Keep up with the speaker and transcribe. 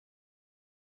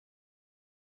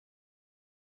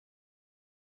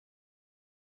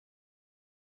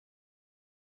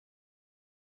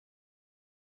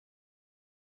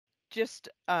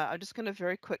I'm just going to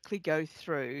very quickly go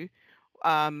through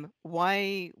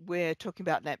why we're talking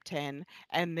about NaPTAN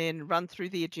and then run through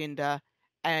the agenda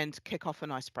and kick off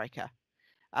an icebreaker.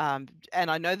 And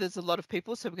I know there's a lot of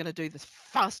people, so we're going to do the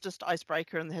fastest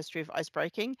icebreaker in the history of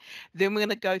icebreaking. Then we're going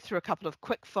to go through a couple of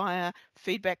quick fire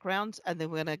feedback rounds, and then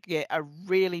we're going to get a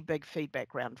really big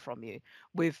feedback round from you.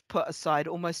 We've put aside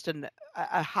almost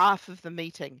a half of the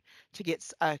meeting to get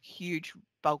a huge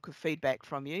bulk of feedback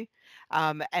from you.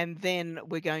 And then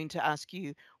we're going to ask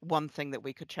you one thing that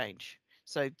we could change.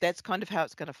 So that's kind of how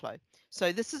it's going to flow.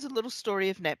 So this is a little story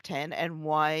of NaPTAN and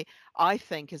why I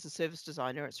think as a service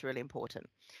designer, it's really important.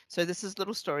 So this is a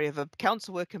little story of a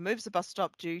council worker moves a bus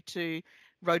stop due to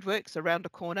roadworks around a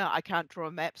corner. I can't draw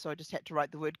a map, so I just had to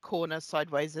write the word corner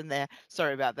sideways in there.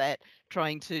 Sorry about that.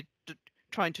 Trying to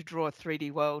draw a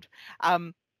 3D world.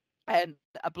 And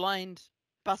a blind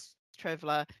bus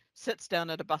traveller sits down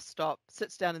at a bus stop,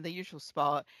 sits down in the usual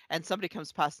spot, and somebody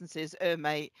comes past and says,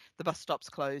 mate, the bus stop's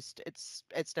closed. It's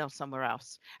now somewhere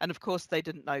else. And of course they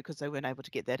didn't know because they weren't able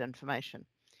to get that information.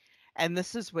 And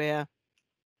this is where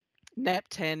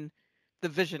NaPTAN, the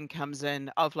vision comes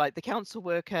in of like the council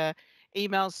worker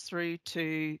emails through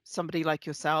to somebody like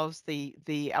yourselves, the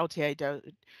LTA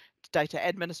data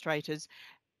administrators,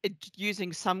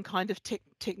 using some kind of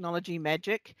technology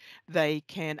magic. They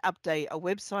can update a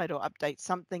website or update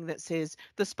something that says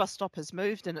this bus stop has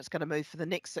moved and it's going to move for the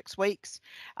next 6 weeks.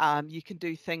 You can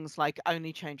do things like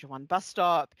only change one bus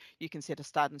stop. You can set a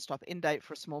start and stop end date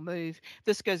for a small move.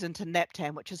 This goes into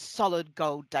NaPTAN, which is solid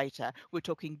gold data. We're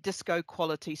talking disco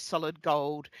quality, solid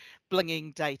gold,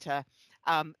 blinging data.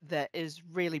 That is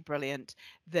really brilliant,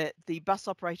 that the bus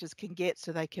operators can get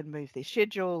so they can move their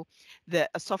schedule, that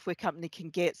a software company can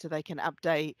get so they can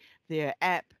update their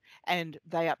app, and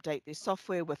they update their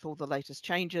software with all the latest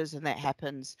changes, and that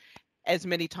happens as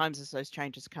many times as those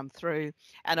changes come through.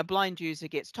 And a blind user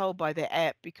gets told by their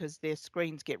app, because their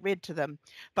screens get read to them,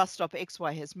 bus stop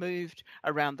XY has moved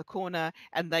around the corner,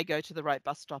 and they go to the right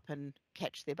bus stop and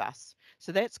catch their bus.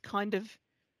 So that's kind of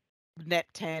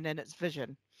NaPTAN and its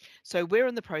vision. So we're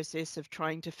in the process of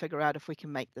trying to figure out if we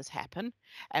can make this happen.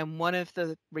 And one of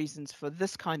the reasons for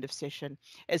this kind of session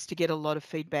is to get a lot of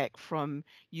feedback from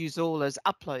you all as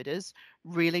uploaders,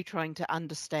 really trying to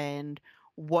understand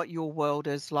what your world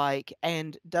is like,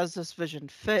 and does this vision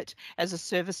fit as a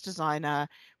service designer,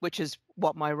 which is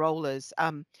what my role is.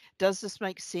 Does this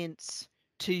make sense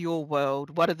to your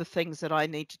world? What are the things that I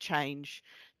need to change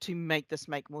to make this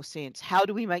make more sense? How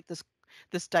do we make this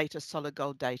data solid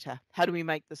gold data? How do we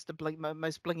make this the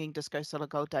most blinging disco solid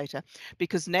gold data?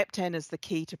 Because NaPTAN is the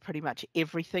key to pretty much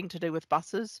everything to do with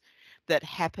buses that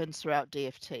happens throughout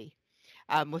DFT.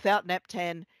 Without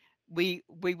NaPTAN, we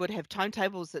would have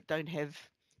timetables that don't have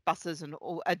buses and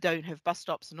all, don't have bus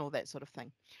stops and all that sort of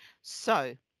thing.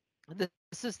 So this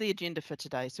is the agenda for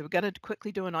today. So we're going to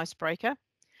quickly do an icebreaker,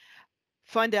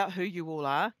 find out who you all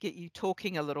are, get you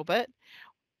talking a little bit.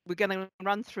 We're going to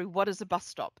run through what is a bus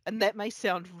stop. And that may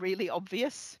sound really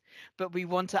obvious, but we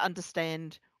want to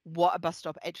understand what a bus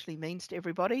stop actually means to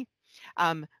everybody.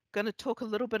 I'm going to talk a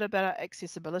little bit about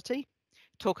accessibility,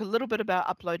 talk a little bit about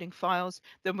uploading files.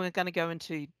 Then we're going to go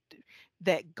into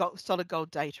that solid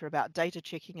gold data, about data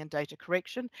checking and data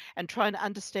correction, and trying to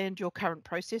understand your current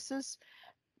processes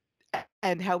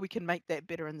and how we can make that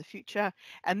better in the future.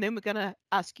 And then we're going to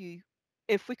ask you,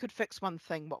 if we could fix one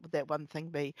thing, what would that one thing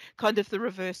be? Kind of the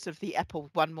reverse of the Apple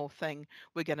one more thing.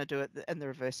 We're going to do it in the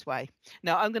reverse way.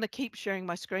 Now, I'm going to keep sharing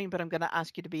my screen, but I'm going to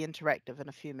ask you to be interactive in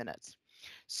a few minutes.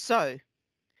 So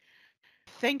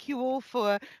thank you all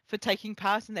for taking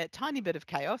part in that tiny bit of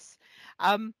chaos.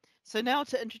 So now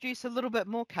to introduce a little bit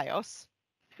more chaos,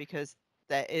 because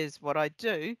that is what I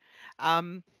do.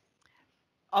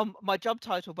 My job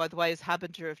title, by the way, is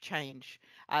Harbinger of Change.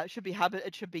 It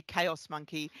should be Chaos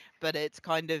Monkey, but it's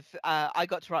kind of I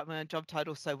got to write my own job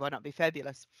title, so why not be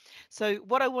fabulous? So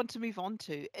what I want to move on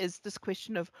to is this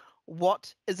question of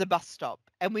what is a bus stop?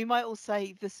 And we might all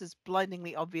say this is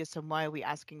blindingly obvious, and why are we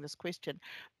asking this question?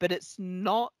 But it's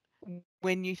not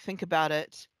when you think about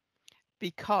it,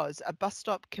 because a bus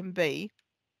stop can be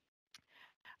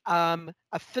a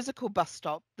physical bus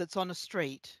stop that's on a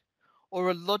street, or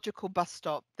a logical bus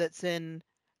stop that's in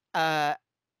a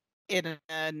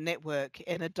network,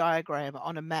 in a diagram,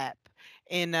 on a map,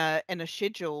 in a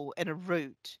schedule, in a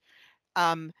route.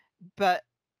 But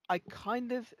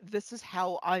this is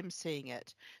how I'm seeing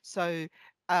it. So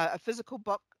a physical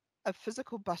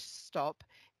bus stop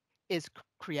is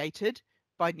created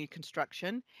by new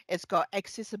construction. It's got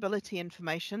accessibility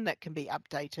information that can be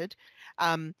updated,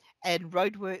 and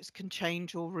roadworks can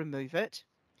change or remove it.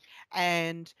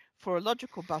 And for a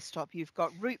logical bus stop, you've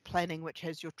got route planning, which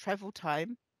has your travel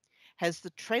time, has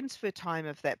the transfer time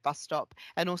of that bus stop,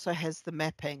 and also has the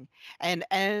mapping. And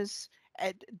as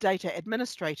data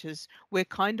administrators, we're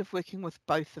kind of working with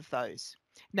both of those.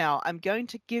 Now, I'm going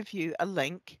to give you a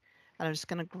link, and I'm just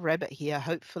going to grab it here,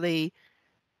 hopefully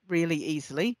really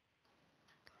easily.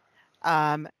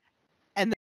 And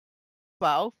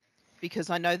well, because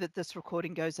I know that this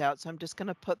recording goes out, so I'm just going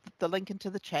to put the link into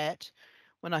the chat.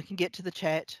 When I can get to the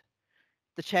chat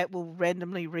will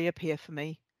randomly reappear for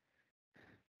me.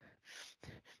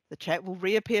 The chat will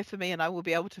reappear for me and I will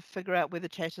be able to figure out where the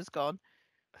chat has gone.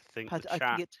 I think But the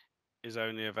chat is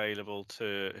only available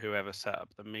to whoever set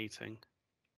up the meeting.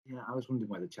 Yeah, I was wondering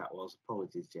where the chat was.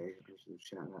 Apologies, Jay. I should have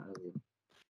shouted that earlier.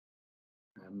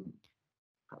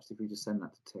 Perhaps if we just send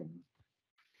that to Tim.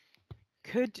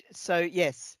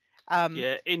 Yes.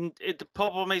 Yeah, the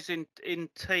problem is in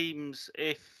Teams,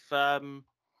 if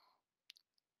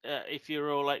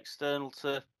you're all external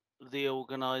to the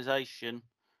organisation,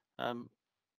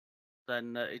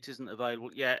 then it isn't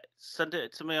available. Yeah, send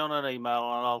it to me on an email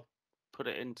and I'll put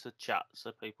it into chat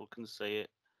so people can see it.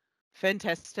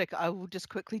 Fantastic. I will just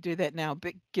quickly do that now,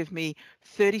 but give me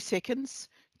 30 seconds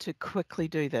to quickly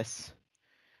do this.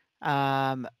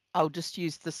 I'll just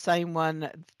use the same one,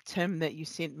 Tim, that you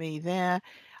sent me there.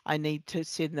 I need to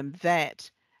send them that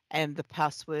and the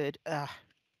password.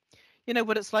 You know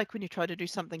what it's like when you try to do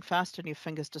something fast and your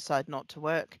fingers decide not to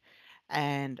work.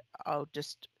 And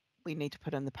we need to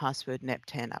put in the password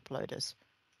NaPTAN uploaders.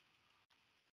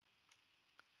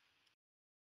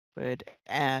 Word,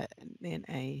 then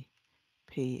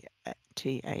NaPTAN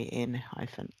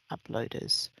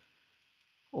 -uploaders,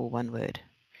 all one word.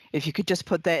 If you could just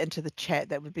put that into the chat,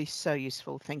 that would be so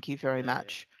useful. Thank you very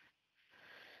much.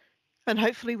 And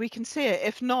hopefully we can see it.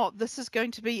 If not, this is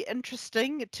going to be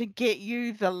interesting to get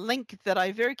you the link that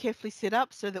I very carefully set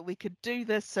up so that we could do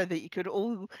this, so that you could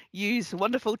all use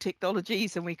wonderful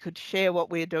technologies and we could share what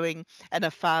we're doing in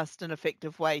a fast and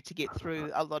effective way to get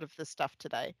through a lot of the stuff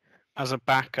today. As a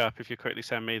backup, if you quickly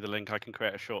send me the link, I can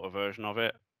create a shorter version of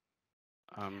it.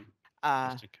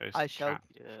 Just in case I shall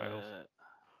fails.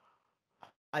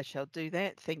 I shall do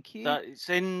that. Thank you. It's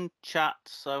in chat,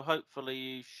 so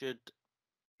hopefully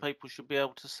people should be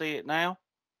able to see it now.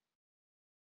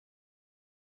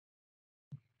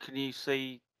 Can you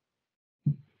see?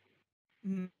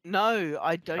 No,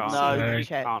 I don't see it in the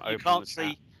chat. You can't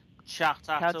see chat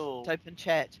at all. Can't open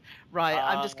chat. Right,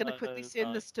 I'm just going to quickly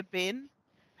send this to Ben,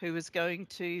 who is going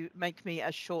to make me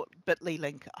a short bit.ly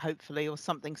link, hopefully, or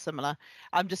something similar.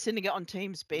 I'm just sending it on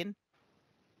Teams, Ben.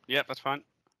 Yep, that's fine.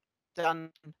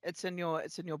 Done. It's in your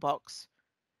box.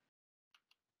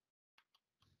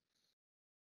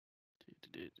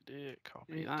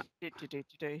 Copy that.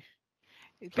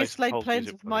 Best laid plans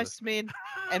of mice, men,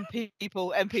 and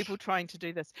people trying to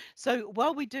do this. So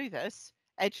while we do this,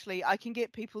 actually, I can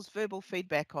get people's verbal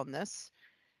feedback on this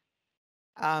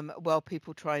while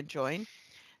people try and join.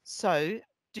 So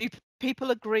do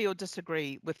people agree or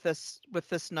disagree with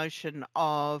this notion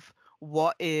of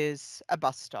what is a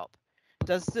bus stop?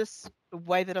 Does this, the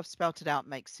way that I've spelt it out,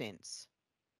 make sense?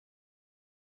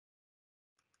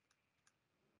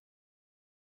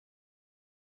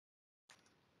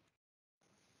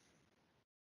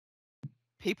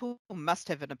 People must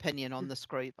have an opinion on this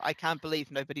group. I can't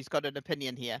believe nobody's got an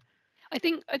opinion here. I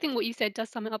think what you said does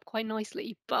sum it up quite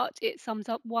nicely, but it sums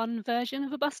up one version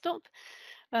of a bus stop.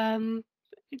 I'm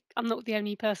not the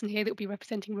only person here that will be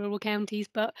representing rural counties,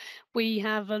 but we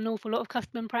have an awful lot of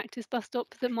custom and practice bus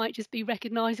stops that might just be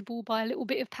recognisable by a little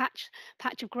bit of patch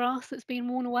of grass that's been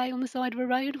worn away on the side of a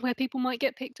road where people might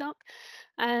get picked up.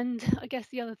 And I guess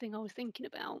the other thing I was thinking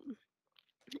about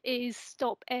is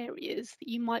stop areas that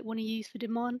you might want to use for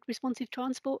demand responsive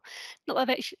transport. Not that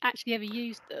I've actually ever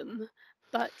used them,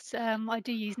 but I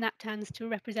do use NaPTANs to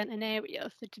represent an area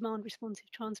for demand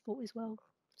responsive transport as well.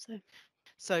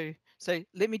 So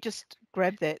let me just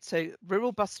grab that. So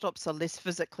rural bus stops are less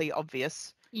physically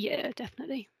obvious. Yeah,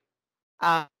 definitely.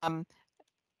 I'm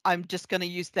just going to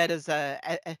use that as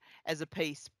a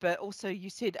piece, but also you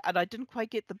said, and I didn't quite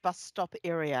get the bus stop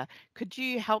area. Could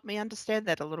you help me understand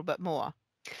that a little bit more?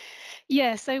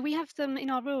 Yeah, so we have some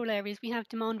in our rural areas. We have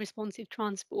demand responsive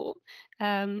transport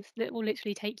that will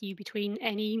literally take you between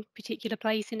any particular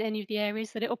place in any of the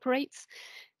areas that it operates.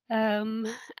 And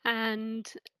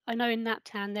I know in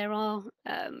NaPTAN there are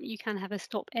you can have a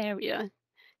stop area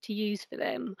to use for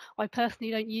them. I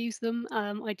personally don't use them.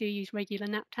 I do use regular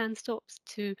NaPTAN stops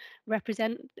to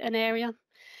represent an area.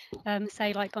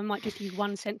 Say like I might just use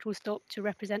one central stop to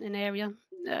represent an area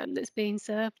that's being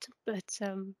served, but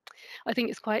I think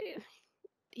it's quite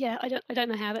yeah, I don't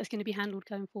know how that's going to be handled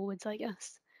going forwards, I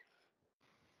guess.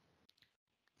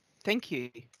 Thank you.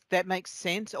 That makes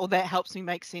sense, or that helps me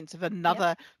make sense of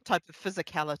another type of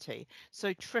physicality.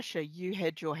 So Trisha, you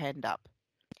had your hand up.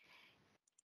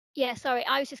 Yeah, sorry,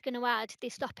 I was just going to add the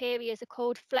stop areas are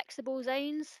called flexible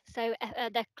zones, so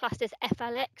they're classed as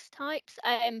FLX types.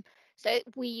 So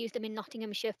we use them in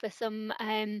Nottinghamshire for some.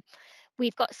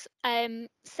 We've got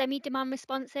semi-demand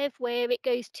responsive, where it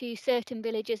goes to certain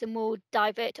villages and will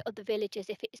divert to other villages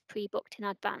if it's pre-booked in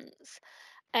advance.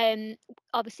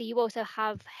 Obviously, you also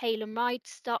have hail and ride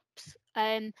stops,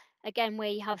 again, where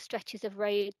you have stretches of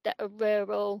road that are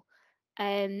rural,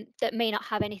 that may not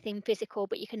have anything physical,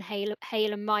 but you can hail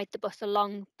and ride the bus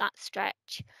along that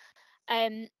stretch.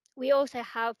 We also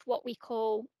have what we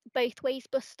call both ways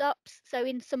bus stops. So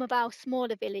in some of our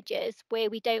smaller villages where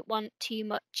we don't want too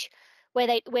much, where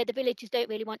the villagers don't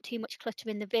really want too much clutter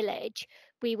in the village,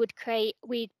 we'd create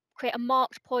a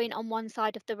marked point on one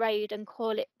side of the road and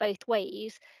call it both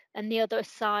ways, and the other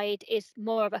side is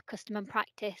more of a custom and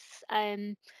practice,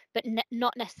 but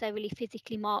not necessarily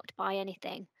physically marked by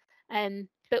anything.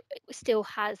 But it still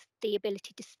has the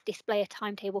ability to display a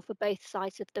timetable for both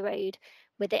sides of the road,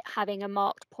 with it having a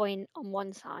marked point on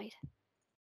one side.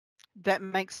 That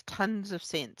makes tons of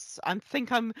sense. I'm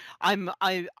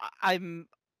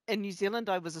in New Zealand.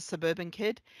 I was a suburban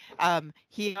kid.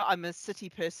 Here I'm a city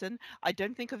person. I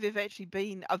don't think I've ever actually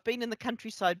been. I've been in the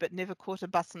countryside, but never caught a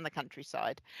bus in the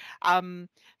countryside.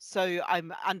 So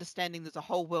I'm understanding there's a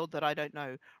whole world that I don't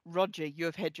know. Roger, you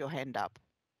have had your hand up.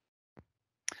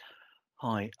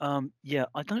 Hi. Yeah,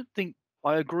 I don't think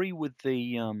I agree with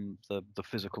the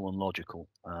physical and logical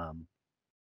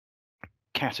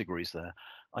categories there.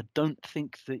 I don't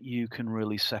think that you can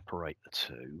really separate the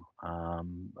two.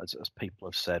 As people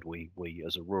have said, we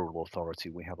as a rural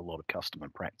authority, we have a lot of custom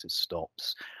and practice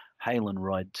stops. Hail and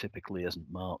ride typically isn't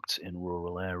marked in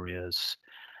rural areas.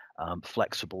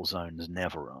 Flexible zones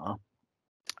never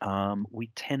are.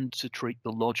 We tend to treat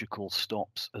the logical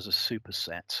stops as a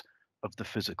superset of the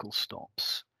physical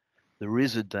stops. There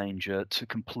is a danger to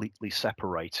completely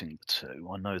separating the two.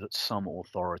 I know that some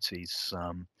authorities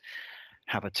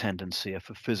have a tendency, if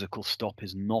a physical stop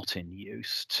is not in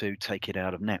use, to take it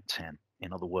out of NaPTAN.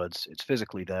 In other words, it's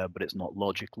physically there, but it's not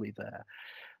logically there.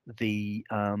 The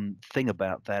thing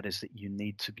about that is that you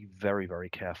need to be very, very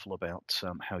careful about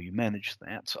how you manage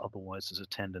that. Otherwise, there's a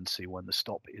tendency when the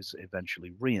stop is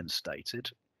eventually reinstated,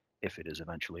 if it is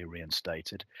eventually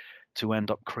reinstated, to end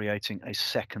up creating a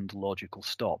second logical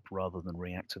stop rather than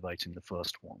reactivating the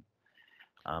first one.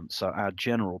 So our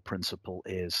general principle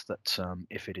is that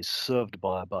if it is served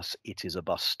by a bus, it is a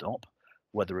bus stop,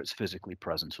 whether it's physically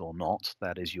present or not.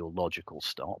 That is your logical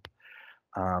stop.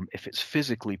 If it's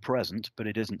physically present but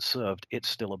it isn't served, it's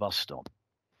still a bus stop.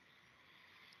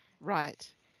 Right.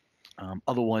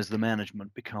 Otherwise, the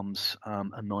management becomes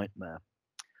a nightmare.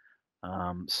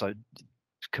 So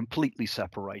completely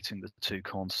separating the two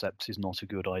concepts is not a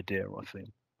good idea, I feel.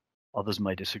 Others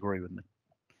may disagree with me.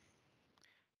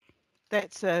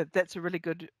 That's a really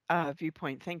good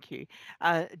viewpoint. Thank you.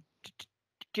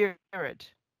 Jared.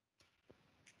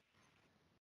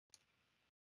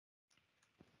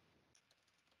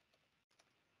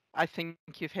 I think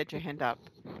you've had your hand up.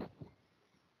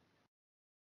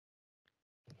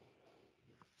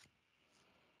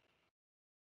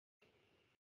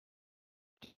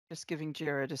 Just giving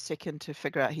Jared a second to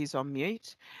figure out he's on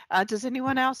mute. Does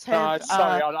anyone else have?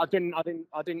 Sorry, I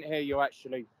didn't hear you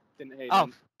actually. Didn't hear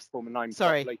you form a name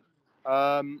properly.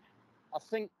 I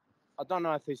don't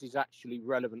know if this is actually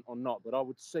relevant or not, but I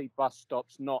would see bus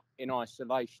stops not in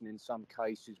isolation in some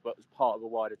cases, but as part of a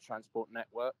wider transport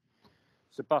network.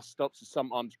 So bus stops are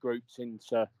sometimes grouped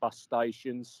into bus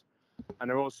stations, and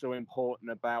they're also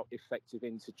important about effective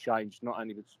interchange, not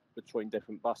only between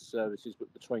different bus services,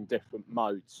 but between different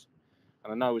modes.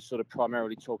 And I know we're sort of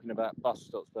primarily talking about bus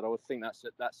stops, but I would think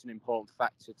that's an important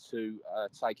factor to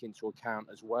take into account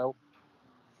as well.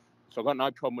 So I've got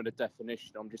no problem with the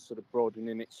definition. I'm just sort of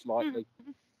broadening it slightly.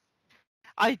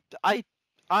 I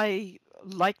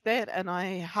like that, and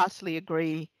I heartily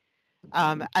agree.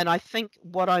 And I think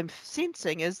what I'm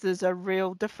sensing is there's a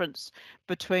real difference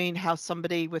between how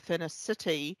somebody within a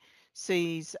city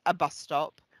sees a bus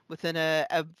stop within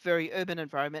a very urban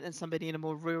environment and somebody in a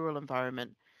more rural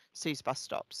environment sees bus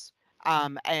stops.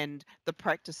 And the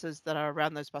practices that are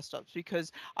around those bus stops,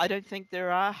 because I don't think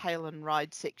there are hail and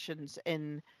ride sections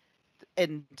in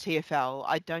TfL.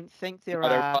 I don't think there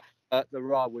are.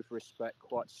 There are, with respect,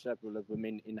 quite several of them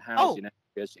in housing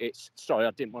areas. Sorry,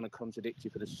 I didn't want to contradict you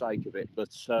for the sake of it, but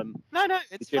no,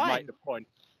 it's you did fine. make the point.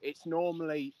 It's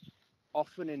normally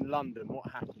often in London, what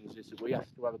happens is that we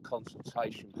have to have a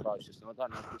consultation process. And I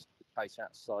don't know if it's the case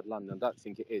outside London. I don't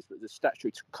think it is, but there's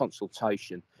statutory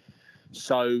consultation.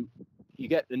 So you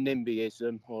get the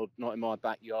NIMBYism, or not in my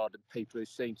backyard, of people who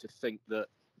seem to think that,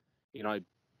 you know,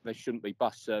 there shouldn't be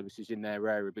bus services in their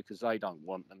area because they don't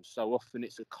want them. So often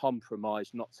it's a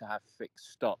compromise not to have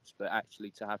fixed stops, but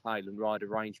actually to have hail and ride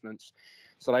arrangements.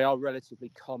 So they are relatively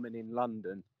common in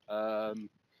London,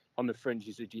 on the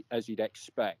fringes as you'd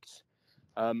expect,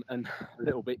 and a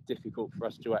little bit difficult for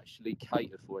us to actually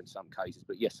cater for in some cases.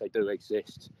 But yes, they do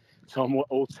exist. So I'm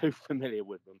all too familiar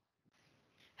with them.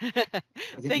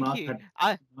 Thank Mark you.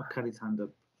 Mark had his hand up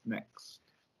next.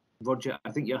 Roger,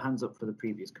 I think your hand's up for the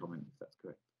previous comment, if that's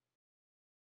correct.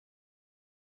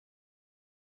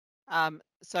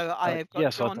 So I have got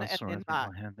yes, John sorry, and I then think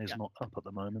Mark. my hand is not up at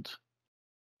the moment.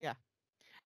 Yeah.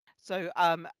 So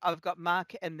I've got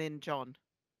Mark and then John.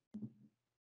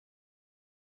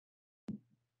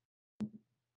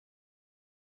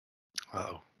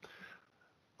 Oh,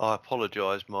 I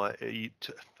apologise. My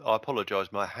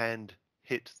hand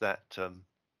hit that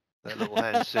that little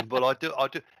hand symbol. I do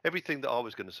everything that I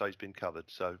was going to say has been covered.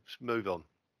 So move on.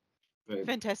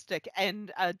 Fantastic.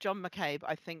 And John McCabe,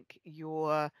 I think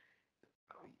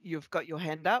you've got your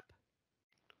hand up.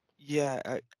 Yeah,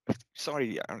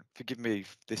 sorry, forgive me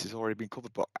if this has already been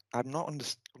covered, but I'm not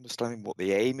understanding what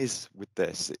the aim is with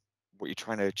this, what you're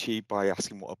trying to achieve by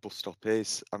asking what a bus stop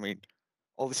is. I mean,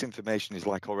 all this information is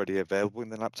like already available in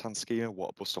the NaPTAN scheme,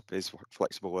 what a bus stop is,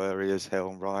 flexible areas, hail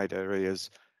and ride areas,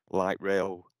 light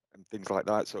rail, and things like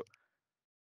that. So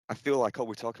I feel like all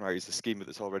we're talking about is the schema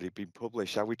that's already been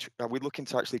published. Are we looking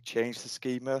to actually change the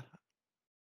schema?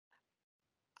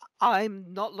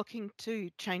 I'm not looking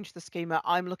to change the schema.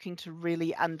 I'm looking to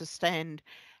really understand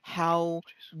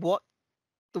what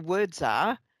the words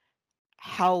are,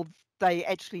 how they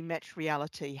actually match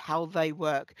reality, how they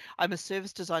work. I'm a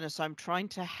service designer, so I'm trying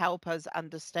to help us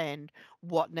understand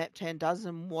what NaPTAN does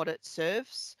and what it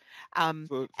serves.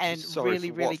 For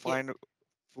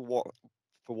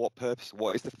what purpose?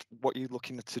 What are you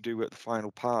looking to do at the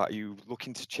final part? Are you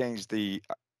looking to change the?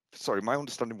 Sorry, my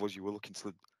understanding was you were looking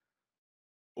to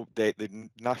update the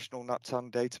national NaPTAN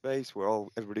database where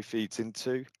everybody feeds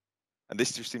into, and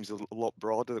this just seems a lot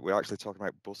broader, that we're actually talking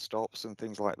about bus stops and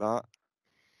things like that.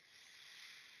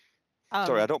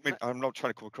 Sorry, I'm not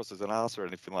trying to come across as an arse or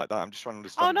anything like that. I'm just trying to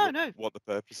understand what the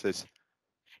purpose is.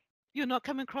 You're not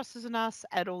coming across as an ass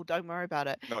at all. Don't worry about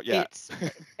it. Not yet.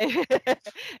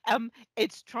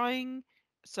 It's trying.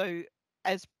 So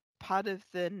as part of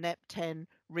the NaPTAN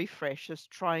refresh, is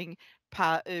trying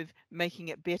part of making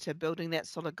it better, building that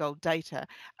solid gold data.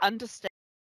 Understand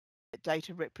what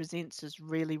data represents is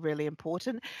really, really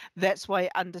important. That's why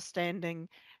understanding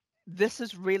this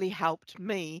has really helped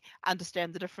me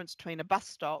understand the difference between a bus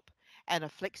stop and a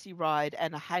flexi ride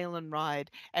and a hail and ride,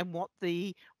 and what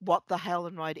the hail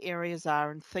and ride areas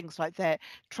are and things like that,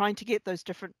 trying to get those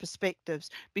different perspectives,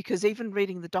 because even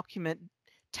reading the document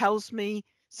tells me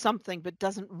something but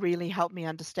doesn't really help me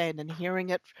understand, and hearing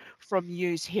it from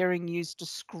you, hearing you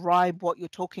describe what you're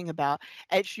talking about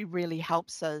actually really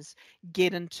helps us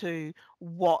get into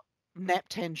what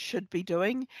NaPTAN should be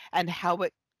doing and how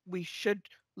we should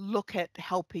look at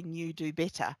helping you do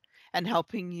better and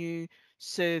helping you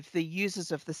serve the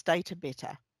users of this data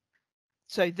better.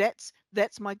 So that's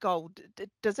my goal.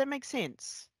 Does that make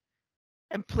sense?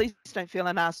 And please don't feel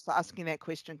an ass for asking that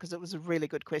question, because it was a really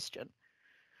good question.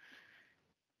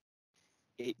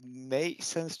 It makes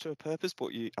sense to a purpose, but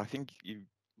I think you're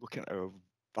looking at a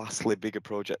vastly bigger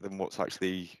project than what's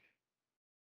actually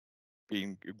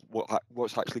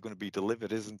what's actually going to be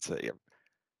delivered, isn't it?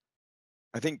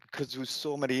 I think because there's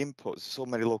so many inputs, so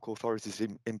many local authorities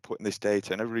inputting this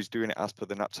data, and everybody's doing it as per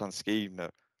the NaPTAN scheme,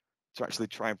 to actually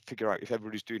try and figure out if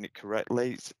everybody's doing it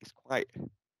correctly, it's quite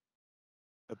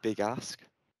a big ask.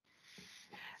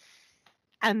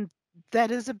 And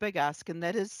that is a big ask, and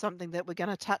that is something that we're going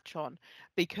to touch on,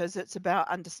 because it's about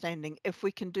understanding if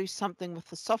we can do something with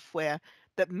the software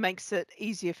that makes it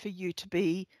easier for you to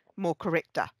be more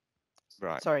correcter.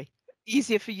 Right. Sorry,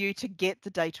 easier for you to get the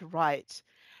data right,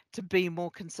 to be more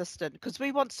consistent, because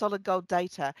we want solid gold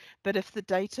data. But if the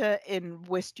data in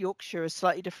West Yorkshire is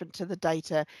slightly different to the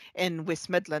data in West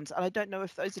Midlands, and I don't know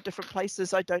if those are different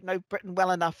places, I don't know Britain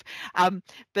well enough,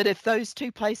 but if those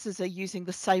two places are using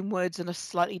the same words in a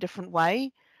slightly different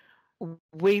way,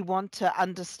 we want to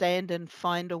understand and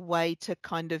find a way to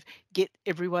kind of get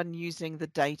everyone using the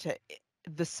data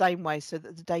the same way so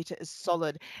that the data is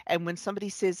solid. And when somebody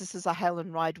says this is a hail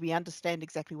and ride, we understand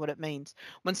exactly what it means.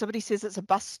 When somebody says it's a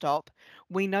bus stop,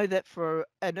 we know that for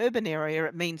an urban area,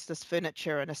 it means this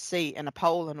furniture and a seat and a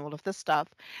pole and all of this stuff.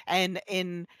 And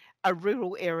in a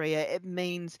rural area, it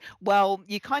means, well,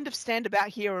 you kind of stand about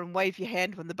here and wave your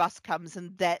hand when the bus comes,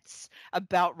 and that's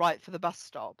about right for the bus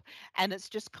stop. And it's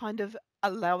just kind of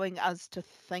allowing us to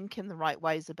think in the right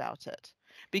ways about it.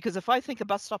 Because if I think a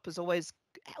bus stop is always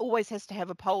has to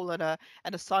have a pole and a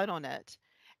sign on it,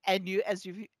 and as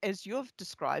you've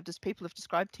described, as people have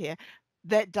described here,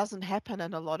 that doesn't happen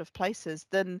in a lot of places,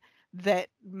 then that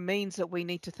means that we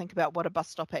need to think about what a bus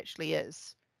stop actually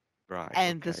is. Right.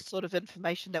 And Okay. the sort of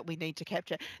information that we need to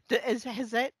capture. Has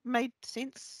that made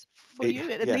sense for you?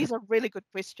 And Yeah, these are really good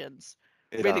questions.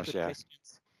 it Really has, good yeah.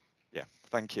 questions. Yeah,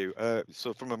 thank you.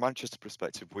 So from a Manchester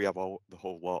perspective, we have the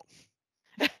whole lot.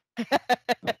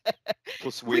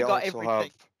 Plus, we got also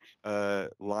everything. have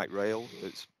light rail.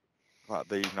 That's part of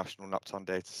the national NaPTAN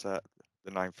data set,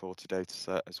 the 940 data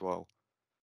set as well.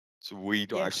 So we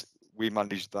don't Yes. we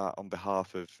manage that on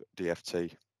behalf of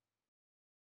DFT.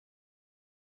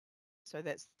 So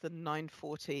that's the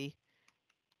 940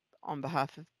 on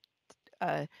behalf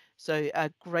of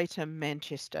Greater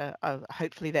Manchester.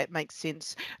 Hopefully that makes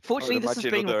sense. Fortunately, this has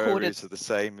been other recorded. areas are the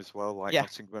same as well, like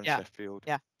Nottingham and Sheffield.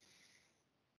 Yeah.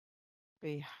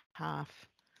 Behalf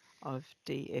of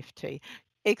DFT.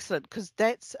 Excellent, because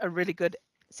that's a really good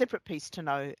separate piece to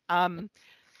know.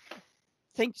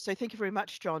 Thank you very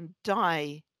much, John.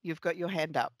 Di, you've got your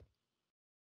hand up.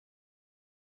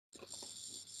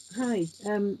 Hi.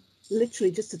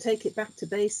 Literally, just to take it back to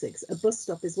basics, a bus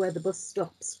stop is where the bus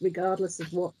stops, regardless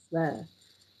of what's there.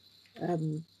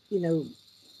 You know,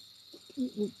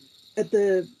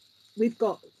 we've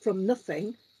got from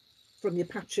nothing, from your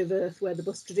patch of earth where the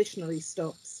bus traditionally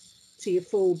stops, to your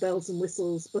full bells and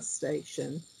whistles bus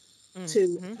station,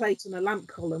 to a plate and a lamp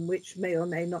column, which may or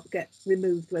may not get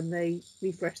removed when they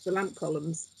refresh the lamp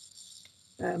columns.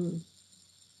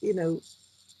 You know,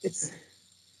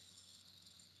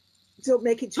 don't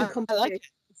make it too complicated. Like it.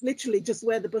 It's literally just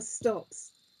where the bus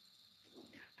stops.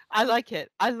 I like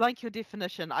it. I like your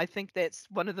definition. I think that's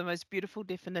one of the most beautiful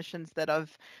definitions that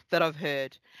I've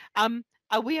heard.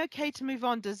 Are we okay to move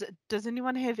on? Does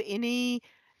anyone have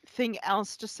anything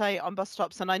else to say on bus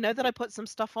stops? And I know that I put some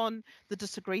stuff on the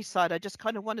disagree side. I just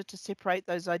kind of wanted to separate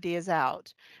those ideas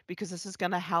out because this is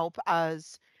going to help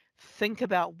us think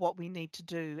about what we need to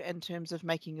do in terms of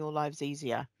making your lives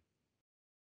easier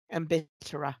and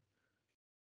betterer.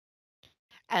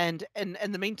 And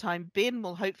in the meantime, Ben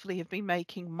will hopefully have been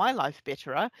making my life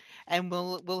betterer, and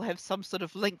we'll have some sort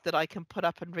of link that I can put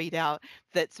up and read out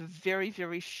that's very,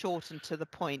 very short and to the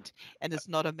point and is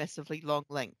not a massively long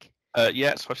link.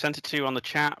 Yeah, so I've sent it to you on the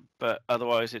chat, but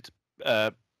otherwise it's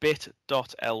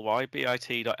bit.ly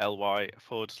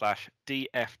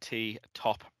 /DFT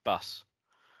top bus.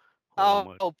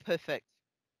 Oh, perfect.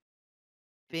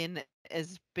 Ben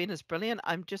is brilliant.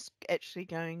 I'm just actually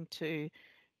going to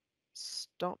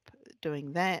stop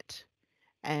doing that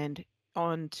and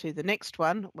on to the next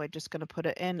one. We're just going to put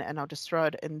it in and I'll just throw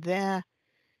it in there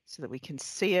so that we can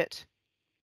see it.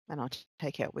 And I'll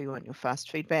take out we want your fast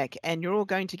feedback, and you're all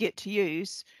going to get to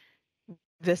use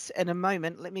this in a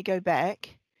moment. Let me go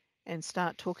back and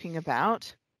start talking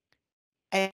about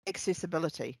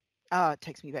accessibility. It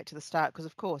takes me back to the start because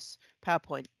of course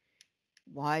PowerPoint.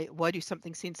 Why do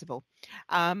something sensible?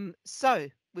 So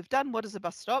we've done what is a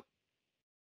bus stop.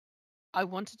 I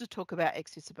wanted to talk about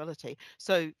accessibility.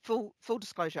 So full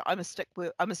disclosure, I'm a stick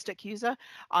user.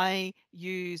 I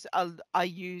use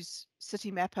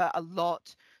Citymapper a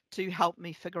lot to help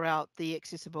me figure out the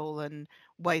accessible and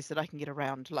ways that I can get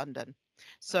around London.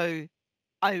 So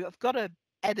I've got an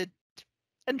added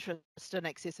interest in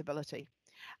accessibility.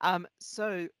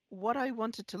 So what I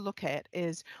wanted to look at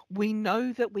is we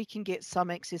know that we can get some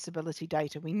accessibility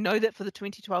data. We know that for the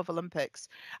 2012 Olympics,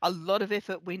 a lot of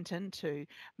effort went into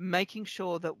making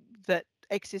sure that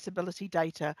accessibility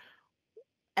data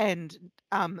and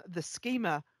the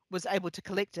schema was able to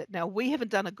collect it. Now, we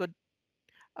haven't done a good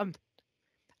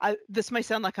this may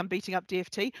sound like I'm beating up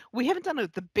DFT. We haven't done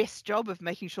the best job of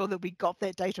making sure that we got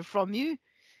that data from you.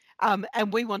 And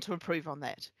we want to improve on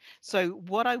that. So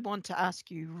what I want to ask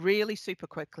you really super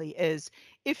quickly is,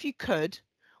 if you could,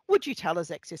 would you tell us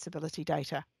accessibility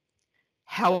data?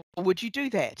 How would you do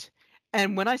that?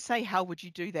 And when I say how would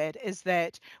you do that, is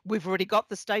that we've already got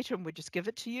this data and we'd just give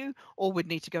it to you, or we'd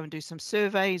need to go and do some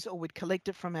surveys, or we'd collect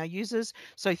it from our users.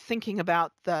 So thinking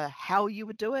about the how you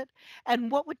would do it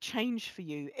and what would change for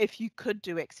you if you could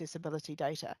do accessibility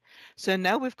data. So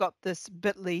now we've got this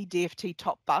bit.ly DFT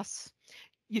top bus.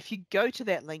 if you go to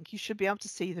that link, you should be able to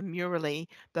see the Murally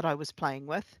that I was playing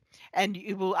with, and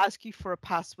it will ask you for a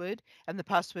password, and the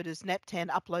password is NaPTAN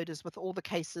uploaders with all the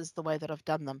cases the way that I've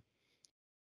done them.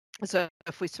 So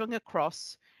if we swing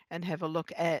across and have a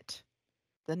look at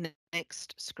the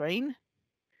next screen,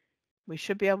 we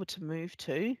should be able to move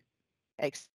to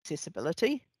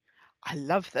accessibility. I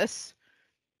love this.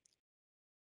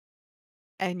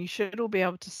 And you should all be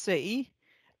able to see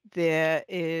there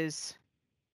is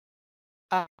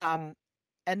an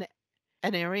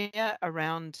area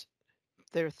around,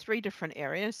 there are 3 different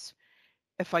areas.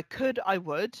 If I could, I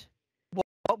would.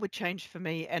 What would change for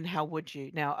me and how would you?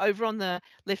 Now, over on the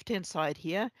left-hand side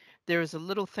here, there is a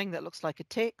little thing that looks like a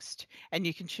text, and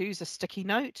you can choose a sticky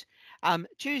note.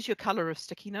 Choose your color of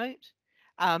sticky note,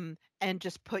 and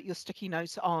just put your sticky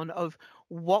notes on of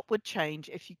what would change.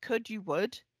 If you could, you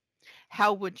would.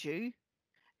 How would you?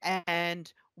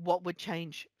 And what would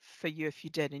change for you if you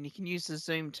did? And you can use the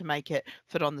zoom to make it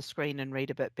fit on the screen and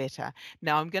read a bit better.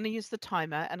 Now I'm going to use the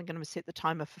timer, and I'm going to set the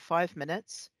timer for 5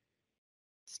 minutes.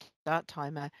 Start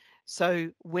timer. So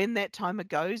when that timer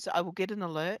goes, I will get an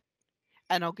alert,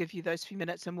 and I'll give you those few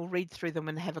minutes, and we'll read through them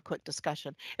and have a quick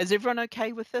discussion. Is everyone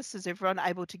okay with this? Is everyone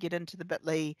able to get into the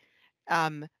bit.ly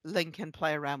link and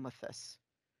play around with this?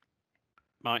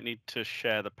 Might need to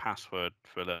share the password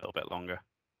for a little bit longer.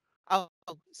 Oh,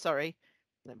 sorry.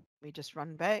 Let me just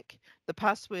run back. The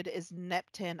password is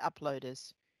NaPTAN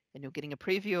uploaders, and you're getting a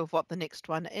preview of what the next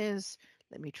one is.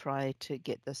 Let me try to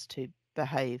get this to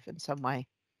behave in some way.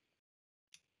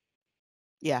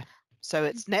 Yeah, so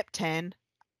it's NaPTAN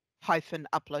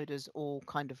 -uploaders, all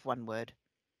kind of one word.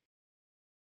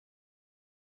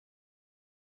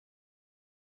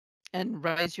 And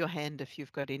raise your hand if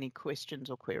you've got any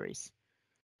questions or queries.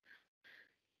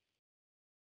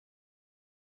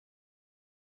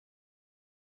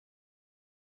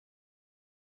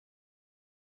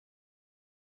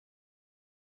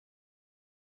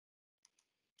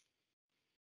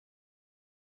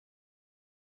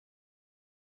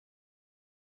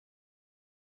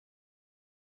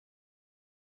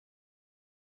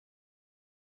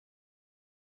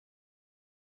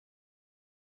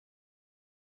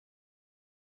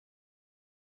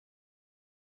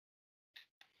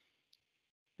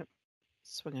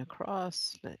 Swing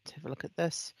across, let's have a look at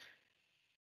this.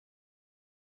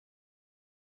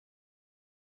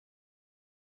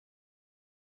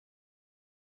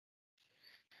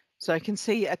 So I can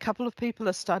see a couple of people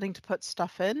are starting to put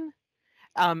stuff in.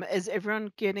 Is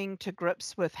everyone getting to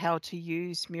grips with how to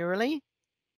use Murally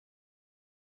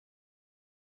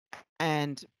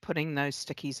and putting those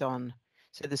stickies on?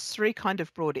 So there's 3 kind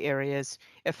of broad areas.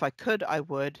 If I could, I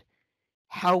would.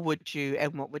 How would you,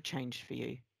 and what would change for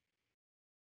you?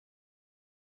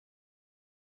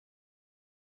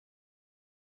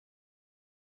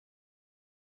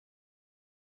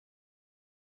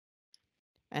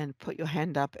 And put your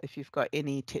hand up if you've got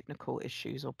any technical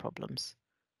issues or problems.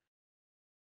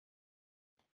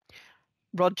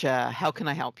 Roger, how can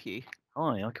I help you?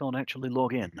 Hi, I can't actually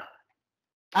log in.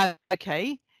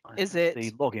 Okay. Is have it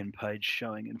the login page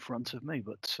showing in front of me?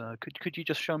 But could you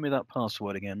just show me that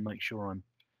password again? Make sure I'm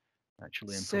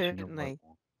actually inputting it right.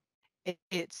 Certainly.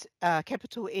 It's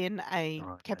capital N A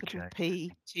Right, capital okay.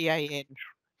 P T A N.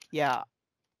 Yeah,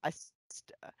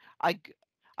 I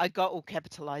got all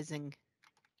capitalizing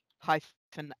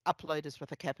hyphen uploaders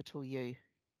with a capital U.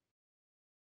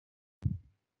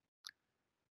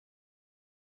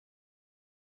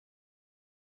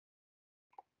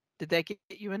 Did that get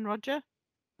you in, Roger?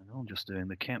 I'm just doing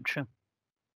the capture.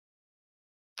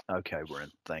 Okay, we're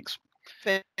in. Thanks.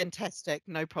 Fantastic.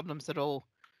 No problems at all.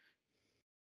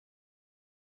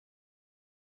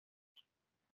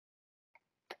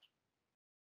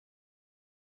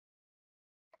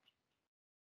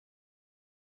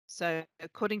 So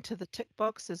according to the tick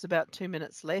box, there's about 2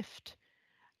 minutes left.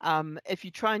 If you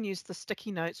try and use the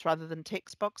sticky notes rather than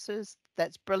text boxes,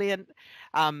 that's brilliant.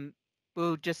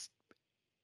 We'll just,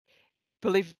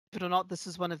 believe it or not, this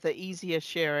is one of the easier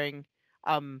sharing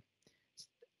type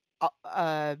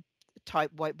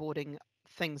whiteboarding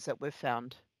things that we've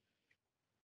found.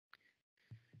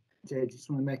 Jay, just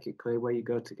want to make it clear where you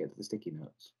go to get the sticky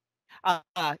notes.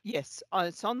 Yes,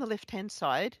 it's on the left-hand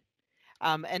side.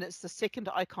 And it's the second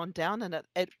icon down, and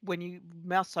when you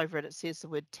mouse over it, it says the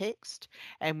word text.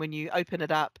 And when you open it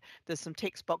up, there's some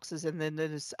text boxes, and then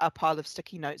there's a pile of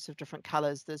sticky notes of different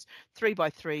colors. There's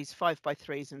 3x3s,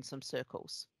 5x3s, and some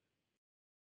circles.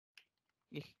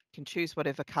 You can choose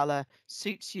whatever color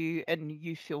suits you and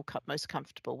you feel most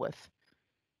comfortable with.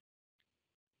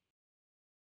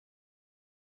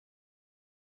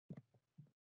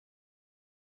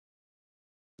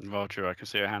 Roger, I can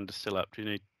see your hand is still up. Do you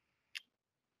need?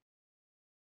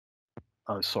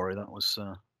 Oh, sorry, that's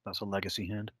a legacy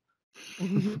hand.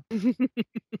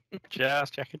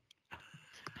 Just checking.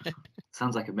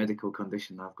 Sounds like a medical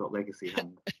condition. I've got legacy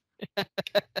hand.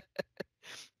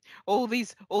 all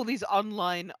these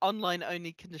online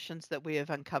only conditions that we have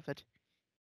uncovered.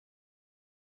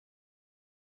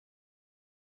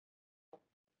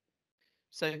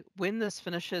 So when this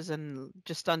finishes in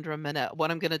just under a minute, what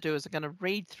I'm going to do is I'm going to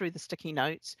read through the sticky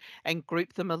notes and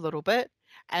group them a little bit,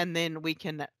 and then we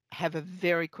can have a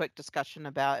very quick discussion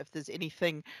about if there's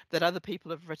anything that other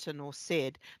people have written or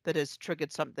said that has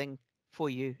triggered something for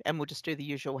you, and we'll just do the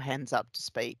usual hands up to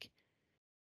speak.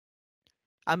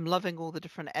 I'm loving all the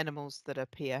different animals that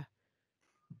appear,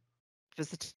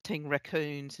 visiting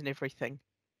raccoons and everything.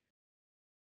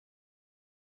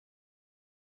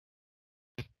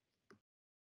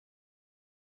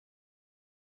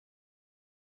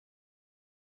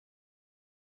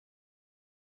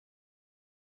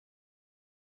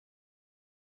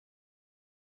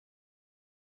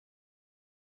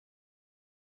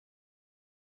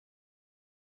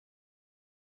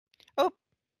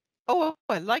 Oh,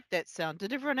 I like that sound.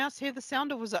 Did everyone else hear the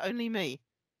sound, or was it only me?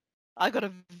 I got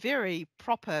a very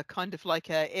proper kind of like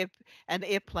an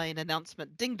airplane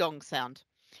announcement ding dong sound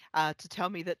to tell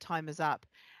me that time is up.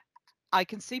 I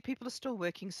can see people are still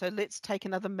working, so let's take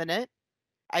another minute.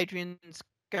 Adrian's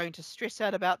going to stress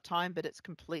out about time, but it's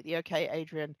completely okay,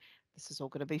 Adrian. This is all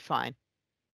going to be fine.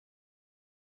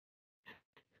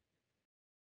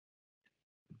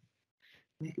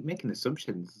 Making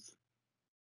assumptions.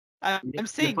 I'm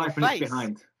seeing your 5 minutes face.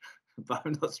 behind, but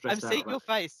I'm not stressed out. I'm seeing your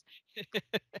face.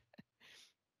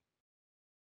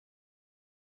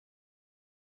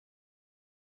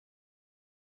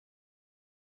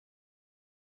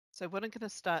 So what I'm going to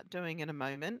start doing in a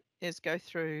moment is go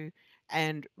through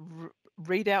and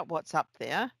read out what's up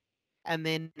there, and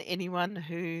then anyone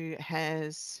who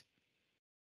has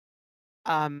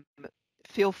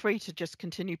feel free to just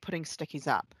continue putting stickies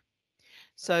up.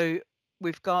 So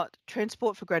we've got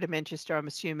Transport for Greater Manchester, I'm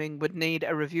assuming, would need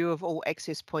a review of all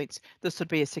access points. This would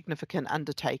be a significant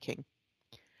undertaking.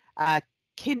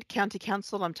 Kent County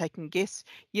Council, I'm taking a guess.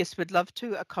 Yes, we'd love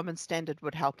to. A common standard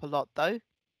would help a lot, though.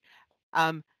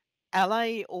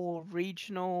 LA or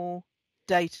regional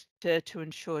data to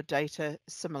ensure data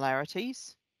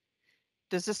similarities.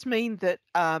 Does this mean that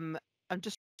I'm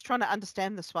just trying to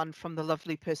understand this one from the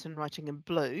lovely person writing in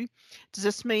blue? Does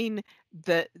this mean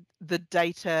that the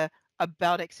data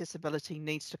about accessibility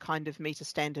needs to kind of meet a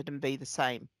standard and be the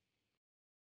same?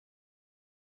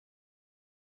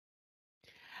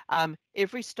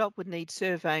 Every stop would need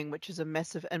surveying, which is a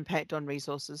massive impact on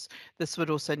resources. This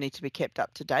would also need to be kept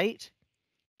up to date.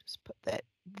 Just put that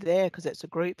there because that's a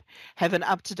group. Have an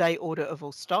up-to-date order of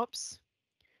all stops.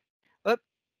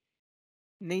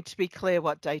 Need to be clear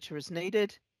what data is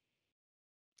needed.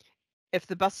 If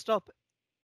the bus stop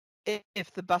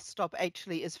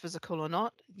actually is physical or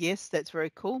not, yes, that's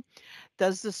very cool.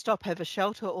 Does the stop have a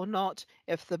shelter or not?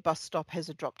 If the bus stop has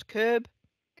a dropped curb.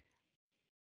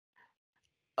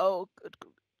 Oh, good.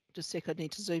 Just a sec, I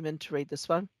need to zoom in to read this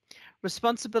one.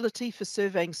 Responsibility for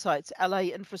surveying sites, LA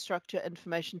infrastructure,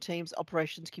 information teams,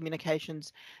 operations,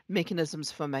 communications,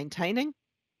 mechanisms for maintaining.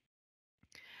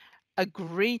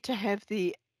 Agree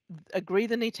the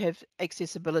need to have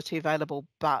accessibility available,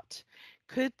 but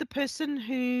could the person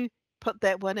who put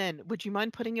that one in, would you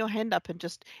mind putting your hand up and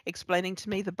just explaining to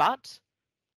me the but?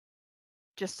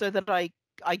 Just so that I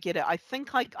get it. I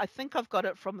think I've got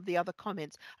it from the other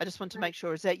comments. I just want to make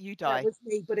sure. Is that you, Di? That was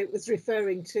me, but it was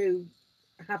referring to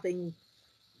having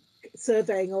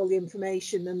surveying all the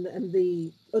information and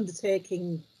the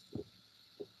undertaking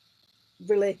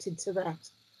related to that.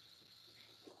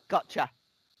 Gotcha.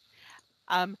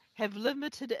 Have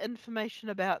limited information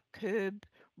about curb,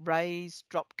 raise,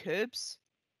 drop curbs.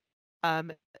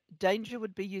 Danger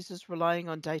would be users relying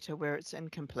on data where it's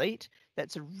incomplete.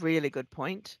 That's a really good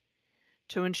point.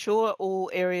 To ensure all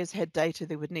areas had data,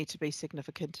 there would need to be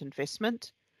significant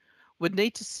investment. Would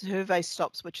need to survey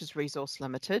stops, which is resource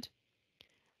limited.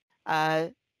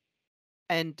 And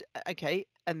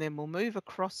then we'll move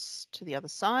across to the other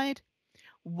side.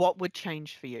 What would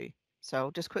change for you? So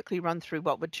I'll just quickly run through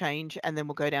what would change, and then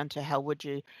we'll go down to how would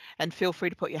you, and feel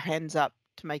free to put your hands up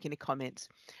to make any comments.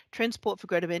 Transport for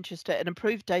Greater Manchester, an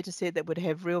improved data set that would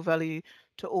have real value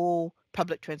to all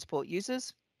public transport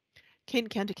users. Kent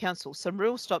County Council, some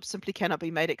rural stops simply cannot be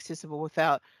made accessible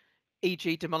without,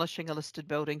 e.g. demolishing a listed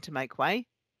building to make way.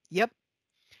 Yep.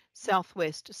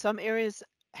 Southwest, some areas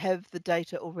have the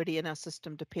data already in our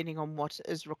system depending on what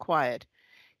is required.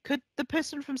 Could the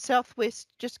person from Southwest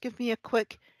just give me a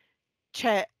quick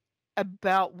chat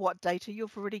about what data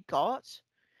you've already got,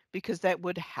 because that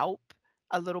would help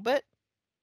a little bit.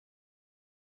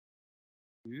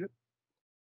 Yep.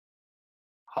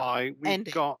 Hi,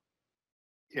 we've got,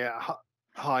 yeah,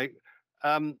 hi.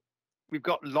 We've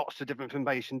got lots of different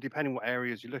information depending what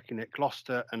areas you're looking at.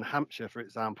 Gloucester and Hampshire, for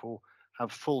example,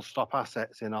 have full stop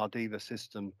assets in our DIVA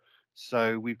system.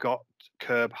 So we've got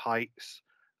curb heights,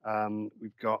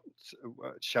 we've got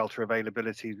shelter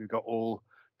availabilities, we've got all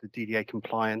the DDA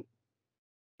compliant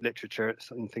literature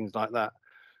and things like that.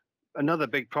 Another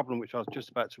big problem, which I was just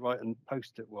about to write and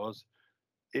post it, was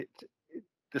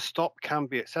the stop can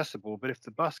be accessible, but if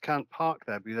the bus can't park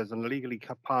there because there's an illegally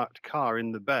parked car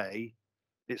in the bay,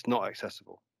 it's not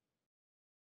accessible.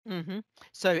 Mm-hmm.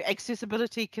 So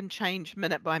accessibility can change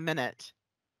minute by minute.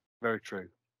 Very true.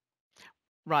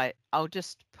 Right. I'll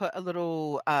just put a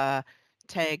little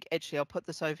tag. Actually, I'll put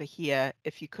this over here.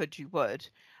 If you could, you would.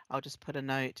 I'll just put a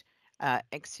note.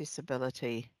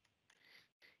 Accessibility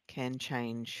can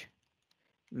change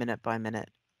minute by minute.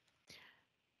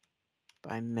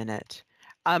 By minute.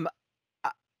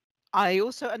 I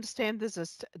also understand there's a,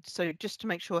 so just to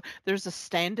make sure, there's a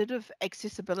standard of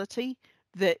accessibility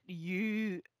that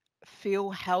you feel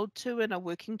held to and are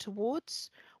working towards.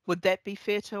 Would that be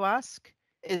fair to ask?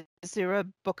 Is there a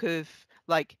book of,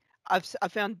 like, I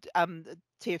found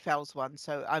TFL's one,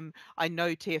 so I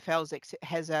know TFL's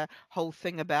has a whole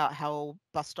thing about how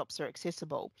bus stops are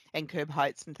accessible and curb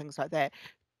heights and things like that.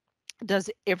 Does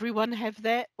everyone have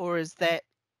that, or is that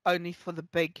only for the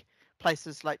big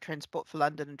places like Transport for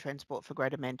London and Transport for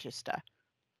Greater Manchester?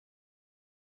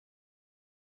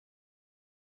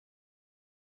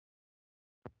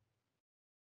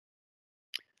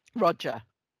 Roger.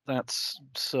 That's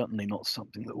certainly not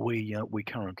something that we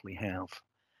currently have.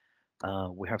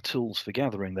 We have tools for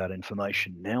gathering that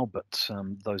information now, but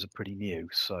those are pretty new,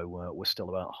 so we're still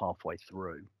about halfway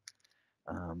through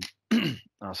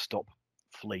our stop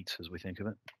fleet, as we think of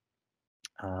it.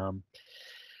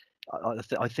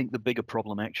 I think the bigger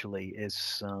problem actually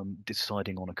is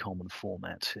deciding on a common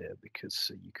format here,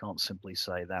 because you can't simply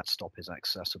say that stop is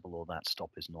accessible or that stop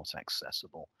is not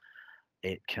accessible.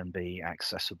 It can be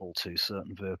accessible to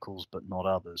certain vehicles but not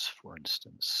others, for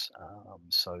instance.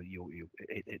 So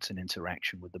it's an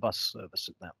interaction with the bus service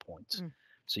at that point.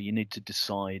 So you need to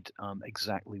decide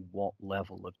exactly what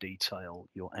level of detail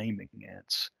you're aiming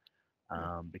at,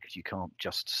 because you can't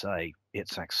just say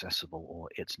it's accessible or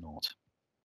it's not.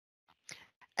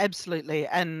 Absolutely,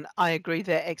 and I agree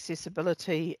that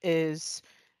accessibility is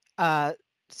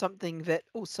something that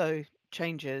also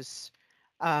changes.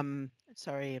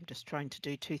 Sorry, I'm just trying to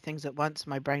do two things at once.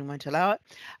 My brain won't allow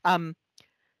it.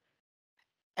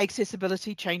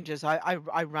 Accessibility changes.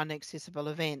 I run accessible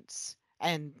events,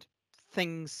 and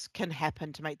things can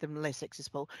happen to make them less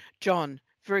accessible. John,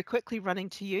 very quickly running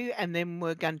to you, and then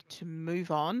we're going to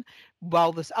move on.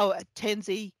 While this,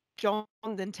 Tansy, John,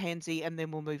 then Tansy, and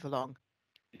then we'll move along.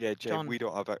 Yeah, Jay, John. we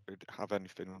don't have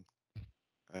anything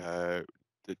that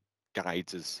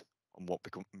guides us on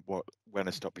when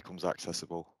a stop becomes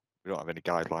accessible. We don't have any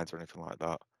guidelines or anything like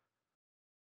that.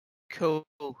 Cool.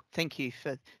 Thank you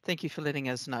for letting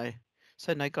us know.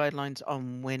 So no guidelines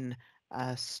on when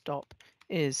a stop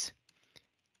is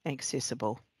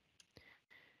accessible.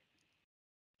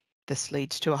 This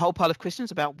leads to a whole pile of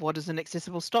questions about what is an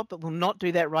accessible stop, but we'll not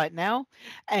do that right now.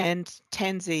 And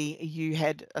Tansy, you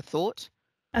had a thought?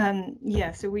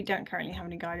 Yeah, so we don't currently have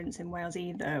any guidance in Wales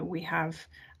either. We have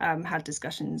had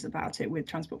discussions about it with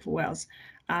Transport for Wales,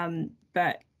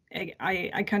 but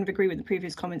I kind of agree with the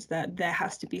previous comments that there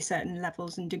has to be certain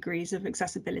levels and degrees of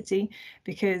accessibility,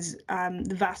 because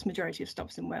the vast majority of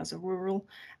stops in Wales are rural,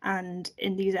 and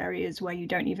in these areas where you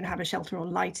don't even have a shelter or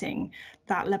lighting,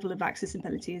 that level of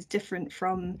accessibility is different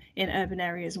from in urban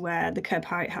areas where the curb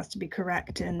height has to be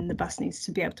correct and the bus needs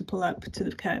to be able to pull up to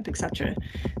the curb, etc.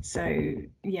 So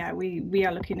yeah, we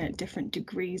are looking at different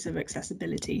degrees of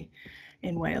accessibility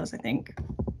in Wales, I think.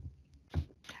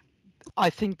 I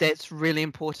think that's really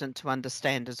important to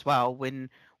understand as well when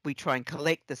we try and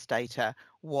collect this data,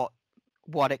 what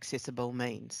accessible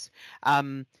means.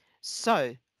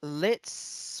 So let's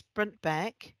sprint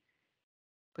back.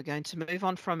 We're going to move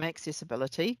on from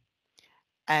accessibility,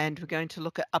 and we're going to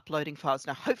look at uploading files.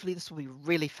 Now, hopefully this will be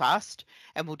really fast,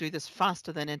 and we'll do this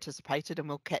faster than anticipated, and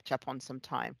we'll catch up on some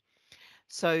time.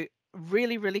 So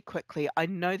really, really quickly, I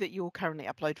know that you all currently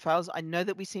upload files. I know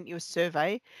that we sent you a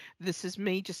survey. This is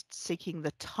me just seeking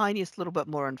the tiniest little bit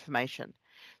more information.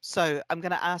 So I'm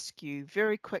going to ask you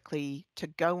very quickly to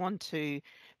go onto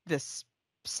this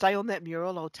stay on that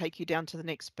mural. I'll take you down to the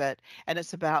next bit, and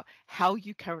it's about how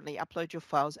you currently upload your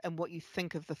files and what you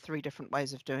think of the 3 different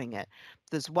ways of doing it.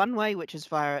 There's one way, which is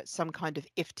via some kind of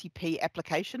FTP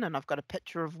application, and I've got a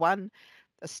picture of one,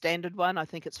 a standard one. I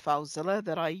think it's FileZilla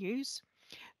that I use.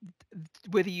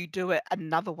 Whether you do it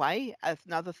another way,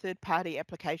 another third-party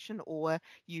application, or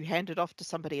you hand it off to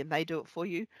somebody and they do it for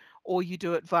you, or you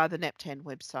do it via the NaPTAN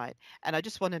website. And I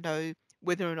just want to know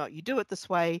whether or not you do it this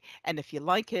way, and if you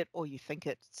like it or you think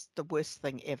it's the worst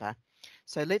thing ever.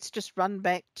 So let's just run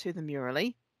back to the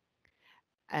Murally.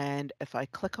 And if I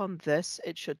click on this,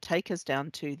 it should take us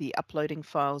down to the uploading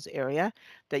files area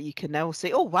that you can now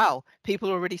see. Oh, wow, people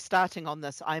are already starting on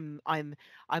this. I'm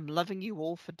loving you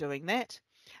all for doing that.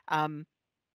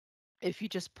 If you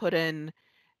just put in,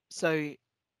 so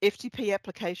FTP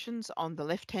applications on the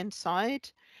left-hand side,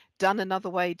 done another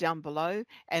way down below,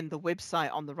 and the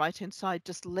website on the right-hand side,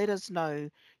 just let us know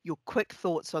your quick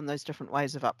thoughts on those different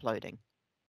ways of uploading.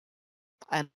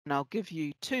 And I'll give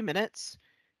you 2 minutes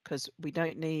because we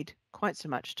don't need quite so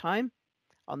much time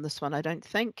on this one, I don't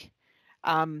think.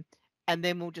 And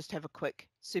then we'll just have a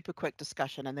super quick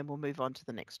discussion, and then we'll move on to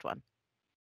the next one.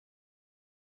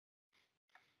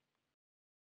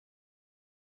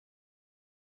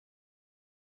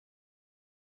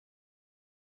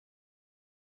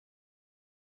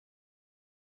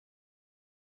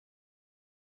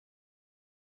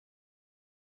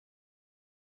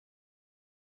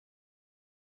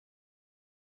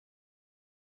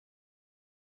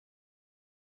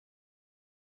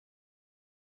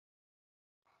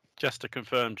 Just to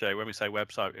confirm, Jay, when we say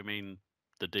website, we mean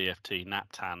the DFT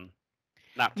NaPTAN.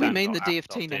 We mean the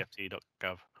DFT.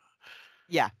 DFT.gov.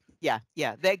 Yeah.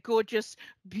 That gorgeous,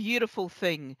 beautiful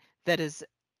thing that is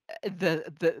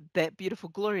that beautiful,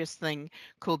 glorious thing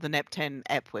called the NaPTAN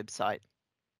app website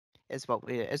is what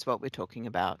we're talking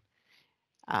about.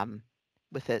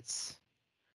 With its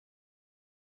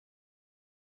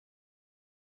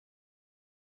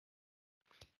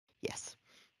yes.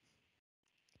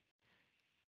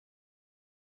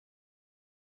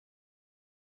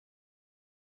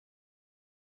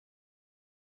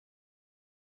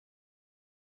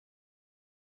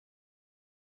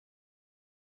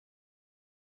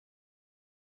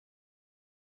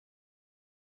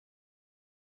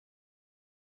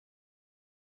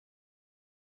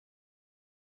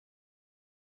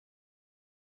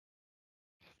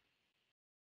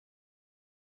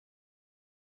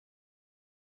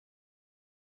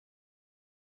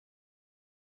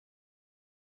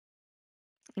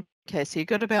 Okay, so you've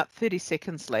got about 30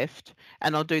 seconds left,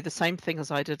 and I'll do the same thing as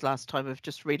I did last time of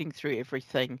just reading through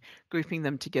everything, grouping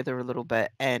them together a little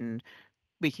bit, and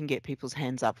we can get people's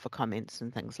hands up for comments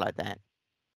and things like that.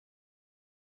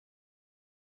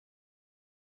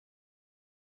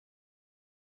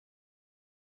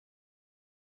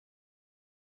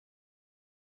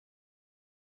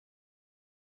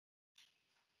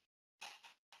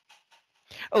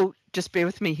 Oh, just bear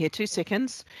with me here 2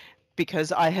 seconds,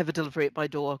 because I have a delivery at my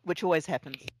door, which always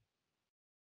happens.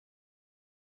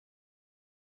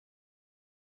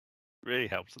 Really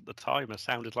helps that the timer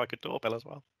sounded like a doorbell as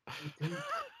well.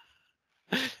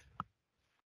 I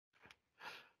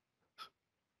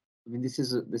mean, this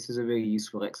is a very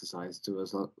useful exercise to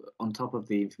us on top of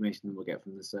the information that we'll get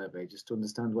from the survey, just to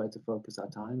understand where to focus our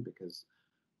time, because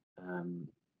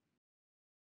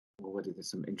already there's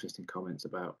some interesting comments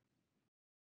about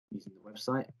using the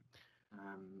website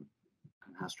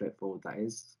and how straightforward that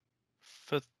is.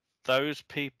 For those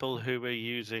people who are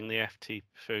using the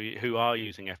who are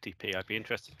using FTP, I'd be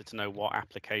interested to know what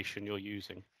application you're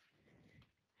using.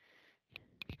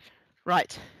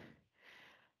 Right.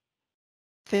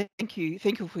 Thank you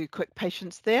for your quick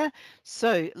patience there.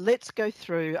 So let's go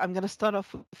through. I'm going to start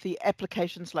off with the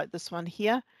applications like this one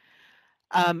here.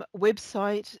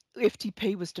 Website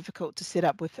FTP was difficult to set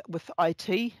up with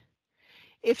IT.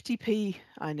 FTP,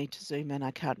 I need to zoom in,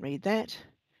 I can't read that.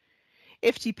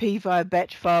 FTP via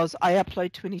batch files, I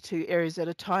upload 22 errors at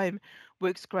a time,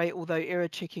 works great, although error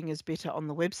checking is better on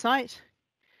the website.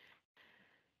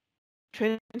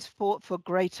 Transport for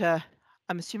greater,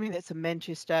 I'm assuming that's in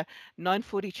Manchester,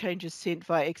 940 changes sent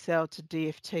via Excel to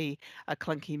DFT, a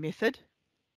clunky method.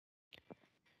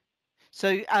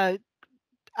 So,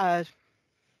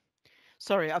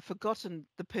 sorry, I've forgotten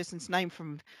the person's name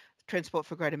from Transport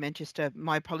for Greater Manchester.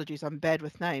 My apologies, I'm bad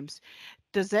with names.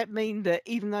 Does that mean that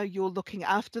even though you're looking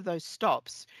after those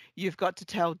stops, you've got to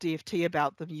tell DFT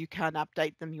about them, you can't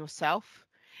update them yourself,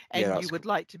 and you would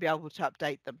like to be able to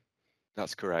update them?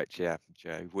 That's correct, yeah,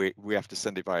 Joe. We have to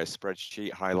send it via a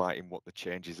spreadsheet highlighting what the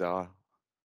changes are.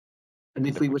 And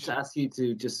if we were to ask you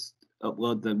to just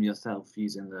upload them yourself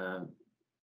using the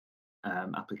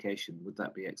application, would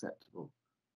that be acceptable?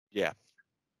 Yeah.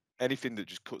 Anything that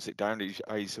just cuts it down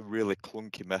is a really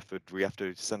clunky method. We have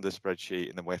to send a spreadsheet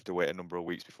and then we have to wait a number of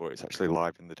weeks before it's actually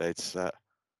live in the data set.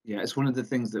 Yeah, it's one of the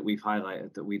things that we've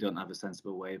highlighted, that we don't have a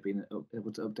sensible way of being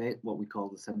able to update what we call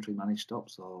the centrally managed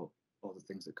stops, or the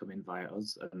things that come in via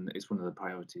us. And it's one of the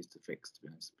priorities to fix, to be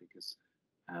honest, because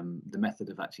the method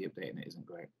of actually updating it isn't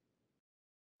great.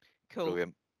 Cool.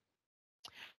 Brilliant.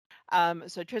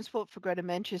 So Transport for Greater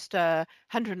Manchester,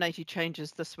 180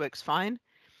 changes. This works fine.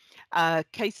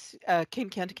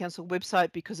 Kent County Council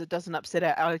website, because it doesn't upset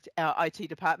our IT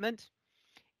department.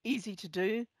 Easy to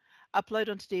do. Upload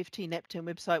onto DFT NaPTAN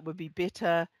website would be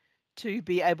better to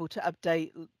be able to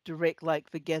update direct like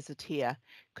the Gazetteer.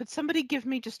 Could somebody give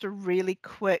me just a really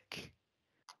quick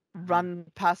run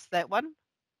past that one?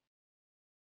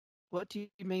 What do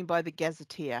you mean by the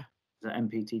Gazetteer? Is that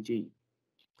NPTG?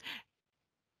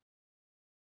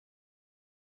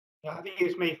 Yeah, I think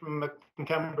it's me from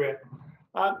Cumbria.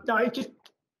 No, it just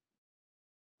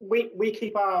we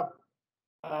keep our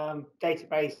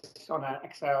database on an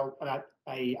Excel and a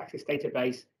Access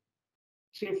database.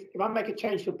 So if I make a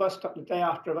change to a bus stop the day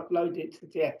after I've uploaded it to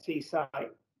the DFT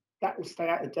site, that will stay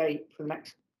out of date for the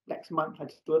next month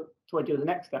until I do the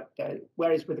next update.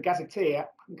 Whereas with the Gazetteer,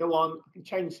 I can go on, I can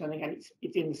change something, and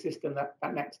it's in the system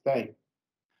that next day.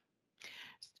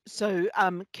 So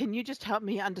can you just help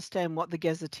me understand what the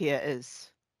Gazetteer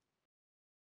is?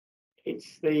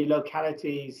 It's the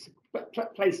localities,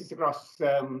 places across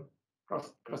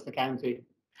the county.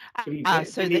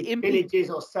 So the villages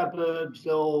or suburbs,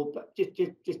 or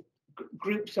just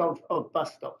groups of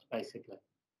bus stops, basically.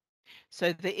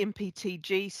 So the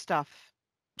MPTG stuff,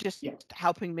 just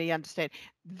helping me understand,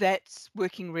 that's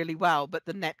working really well, but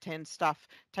the NaPTAN stuff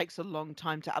takes a long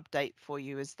time to update for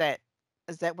you. Is that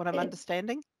what I'm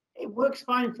understanding? It works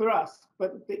fine for us,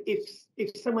 but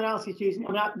if someone else is using,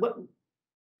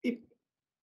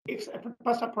 if a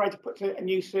bus operator puts a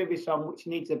new service on which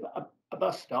needs a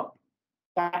bus stop,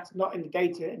 that's not in the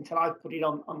data until I put it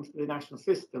onto the national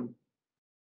system.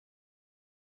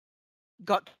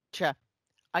 Gotcha.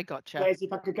 I gotcha. Whereas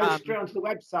if I could go straight onto the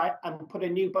website and put a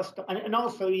new bus stop, and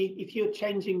also if you're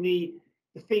changing the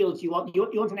fields you want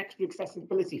an extra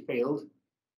accessibility field,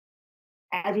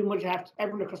 everyone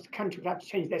across the country would have to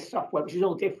change their software, which is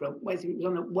all different. Whereas if it was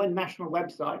on one national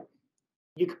website,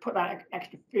 you could put that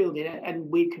extra field in it, and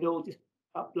we could all just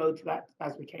upload to that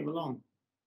as we came along.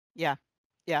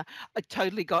 Yeah, I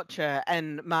totally gotcha.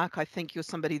 And Mark, I think you're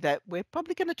somebody that we're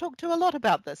probably going to talk to a lot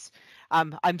about this.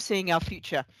 I'm seeing our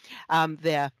future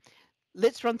there.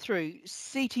 Let's run through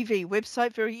CTV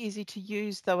website, very easy to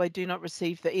use, though I do not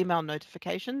receive the email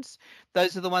notifications.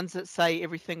 Those are the ones that say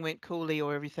everything went coolly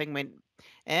or everything went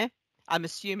I'm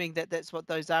assuming that that's what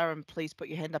those are, and please put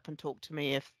your hand up and talk to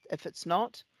me if it's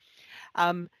not.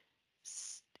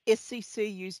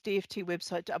 SCC use DFT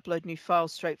website to upload new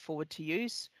files, straightforward to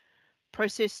use.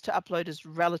 Process to upload is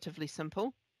relatively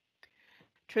simple.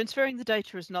 Transferring the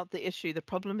data is not the issue. The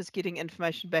problem is getting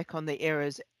information back on the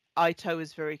errors. ITO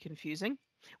is very confusing.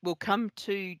 We'll come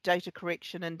to data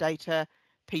correction and data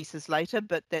pieces later,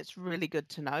 but that's really good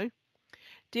to know.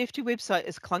 DFT website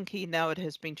is clunky. Now it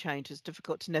has been changed. It's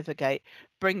difficult to navigate.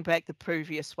 Bring back the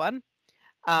previous one.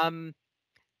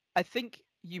 I think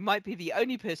you might be the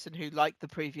only person who liked the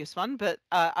previous one, but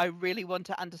I really want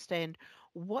to understand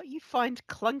what you find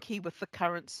clunky with the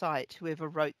current site, whoever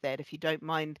wrote that, if you don't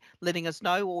mind letting us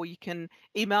know, or you can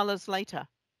email us later.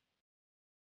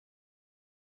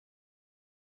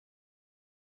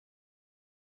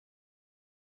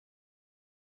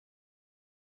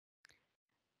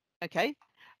 Okay,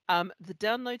 the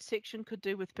download section could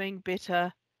do with being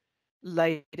better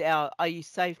laid out, i.e.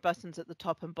 save buttons at the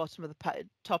top and bottom of the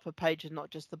top of page and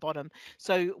not just the bottom.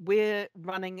 So we're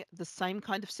running the same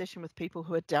kind of session with people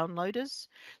who are downloaders.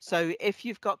 So if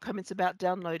you've got comments about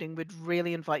downloading, we'd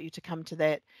really invite you to come to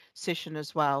that session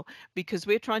as well, because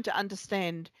we're trying to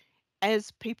understand,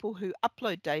 as people who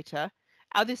upload data,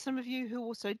 are there some of you who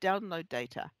also download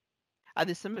data? Are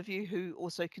there some of you who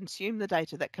also consume the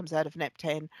data that comes out of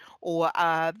NaPTAN, or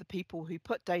are the people who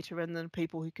put data in and the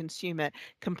people who consume it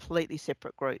completely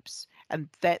separate groups? And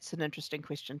that's an interesting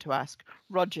question to ask.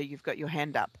 Roger, you've got your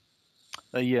hand up.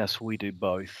 Yes, we do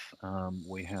both.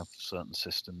 We have certain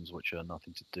systems which are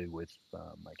nothing to do with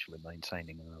actually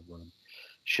maintaining our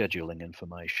scheduling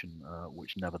information,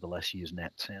 which nevertheless use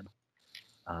NaPTAN.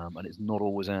 And it's not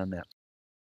always our NaPTAN.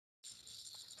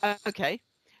 Okay,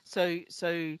 so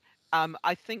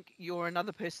I think you're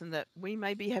another person that we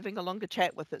may be having a longer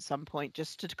chat with at some point,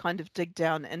 just to kind of dig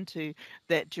down into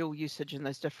that dual usage in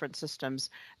those different systems.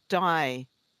 Di.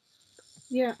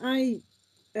 Yeah, I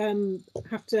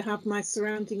have to have my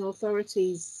surrounding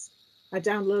authorities. I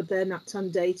download their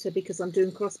NaPTAN data because I'm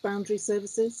doing cross-boundary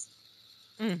services.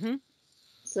 Mm-hmm.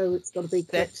 So it's got to be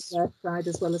correct to their side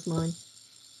as well as mine.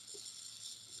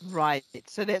 Right.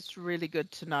 So that's really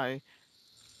good to know.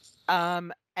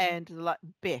 And like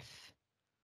Beth.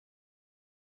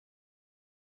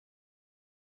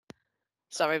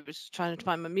 Sorry, I was trying to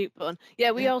find my mute button.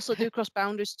 Yeah, we also do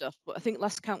cross-boundary stuff, but I think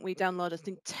last count we downloaded, I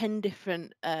think, 10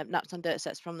 different NaPTAN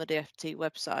datasets from the DFT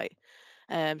website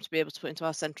to be able to put into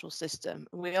our central system.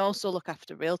 We also look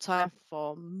after real-time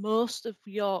for most of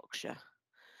Yorkshire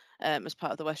as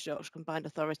part of the West Yorkshire Combined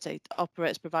Authority. The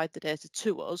operators provide the data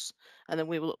to us, and then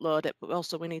we will upload it, but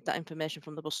also we need that information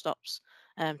from the bus stops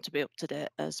to be up to date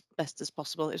as best as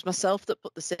possible. It was myself that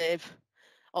put the save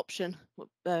option would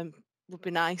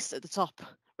be nice at the top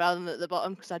rather than at the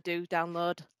bottom, because I do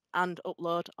download and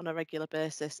upload on a regular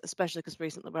basis, especially because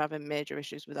recently we're having major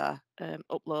issues with our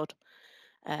upload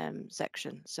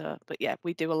section. So, but yeah,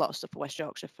 we do a lot of stuff for West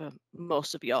Yorkshire for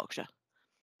most of Yorkshire.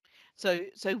 So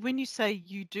when you say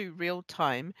you do real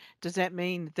time, does that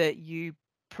mean that you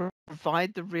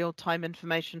provide the real time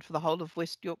information for the whole of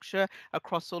West Yorkshire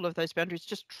across all of those boundaries?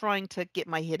 Just trying to get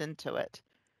my head into it.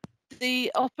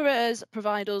 The operators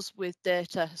provide us with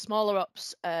data. Smaller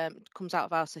ops comes out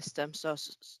of our system, so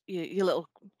your little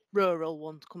rural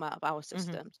ones come out of our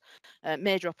systems.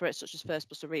 Major operators such as First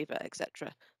Bus, Arriva,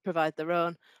 etc., provide their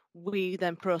own. We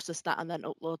then process that and then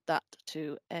upload that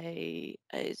to a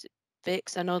is it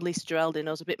Fix? I know Lisa Geraldi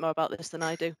knows a bit more about this than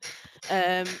I do.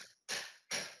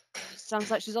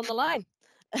 Sounds like she's on the line.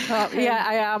 Yeah,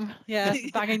 I am. Yeah,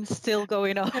 banging's still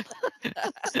going on.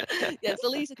 Yeah, so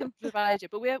Lisa can provide you,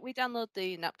 but we download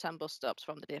the NaPTAN bus stops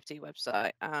from the DFT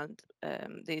website, and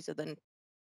these are the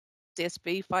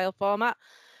CSV file format,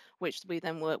 which we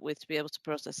then work with to be able to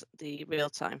process the real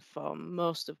time for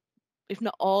most of, if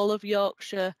not all of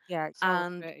Yorkshire. Yeah, it's all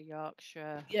of Greater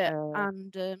Yorkshire. Yeah,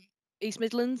 and East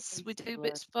Midlands East we do Midlands,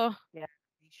 bits for. Yeah,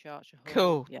 East Yorkshire.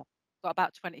 Cool. Yeah, got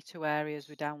about 22 areas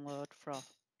we download from.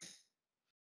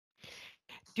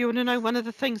 Do you want to know one of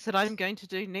the things that I'm going to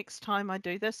do next time I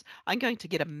do this? I'm going to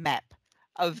get a map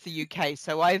of the UK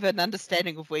so I have an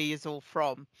understanding of where you're all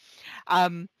from.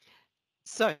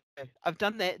 So I've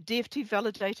done that. DFT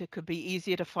validator could be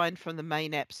easier to find from the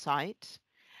main app site.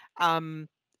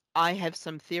 I have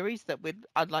some theories that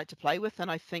I'd like to play with,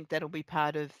 and I think that'll be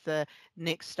part of the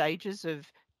next stages of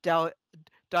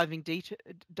diving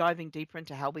deeper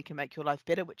into how we can make your life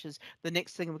better, which is the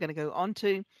next thing we're going to go on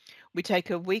to. We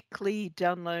take a weekly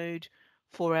download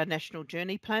for our National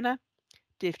Journey Planner.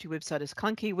 DFT website is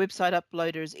clunky. Website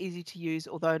uploader is easy to use,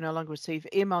 although I no longer receive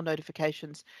email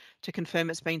notifications to confirm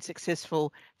it's been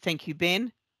successful. Thank you,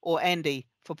 Ben or Andy,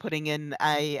 for putting in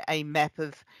a map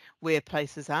of where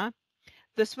places are.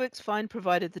 This works fine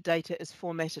provided the data is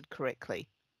formatted correctly.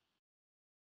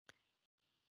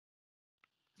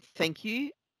 Thank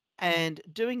you. And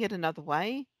doing it another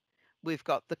way, we've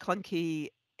got the clunky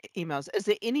emails. Is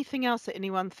there anything else that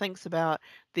anyone thinks about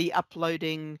the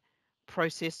uploading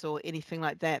process or anything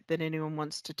like that that anyone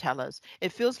wants to tell us?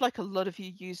 It feels like a lot of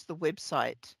you use the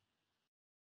website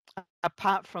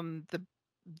apart from the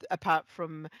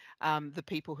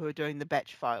people who are doing the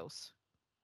batch files.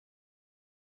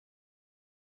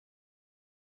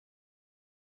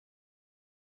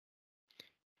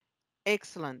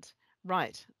 Excellent.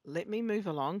 Right, let me move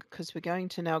along because we're going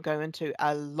to now go into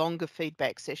a longer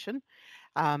feedback session.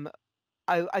 I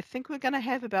think we're going to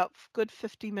have about good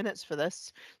 50 minutes for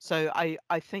this. So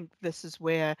I think this is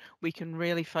where we can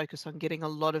really focus on getting a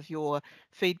lot of your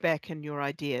feedback and your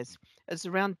ideas. It's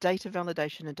around data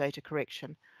validation and data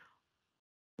correction.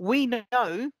 We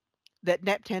know that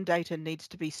NaPTAN data needs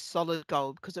to be solid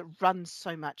gold because it runs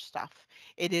so much stuff.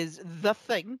 It is the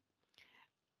thing.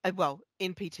 Well,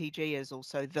 NPTG is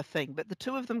also the thing, but the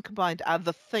two of them combined are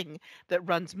the thing that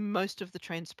runs most of the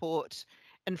transport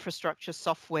infrastructure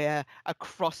software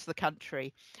across the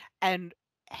country. And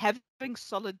having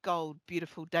solid gold,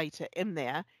 beautiful data in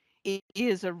there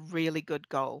is a really good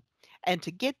goal. And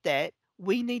to get that,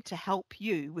 we need to help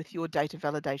you with your data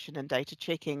validation and data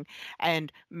checking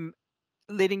and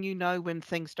letting you know when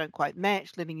things don't quite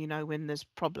match, letting you know when there's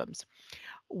problems.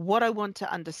 What I want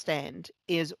to understand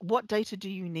is what data do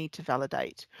you need to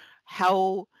validate?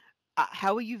 How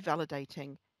are you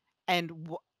validating? And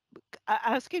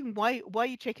asking why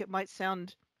you check it might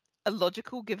sound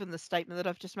illogical given the statement that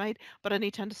I've just made, but I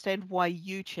need to understand why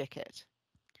you check it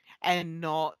and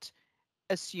not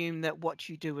assume that what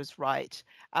you do is right,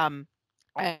 and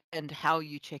how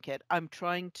you check it. I'm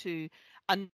trying to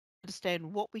understand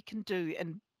what we can do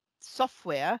in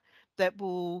software that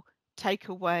will take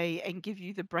away and give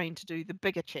you the brain to do the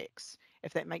bigger checks,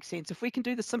 if that makes sense. If we can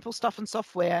do the simple stuff in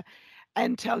software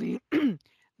and tell you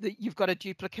that you've got a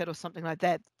duplicate or something like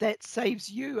that, that saves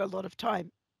you a lot of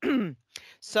time.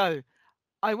 So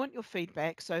I want your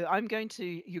feedback. So you're going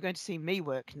to see me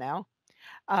work now.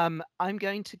 I'm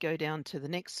going to go down to the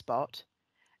next spot,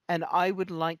 and I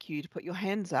would like you to put your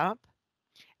hands up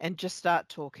and just start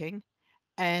talking.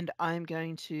 And I'm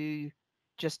going to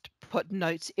just put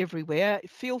notes everywhere.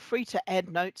 Feel free to add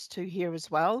notes to here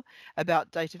as well about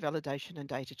data validation and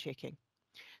data checking.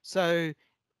 So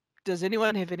does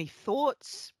anyone have any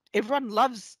thoughts? Everyone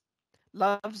loves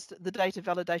the data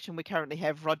validation we currently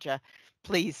have. Roger,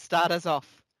 please start us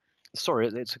off. Sorry,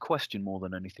 it's a question more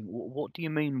than anything. What do you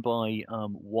mean by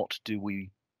what do we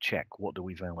check? What do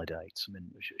we validate? I mean,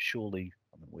 surely,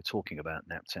 I mean, we're talking about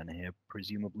NaPTAN here.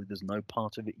 Presumably, there's no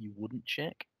part of it you wouldn't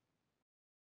check.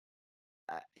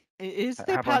 Is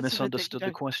there Have parts I misunderstood of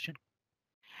it the question?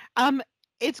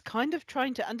 It's kind of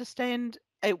trying to understand.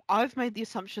 I've made the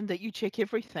assumption that you check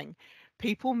everything.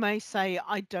 People may say,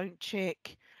 I don't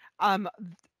check.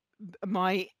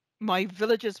 My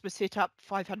villages were set up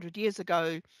 500 years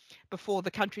ago before the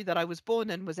country that I was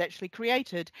born in was actually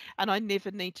created, and I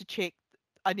never need to check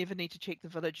the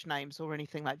village names or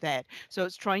anything like that. So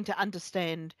it's trying to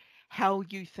understand how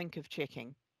you think of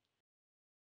checking.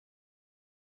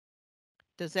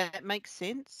 Does that make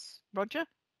sense, Roger?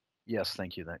 Yes,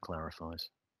 thank you. That clarifies.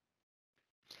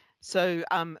 So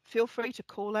feel free to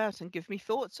call out and give me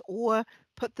thoughts or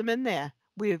put them in there.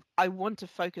 I want to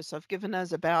focus. I've given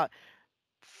us about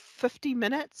 50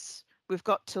 minutes. We've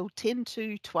got till 10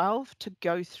 to 12 to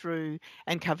go through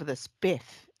and cover this.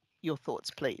 Beth, your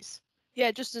thoughts, please.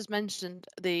 Yeah, just as mentioned,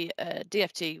 the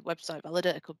DFT website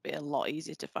validator could be a lot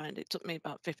easier to find. It took me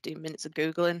about 15 minutes of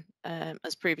Googling.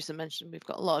 As previously mentioned, we've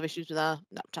got a lot of issues with our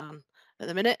NaPTAN at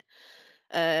the minute.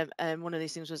 And one of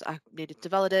these things was I needed to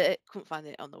validate it, couldn't find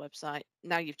it on the website.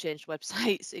 Now you've changed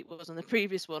websites. It was on the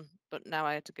previous one, but now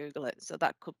I had to Google it. So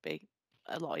that could be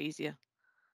a lot easier.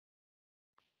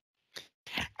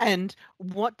 And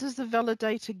what does the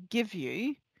validator give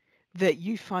you that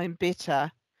you find better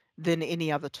than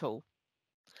any other tool?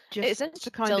 It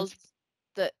essentially tells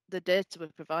that the data we're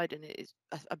providing is,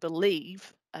 I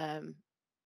believe,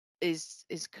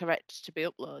 is correct to be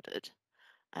uploaded.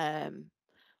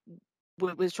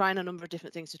 We're trying a number of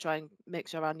different things to try and make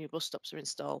sure our new bus stops are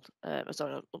installed,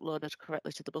 uploaded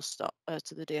correctly to the bus stop,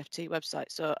 to the DFT website.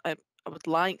 So I would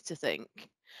like to think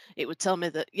it would tell me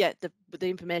that, yeah, the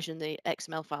information, the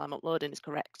XML file I'm uploading is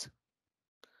correct.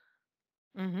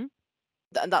 Mm-hmm.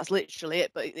 And that's literally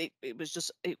it. But it was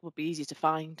just, it would be easy to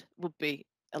find, would be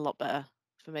a lot better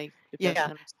for me.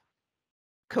 Yeah.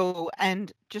 Cool.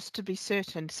 And just to be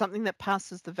certain, something that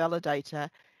passes the validator,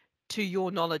 to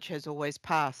your knowledge, has always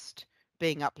passed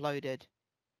being uploaded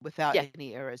without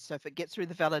any errors. So if it gets through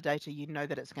the validator, you know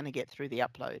that it's going to get through the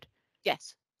upload.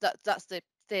 Yes, that's the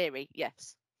theory.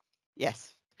 Yes.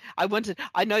 Yes. I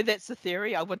know that's the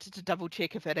theory. I wanted to double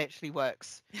check if it actually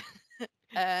works.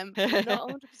 We're not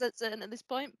 100% certain at this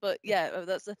point, but yeah,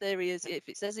 that's the theory. Is if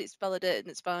it says it's validated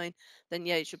and it's fine, then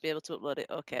yeah, you should be able to upload it.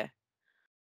 Okay.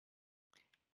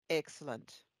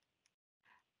 Excellent.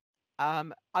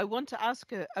 I want to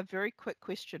ask a very quick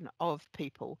question of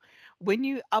people. When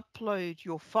you upload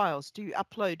your files, do you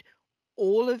upload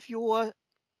all of your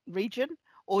region,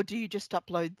 or do you just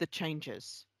upload the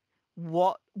changes?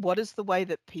 What is the way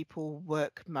that people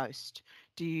work most?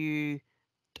 Do you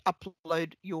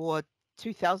upload your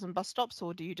 2,000 bus stops,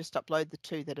 or do you just upload the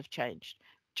 2 that have changed?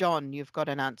 John, you've got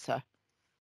an answer.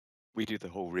 We do the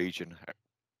whole region.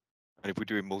 And if we're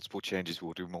doing multiple changes,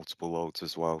 we'll do multiple loads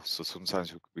as well. So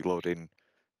sometimes we load in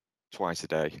twice a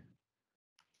day.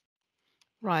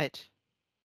 Right.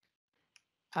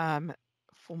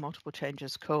 For multiple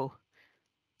changes, cool.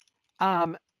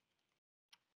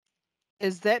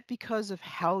 Is that because of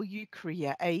how you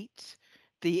create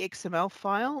the XML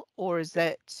file, or is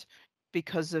that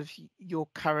because of your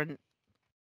current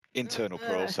internal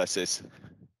processes?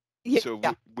 Yeah. So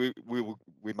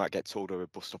we might get told a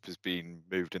bus stop has been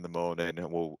moved in the morning,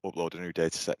 and we'll upload a new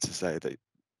data set to say that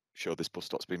show this bus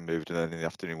stop's been moved, and then in the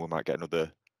afternoon we might get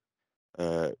another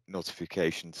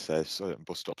notification to say certain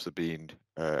bus stops are being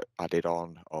added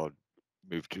on or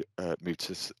moved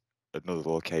to another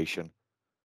location.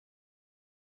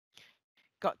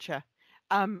 Gotcha.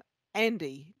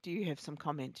 Andy, do you have some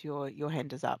comment? Your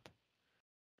hand is up.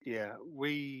 Yeah,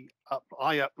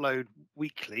 I upload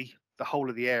weekly the whole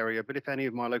of the area, but if any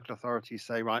of my local authorities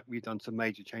say, right, we've done some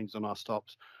major changes on our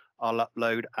stops, I'll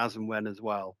upload as and when as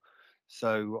well.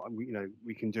 So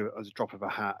we can do it as a drop of a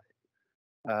hat.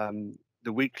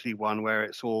 the weekly one where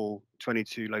it's all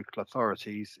 22 local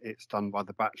authorities, it's done by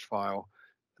the batch file.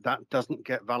 That doesn't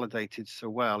get validated so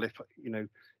well.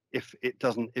 If it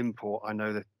doesn't import, I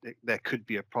know that there could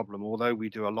be a problem. Although we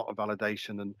do a lot of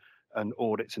validation and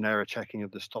audits and error checking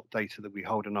of the stop data that we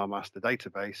hold in our master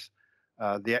database,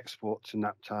 the export to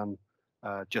NaPTAN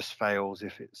just fails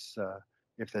if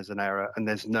there's an error,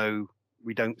 and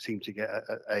we don't seem to get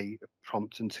a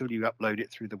prompt until you upload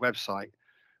it through the website,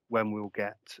 when we'll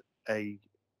get a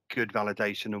good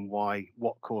validation and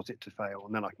what caused it to fail,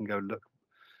 and then I can go look,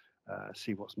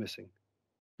 see what's missing.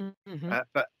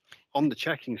 But on the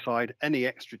checking side, any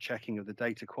extra checking of the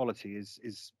data quality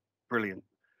is brilliant.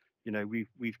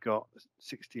 We've got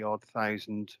 60-odd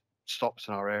thousand stops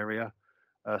in our area,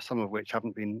 some of which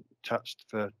haven't been touched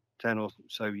for 10 or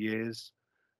so years,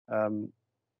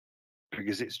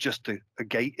 because it's just a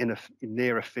gate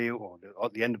near a field, or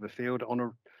at the end of a field on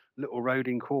a little road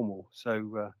in Cornwall.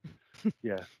 So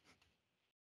yeah.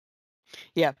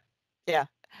 Yeah.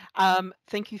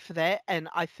 Thank you for that, and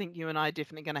I think you and I are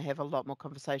definitely going to have a lot more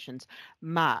conversations.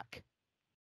 Mark.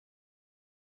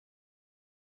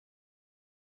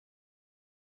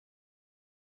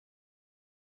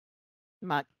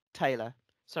 Mark Taylor.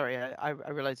 Sorry, I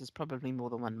realize there's probably more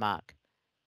than one Mark.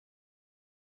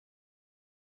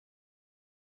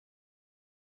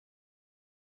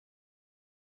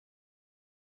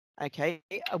 Okay,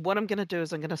 what I'm going to do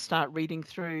is I'm going to start reading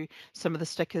through some of the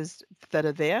stickers that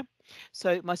are there.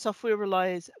 So my software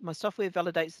validates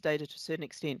the data to a certain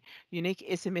extent. Unique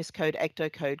SMS code, ACTO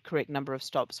code, correct number of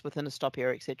stops within a stop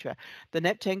area, etc. The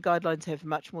NaPTAN guidelines have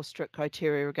much more strict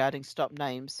criteria regarding stop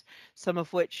names, some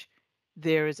of which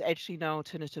there is actually no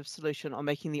alternative solution, or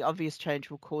making the obvious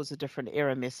change will cause a different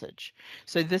error message.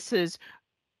 So this is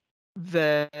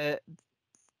the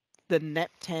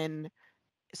NaPTAN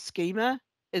schema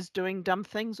is doing dumb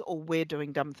things, or we're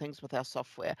doing dumb things with our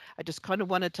software. I just kind of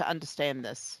wanted to understand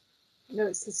this. No,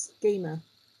 it's the schema.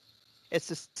 It's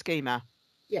the schema.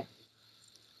 Yeah.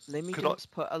 Let me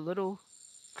just put a little...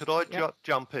 Could I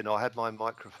jump in? I had my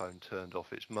microphone turned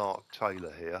off. It's Mark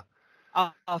Taylor here.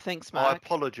 Oh, thanks, Mark. I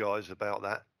apologise about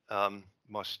that.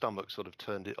 My stomach sort of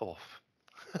turned it off.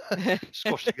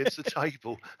 Squashed against the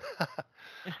table.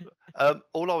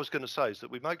 All I was going to say is that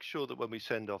we make sure that when we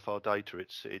send off our data, it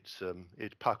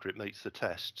meets the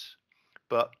tests.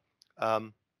 But a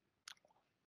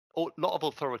lot of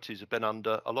authorities have been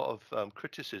under a lot of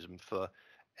criticism for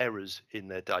errors in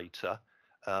their data.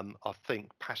 I think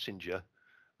Passenger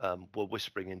were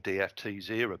whispering in DFT's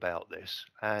ear about this,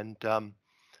 and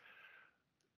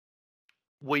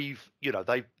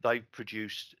they've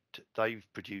produced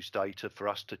data for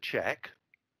us to check,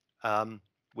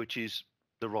 which is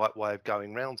the right way of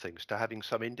going around things, to having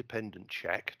some independent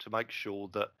check to make sure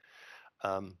that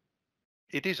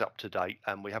it is up to date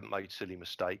and we haven't made silly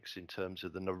mistakes in terms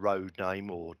of the road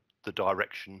name or the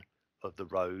direction of the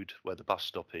road where the bus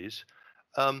stop is.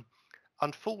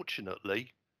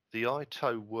 Unfortunately, the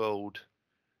ITO World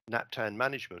NaPTAN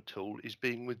management tool is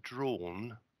being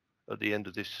withdrawn at the end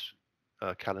of this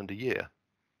calendar year.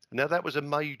 Now, that was a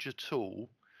major tool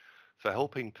for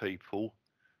helping people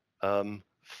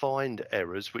find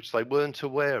errors which they weren't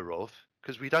aware of,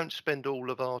 because we don't spend all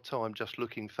of our time just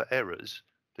looking for errors.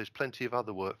 There's plenty of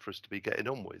other work for us to be getting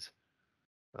on with.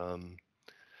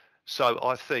 So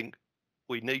I think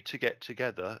we need to get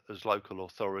together as local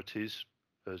authorities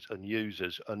and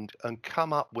users and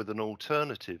come up with an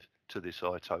alternative to this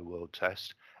ITO World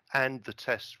test and the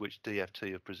tests which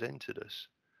DFT have presented us,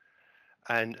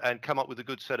 and come up with a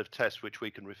good set of tests which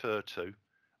we can refer to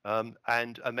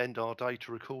and amend our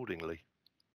data accordingly.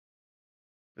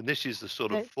 And this is the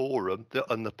sort of forum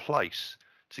and the place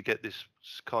to get this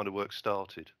kind of work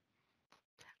started.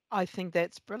 I think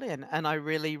that's brilliant, and I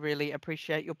really, really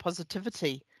appreciate your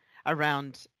positivity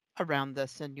around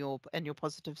this and your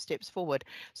positive steps forward.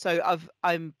 So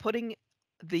I'm putting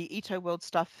the ITO World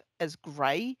stuff as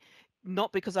grey,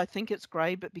 not because I think it's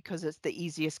grey, but because it's the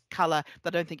easiest color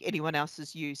that I don't think anyone else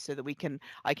has used, so that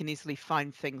I can easily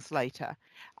find things later.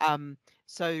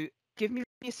 So give me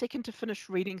a second to finish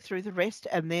reading through the rest,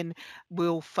 and then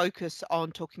we'll focus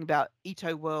on talking about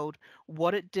ITO World,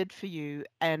 what it did for you,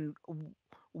 and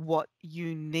what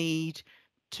you need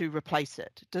to replace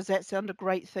it. Does that sound a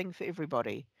great thing for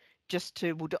everybody?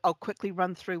 I'll quickly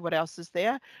run through what else is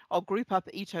there. I'll group up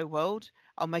ITO World.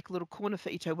 I'll make a little corner for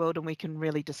ITO World, and we can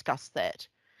really discuss that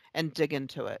and dig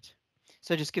into it.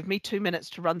 So just give me 2 minutes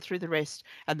to run through the rest,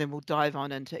 and then we'll dive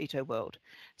on into ITO World.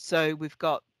 So we've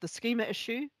got the schema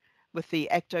issue with the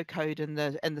ACTO code, and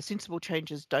the sensible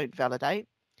changes don't validate.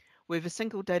 We have a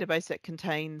single database that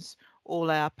contains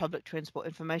all our public transport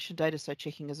information data, so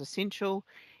checking is essential.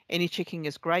 Any checking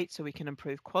is great so we can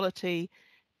improve quality.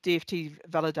 DFT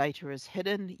validator is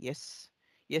hidden. Yes,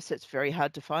 it's very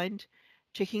hard to find.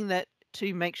 Checking that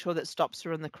to make sure that stops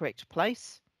are in the correct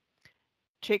place.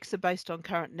 Checks are based on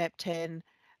current NaPTAN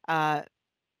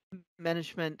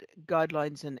management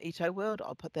guidelines in EtoWorld.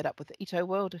 I'll put that up with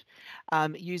EtoWorld.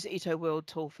 Use EtoWorld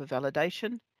tool for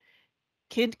validation.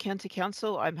 Kent County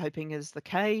Council, I'm hoping is the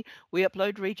K. We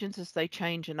upload regions as they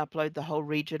change and upload the whole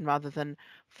region rather than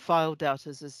file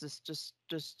deltas. Is this just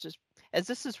as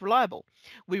this is reliable?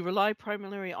 We rely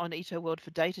primarily on EtoWorld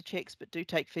for data checks, but do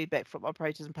take feedback from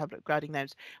operators and public grading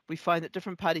names. We find that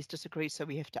different parties disagree, so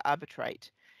we have to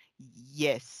arbitrate.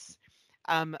 Yes.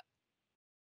 I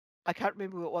can't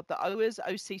remember what the O is.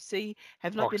 OCC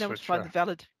have not been able to find the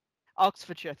valid.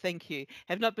 Oxfordshire, thank you.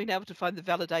 Have not been able to find the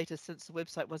validator since the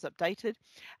website was updated.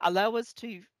 Allow us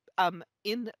to,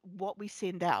 in what we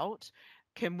send out,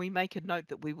 can we make a note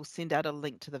that we will send out a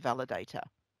link to the validator?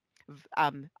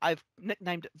 I've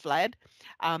nicknamed it Vlad,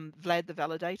 Vlad the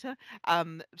validator,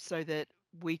 so that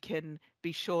we can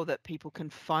be sure that people can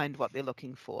find what they're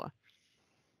looking for.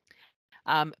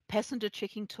 Passenger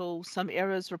checking tool, some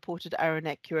errors reported are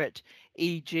inaccurate,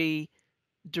 e.g.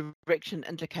 direction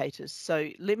indicators. So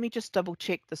let me just double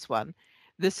check this one.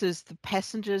 This is the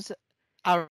passengers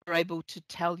are able to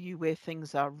tell you where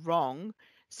things are wrong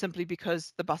simply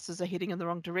because the buses are heading in the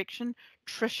wrong direction.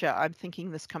 Trisha, I'm thinking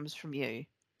this comes from you.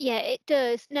 Yeah, it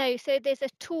does. No, so there's a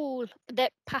tool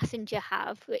that Passenger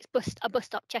have. It's a bus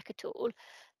stop checker tool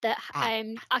that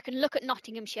I can look at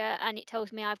Nottinghamshire and it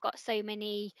tells me I've got so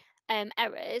many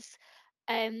errors.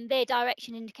 Their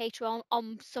direction indicator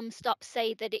on some stops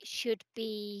say that it should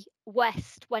be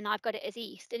west when I've got it as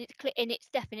east, and it's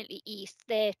definitely east.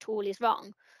 Their tool is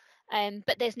wrong,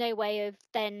 but there's no way of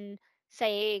then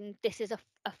saying this is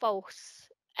a false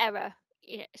error.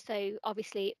 You know, so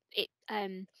obviously it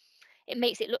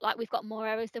makes it look like we've got more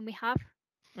errors than we have.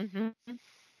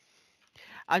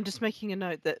 I'm just making a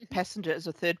note that Passenger is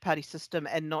a third-party system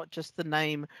and not just the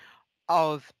name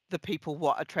of the people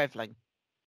what are travelling.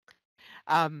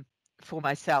 For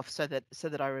myself, so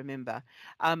that I remember.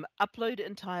 Upload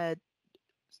entire.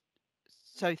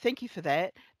 So thank you for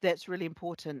that. That's really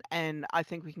important, and I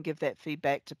think we can give that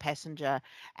feedback to Passenger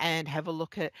and have a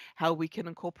look at how we can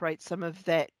incorporate some of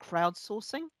that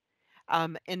crowdsourcing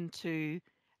into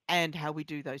and how we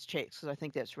do those checks, because I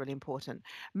think that's really important.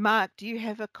 Mark, do you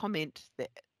have a comment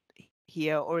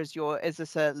here, or is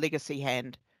this a legacy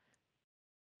hand?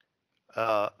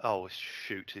 Oh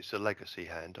shoot, it's a legacy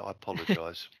hand. I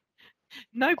apologise.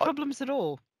 No problems at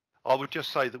all. I would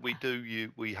just say that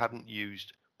we haven't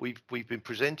used. We've been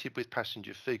presented with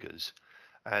passenger figures,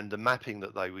 and the mapping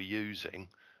that they were using,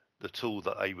 the tool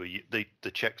that they were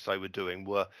the checks they were doing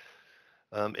were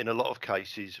in a lot of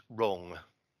cases wrong,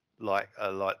 like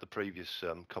the previous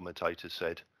commentator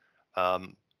said,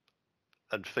 and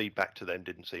feedback to them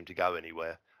didn't seem to go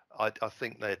anywhere. I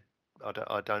think that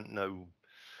I don't know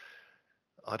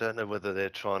whether they're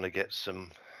trying to get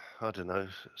some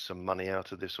money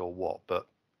out of this or what, but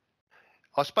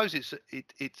I suppose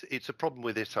it's a problem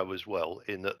with ITO as well,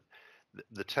 in that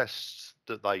the tests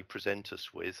that they present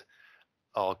us with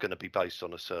are going to be based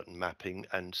on a certain mapping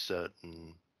and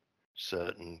certain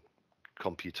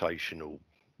computational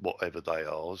whatever they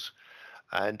are,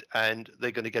 and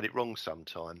they're going to get it wrong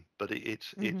sometime. But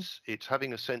it's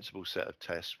having a sensible set of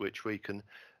tests which we can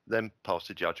then pass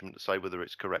a judgment to say whether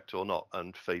it's correct or not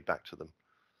and feedback to them.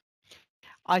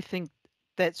 I think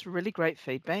that's really great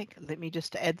feedback. Let me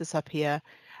just add this up here.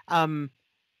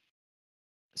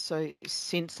 So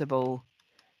sensible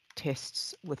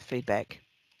tests with feedback,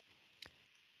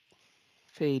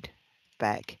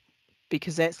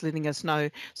 because that's letting us know.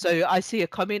 So I see a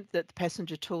comment that the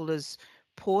passenger tool is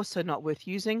poor, so not worth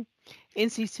using.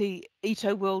 NCC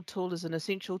EtoWorld tool is an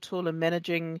essential tool in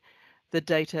managing the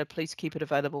data. Please keep it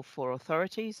available for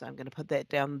authorities. I'm going to put that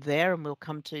down there, and we'll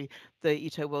come to the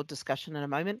EtoWorld discussion in a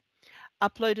moment.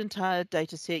 Upload entire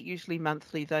data set, usually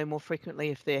monthly, though more frequently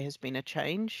if there has been a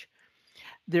change.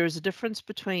 There is a difference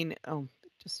between, the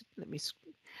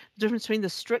difference between the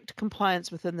strict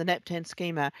compliance within the NaPTAN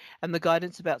schema and the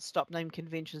guidance about stop name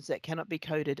conventions that cannot be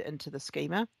coded into the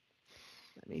schema.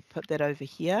 Let me put that over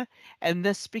here. And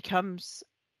this becomes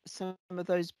some of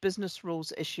those business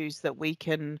rules issues that we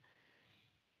can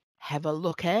have a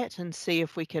look at and see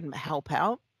if we can help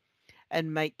out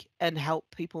and help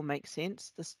people make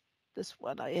sense. This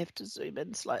one, I have to zoom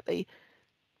in slightly.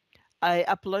 I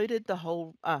uploaded the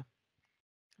whole,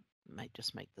 might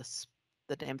just make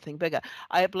the damn thing bigger.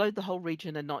 I upload the whole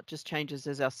region and not just changes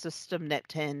as our system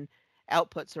NaPTAN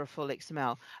outputs are a full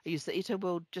XML. I use the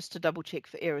EtoWorld just to double check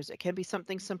for errors. It can be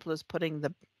something simple as putting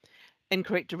the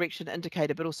incorrect direction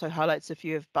indicator, but also highlights if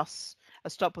you have a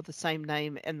stop with the same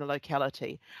name in the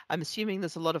locality. I'm assuming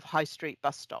there's a lot of high street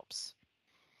bus stops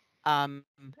and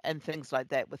things like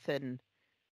that within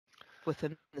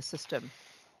the system.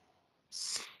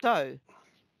 So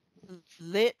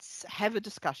let's have a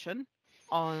discussion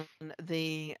on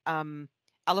the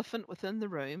elephant within the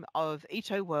room of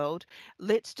Ito World.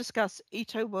 Let's discuss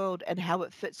Ito World and how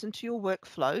it fits into your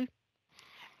workflow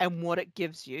and what it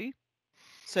gives you,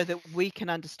 so that we can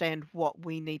understand what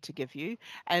we need to give you,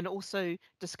 and also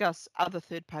discuss other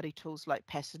third-party tools like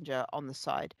Passenger on the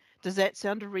side. Does that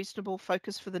sound a reasonable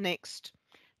focus for the next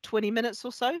 20 minutes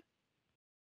or so?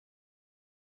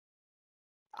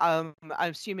 I'm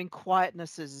assuming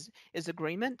quietness is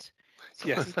agreement. So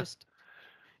Yes. let me just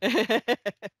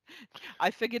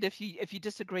I figured if you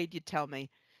disagreed, you'd tell me.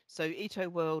 So Ito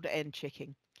World and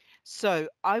checking. So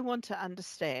I want to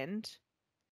understand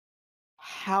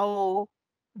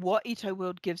what Ito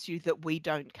World gives you that we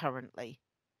don't currently.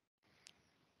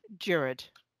 Jared.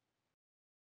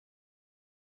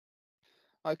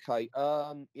 Okay.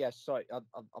 Yeah. Sorry,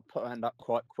 I'll put my hand up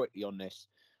quite quickly on this.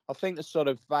 I think the sort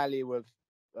of value of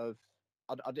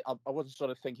I wasn't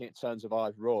sort of thinking in terms of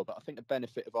either or, but I think the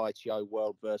benefit of ITO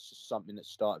World versus something that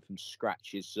started from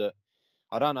scratch is that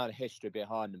I don't know the history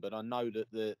behind them, but I know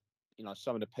that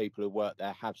some of the people who work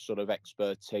there have sort of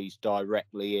expertise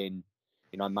directly in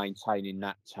maintaining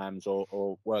NaPTANs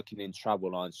or working in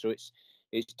travel lines. So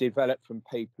it's developed from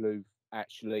people who've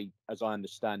actually, as I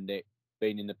understand it,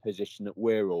 been in the position that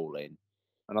we're all in.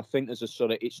 And I think there's a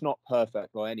sort of, it's not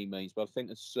perfect by any means, but I think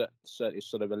there's certainly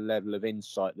sort of a level of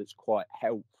insight that's quite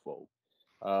helpful.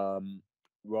 And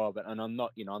I'm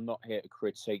not here to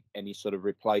critique any sort of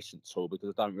replacement tool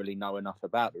because I don't really know enough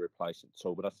about the replacement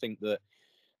tool. But I think that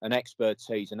an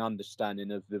expertise and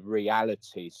understanding of the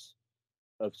realities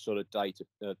of sort of data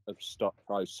of stop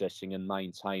processing and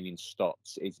maintaining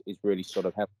stops is really sort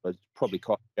of helpful. It's probably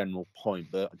quite a general point,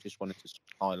 but I just wanted to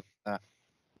highlight that.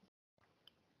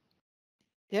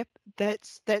 Yep,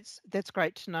 that's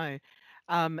great to know.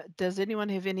 Does anyone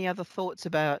have any other thoughts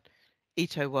about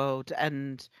Ito World?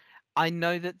 And I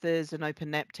know that there's an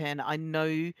open NaPTAN. I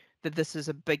know that this is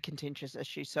a big contentious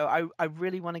issue. So I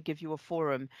really want to give you a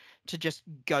forum to just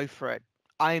go for it.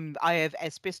 I have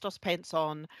asbestos pants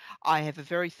on. I have a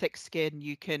very thick skin.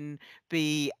 You can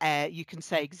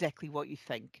say exactly what you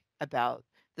think about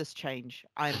this change.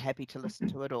 I'm happy to listen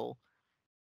to it all.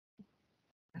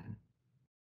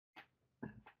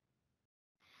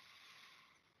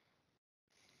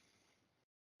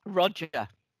 Roger,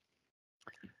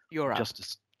 you're up.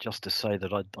 Just to say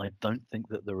that I don't think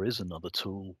that there is another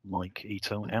tool like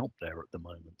Ito out there at the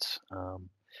moment.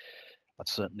 I've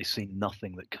certainly seen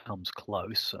nothing that comes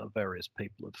close. Various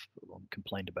people have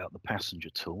complained about the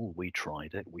Passenger tool. We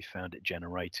tried it. We found it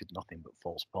generated nothing but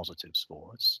false positives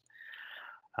for us.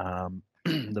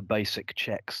 The basic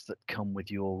checks that come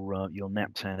with your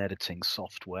NaPTAN editing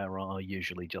software are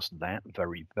usually just that,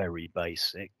 very, very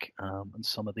basic. And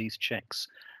some of these checks,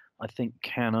 I think,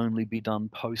 can only be done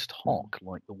post hoc,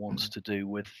 like the ones to do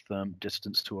with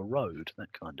distance to a road,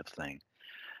 that kind of thing.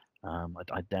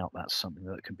 I doubt that's something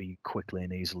that can be quickly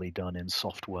and easily done in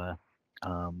software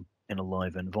in a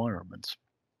live environment.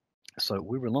 So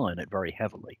we rely on it very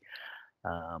heavily.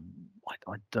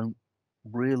 I don't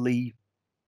really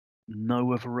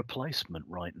know of a replacement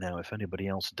right now. If anybody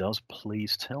else does,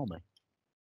 please tell me.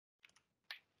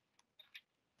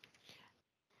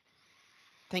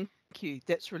 Thank you.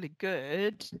 That's really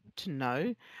good to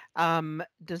know.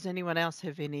 Does anyone else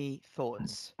have any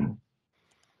thoughts?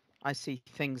 I see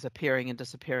things appearing and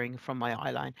disappearing from my eye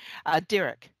line.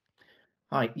 Derek.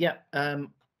 Hi. Yeah.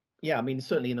 Yeah. I mean,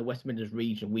 certainly in the West Midlands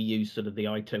region, we use sort of the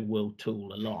Ito World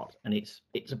tool a lot, and it's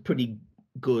a pretty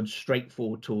good,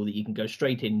 straightforward tool that you can go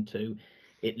straight into.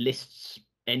 It lists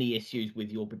any issues with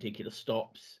your particular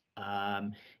stops.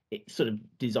 It's sort of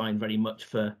designed very much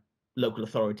for local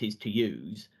authorities to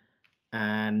use,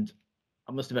 and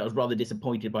I must admit I was rather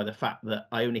disappointed by the fact that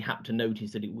I only happened to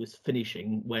notice that it was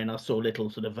finishing when I saw a little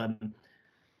sort of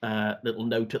little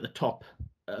note at the top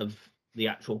of the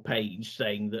actual page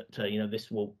saying that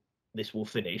this will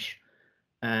finish.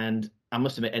 And I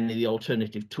must admit, any of the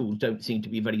alternative tools don't seem to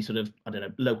be very sort of, I don't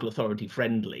know, local authority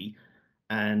friendly.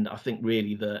 And I think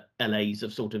really the LAs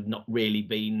have sort of not really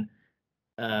been,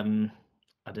 I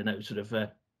don't know, sort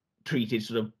of treated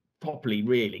sort of properly,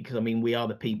 really, because I mean, we are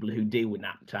the people who deal with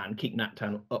NaPTAN, keep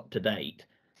NaPTAN up to date,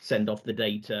 send off the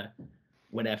data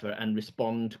whenever, and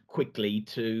respond quickly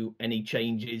to any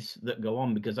changes that go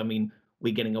on. Because I mean,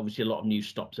 we're getting obviously a lot of new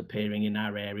stops appearing in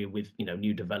our area with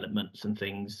new developments and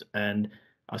things, and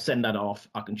I send that off.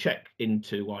 I can check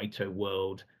into Ito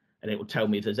World, and it will tell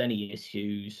me if there's any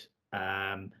issues,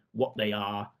 what they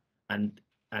are, and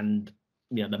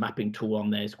you know, the mapping tool on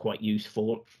there is quite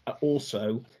useful.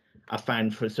 Also, I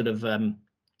found for sort of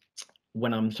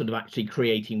when I'm sort of actually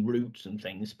creating routes and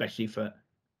things, especially for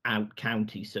out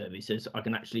county services, I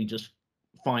can actually just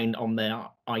find on their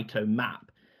ITO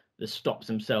map the stops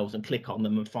themselves and click on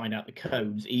them and find out the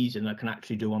codes easier than I can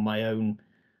actually do on my own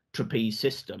trapeze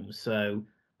system. So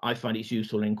I find it's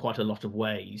useful in quite a lot of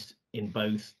ways, in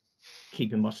both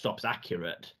keeping my stops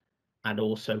accurate and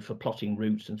also for plotting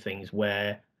routes and things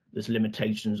where there's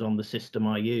limitations on the system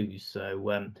I use. So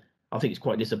I think it's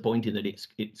quite disappointing that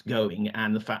it's going,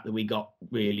 and the fact that we got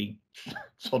really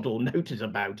sod all notice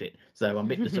about it. So I'm a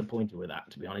bit disappointed with that,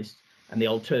 to be honest. And the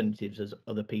alternatives, as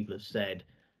other people have said,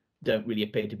 don't really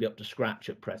appear to be up to scratch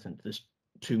at present. There's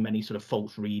too many sort of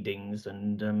false readings,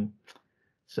 and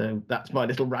so that's my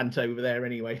little rant over there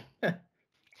anyway.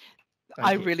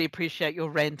 I really appreciate your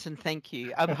rant, and thank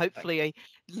you. Hopefully,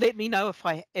 let me know if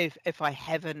I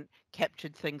haven't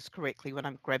captured things correctly when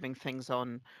I'm grabbing things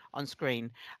on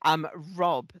screen.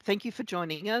 Rob, thank you for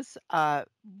joining us.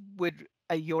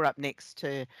 You're up next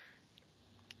to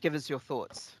give us your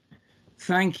thoughts.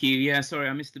 Thank you. Yeah, sorry,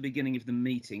 I missed the beginning of the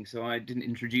meeting, so I didn't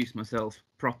introduce myself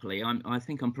properly. I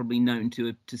think I'm probably known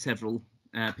to several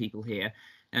people here.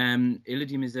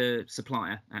 Iridium is a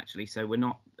supplier, actually, so we're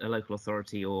not a local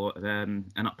authority or an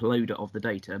uploader of the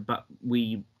data, but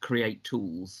we create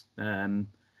tools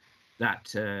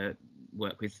that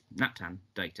work with NaPTAN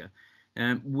data.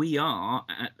 We are,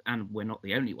 and we're not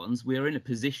the only ones, we're in a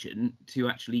position to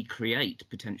actually create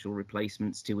potential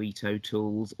replacements to ITO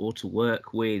tools or to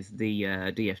work with the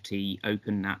DFT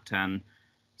Open NaPTAN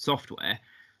software.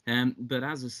 But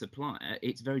as a supplier,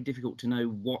 it's very difficult to know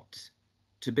what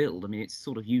to build. I mean, it's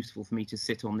sort of useful for me to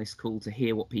sit on this call to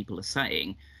hear what people are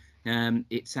saying.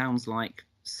 It sounds like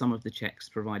some of the checks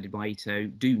provided by ITO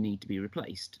do need to be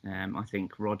replaced. I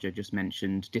think Roger just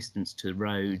mentioned distance to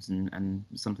roads and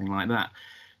something like that.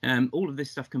 All of this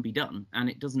stuff can be done, and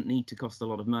it doesn't need to cost a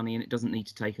lot of money, and it doesn't need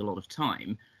to take a lot of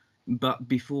time. But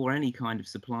before any kind of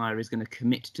supplier is going to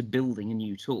commit to building a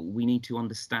new tool, we need to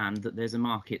understand that there's a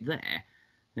market there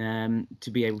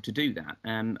to be able to do that.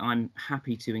 I'm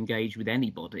happy to engage with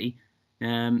anybody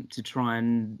to try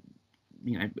and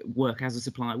work as a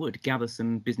supplier would, gather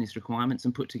some business requirements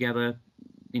and put together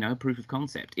a proof of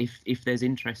concept if there's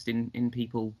interest in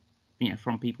people,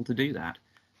 from people to do that.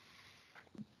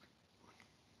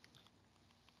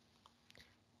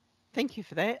 Thank you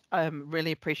for that.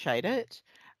 Really appreciate it.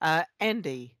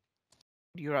 Andy,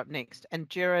 you're up next. And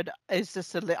Jared, is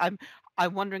this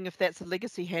I'm wondering if that's a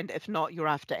legacy hand. If not, you're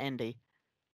after Andy.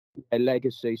 A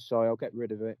legacy, so I'll get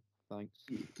rid of it. Thanks.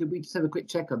 Could we just have a quick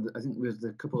check on? I think there's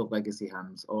a couple of legacy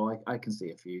hands, or I can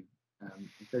see a few.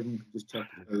 If everyone could just check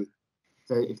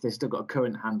if they've still got a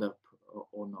current hand up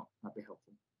or not, that'd be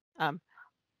helpful.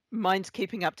 Mine's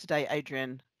keeping up to date,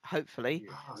 Adrian. Hopefully,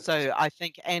 so I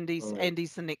think Andy's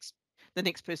the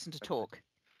next person to talk.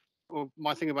 Well,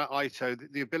 my thing about ITO,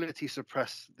 the ability to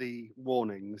suppress the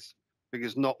warnings,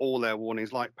 because not all their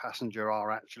warnings, like passenger,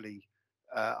 are actually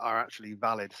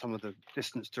valid. Some of the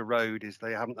distance to road is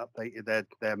they haven't updated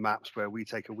their maps, where we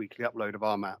take a weekly upload of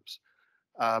our maps.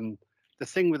 The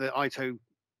thing with the ITO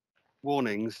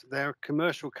warnings, they're a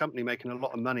commercial company making a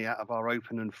lot of money out of our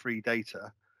open and free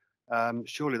data.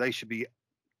 Surely they should be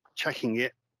checking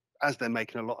it, as they're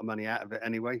making a lot of money out of it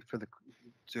anyway,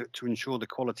 to ensure the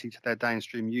quality to their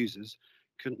downstream users.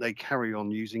 Couldn't they carry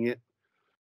on using it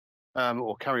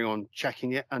or carry on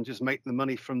checking it and just make the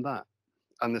money from that?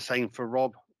 And the same for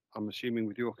Rob, I'm assuming,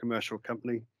 with your commercial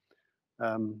company.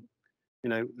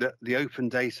 The open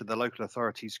data the local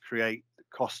authorities create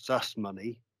costs us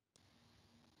money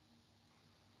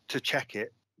to check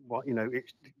it.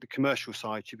 The commercial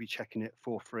side should be checking it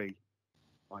for free,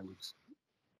 I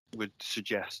would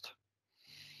suggest.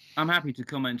 I'm happy to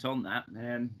comment on that.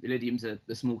 Iridium's a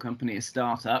small company, a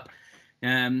startup.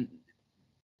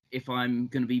 If I'm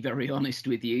going to be very honest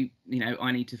with you,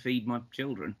 I need to feed my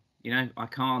children. I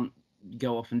can't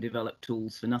go off and develop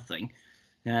tools for nothing.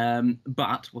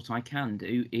 But what I can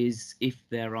do is, if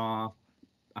there are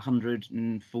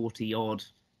 140 odd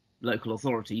local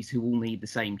authorities who all need the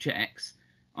same checks,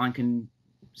 I can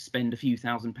spend a few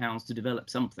 £1,000s to develop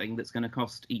something that's going to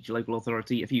cost each local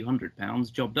authority a few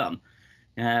 £100. Job done.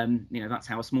 That's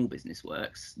how a small business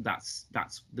works. That's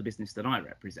the business that I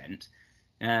represent.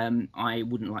 I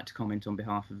wouldn't like to comment on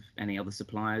behalf of any other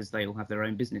suppliers. They all have their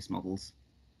own business models.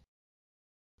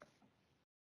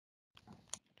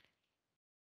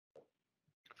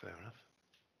 Fair enough.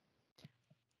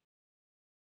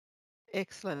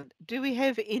 Excellent. Do we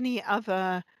have any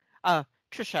other?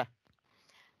 Tricia.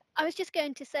 I was just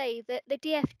going to say that the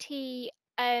DFT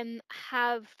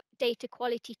have data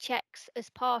quality checks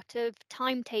as part of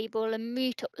timetable and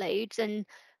route uploads and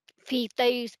feed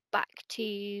those back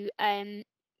to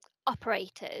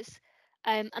operators,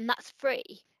 and that's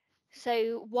free.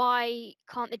 So why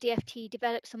can't the DFT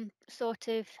develop some sort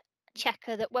of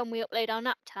checker that when we upload our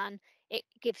NaPTAN, it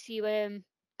gives you a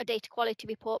data quality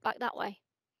report back that way?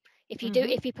 If you do,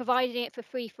 if you're providing it for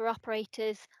free for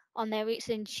operators on their routes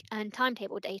and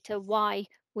timetable data, why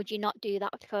would you not do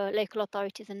that for local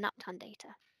authorities and NaPTAN data?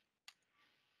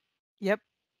 Yep.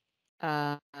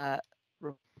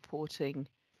 Reporting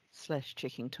 /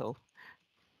 checking tool.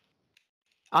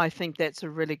 I think that's a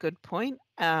really good point.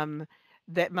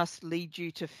 That must lead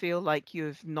you to feel like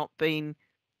you've not been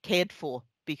cared for,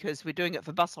 because we're doing it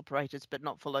for bus operators, but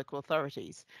not for local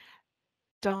authorities.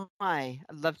 I'd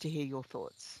love to hear your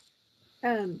thoughts.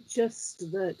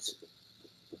 Just that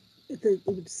it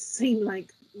would seem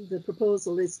like the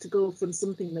proposal is to go from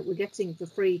something that we're getting for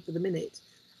free for the minute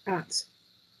at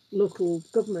local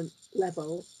government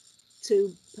level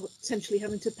to potentially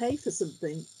having to pay for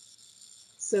something.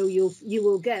 So you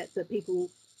will get that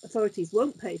authorities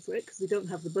won't pay for it because they don't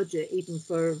have the budget even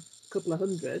for a couple of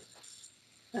hundred,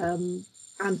 and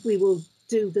we will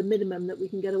do the minimum that we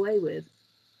can get away with,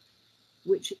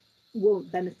 which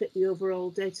won't benefit the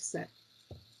overall data set.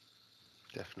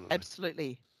 Definitely.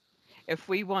 Absolutely. If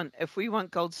we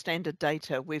want gold standard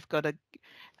data, we've got to,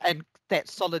 and that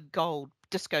solid gold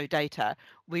disco data,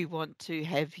 we want to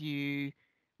give you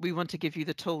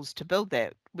the tools to build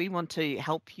that. We want to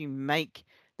help you make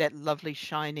that lovely,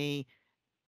 shiny,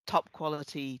 top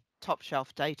quality, top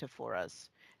shelf data for us,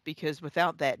 because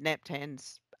without that,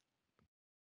 NaPTAN's,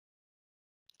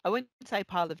 I wouldn't say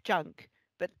pile of junk,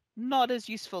 but not as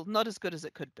useful, not as good as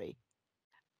it could be.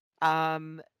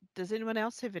 Does anyone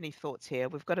else have any thoughts here?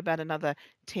 We've got about another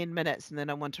 10 minutes, and then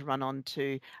I want to run on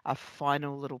to a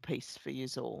final little piece for you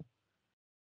all.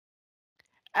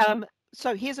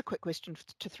 So here's a quick question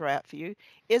to throw out for you.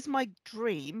 Is my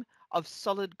dream of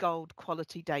solid gold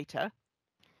quality data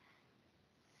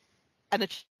an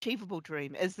achievable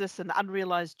dream? Is this an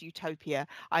unrealized utopia?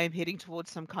 I am heading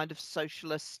towards some kind of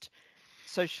socialist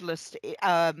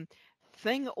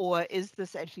thing, or is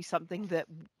this actually something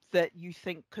that you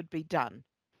think could be done?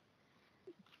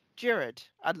 Jared,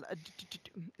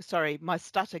 sorry, my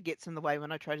stutter gets in the way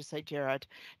when I try to say Jared.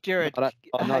 Jared,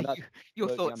 your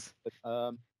thoughts?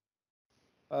 I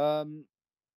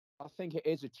think it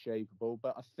is achievable,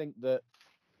 but I think that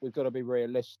we've got to be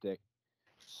realistic.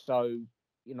 So,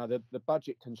 you know, the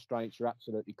budget constraints are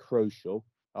absolutely crucial.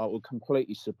 I will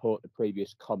completely support the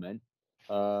previous comment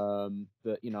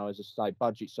that, you know, as I say,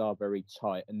 budgets are very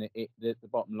tight, and the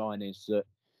bottom line is that,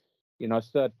 you know,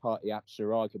 third-party apps are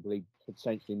arguably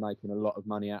potentially making a lot of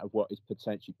money out of what is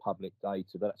potentially public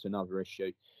data, but that's another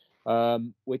issue.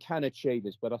 We can achieve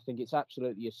this, but I think it's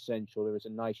absolutely essential. There is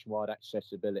a nationwide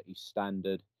accessibility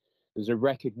standard. There's a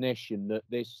recognition that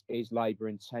this is labour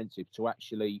intensive to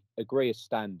actually agree a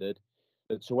standard,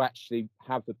 but to actually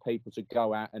have the people to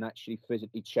go out and actually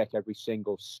physically check every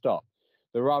single stop.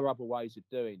 There are other ways of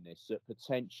doing this that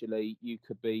potentially you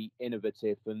could be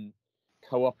innovative and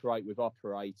cooperate with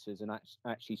operators and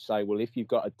actually say, well, if you've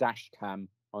got a dash cam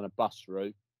on a bus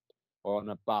route or on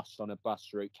a bus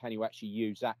route, can you actually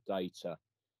use that data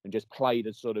and just play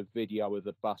the sort of video of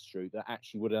the bus route that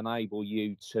actually would enable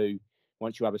you to,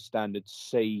 once you have a standard,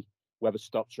 see whether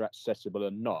stops are accessible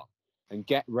or not, and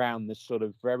get round the sort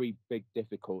of very big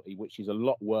difficulty, which is a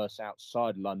lot worse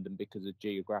outside London because of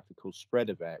geographical spread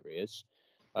of areas,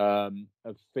 of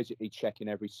physically checking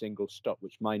every single stop,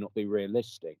 which may not be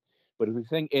realistic. But if we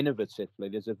think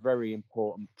innovatively, there's a very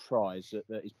important prize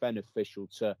that is beneficial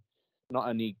to not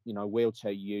only, you know,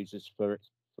 wheelchair users for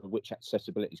which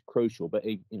accessibility is crucial, but,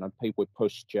 you know, people with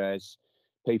pushchairs,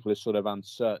 people are sort of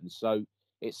uncertain. So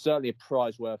it's certainly a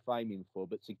prize worth aiming for.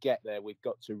 But to get there, we've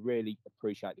got to really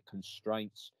appreciate the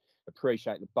constraints,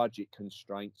 appreciate the budget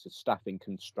constraints, the staffing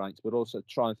constraints, but also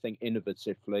try and think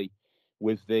innovatively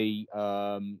with the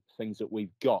things that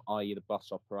we've got, i.e. the bus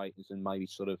operators and maybe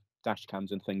sort of dash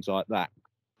cams and things like that.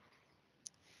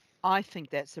 I think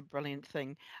that's a brilliant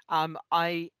thing.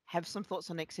 I have some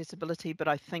thoughts on accessibility, but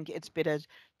I think it's better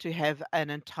to have an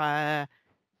entire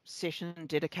session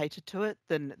dedicated to it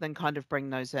than kind of bring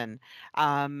those in.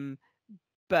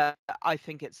 But I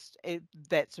think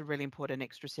that's a really important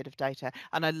extra set of data.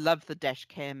 And I love the dash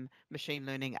cam machine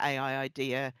learning AI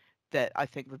idea that I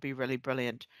think would be really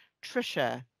brilliant.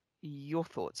 Trisha, your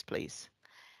thoughts, please.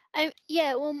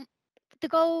 Yeah, well, the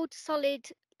gold solid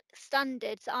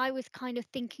standards, I was kind of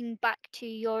thinking back to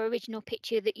your original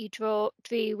picture that you drew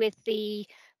with the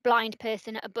blind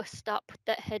person at a bus stop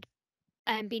that had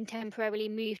been temporarily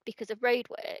moved because of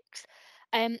roadworks.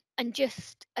 And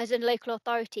just as a local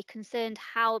authority, concerned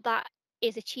how that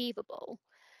is achievable,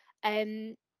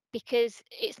 because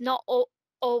it's not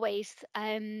always,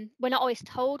 we're not always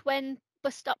told when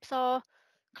bus stops are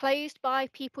closed by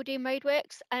people doing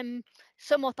roadworks.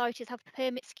 Some authorities have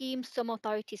permit schemes, some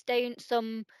authorities don't.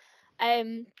 Some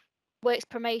works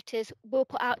promoters will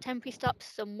put out temporary stops,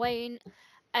 some won't.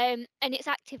 And it's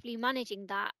actively managing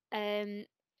that.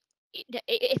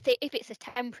 If it's a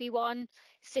temporary one,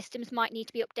 systems might need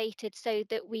to be updated so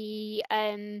that we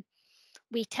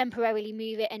temporarily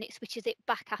move it and it switches it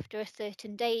back after a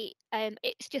certain date.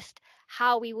 It's just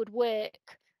how we would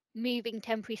work moving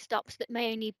temporary stops that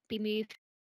may only be moved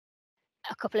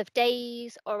a couple of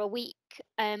days or a week,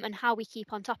 and how we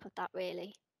keep on top of that,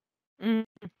 really. Mm.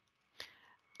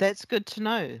 That's good to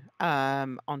know,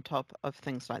 on top of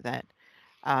things like that,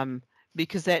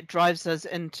 because that drives us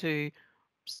into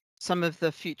some of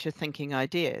the future thinking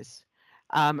ideas.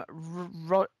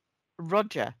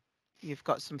 Roger, you've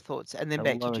got some thoughts, and then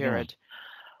back to Hello Jared.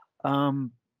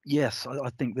 again. Yes,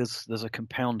 I think there's a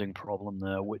compounding problem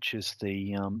there, which is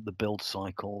the build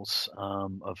cycles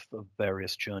of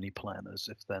various journey planners.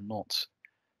 If they're not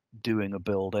doing a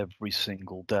build every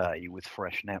single day with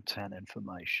fresh NaPTAN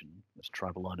information, as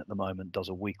Travelline at the moment does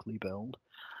a weekly build,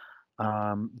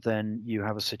 then you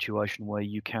have a situation where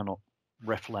you cannot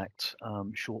reflect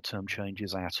short-term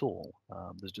changes at all.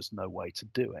 There's just no way to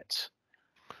do it.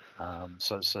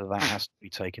 So that has to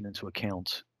be taken into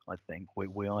account. I think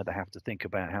we either have to think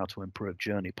about how to improve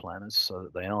journey planners so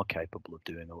that they are capable of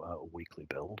doing a weekly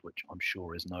build, which I'm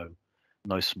sure is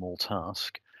no small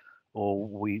task, or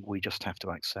we just have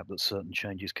to accept that certain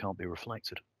changes can't be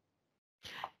reflected.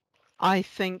 I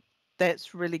think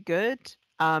that's really good.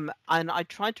 And I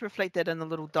tried to reflect that in the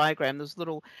little diagram. There's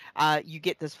little, you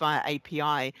get this via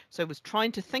API. So I was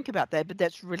trying to think about that, but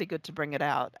that's really good to bring it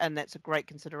out. And that's a great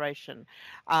consideration.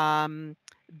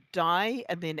 Di,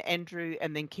 and then Andrew,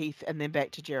 and then Keith, and then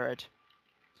back to Jared.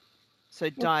 So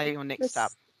Di, you're next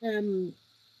up.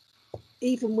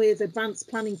 Even with advanced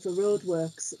planning for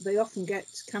roadworks, they often get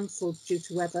cancelled due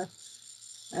to weather.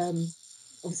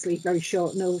 Obviously very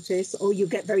short notice, or you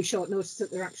get very short notice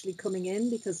that they're actually coming in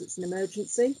because it's an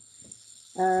emergency.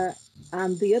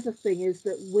 And the other thing is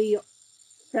that we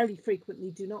very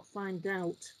frequently do not find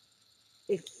out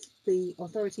if the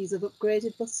authorities have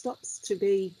upgraded bus stops to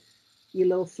be your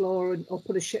low floor, or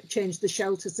change the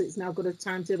shelter so it's now got a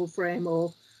timetable frame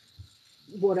or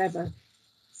whatever.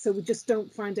 So we just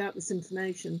don't find out this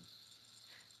information.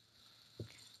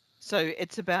 So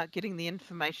it's about getting the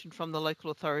information from the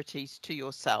local authorities to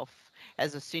yourself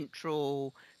as a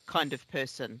central kind of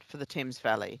person for the Thames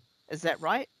Valley. Is that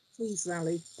right? Thames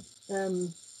Valley.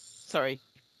 Sorry.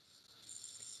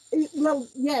 Well,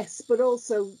 yes, but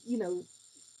also, you know,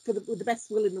 with the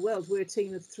best will in the world, we're a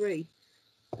team of 3,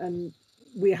 and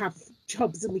we have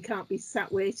jobs, and we can't be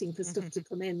sat waiting for stuff to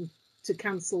come in to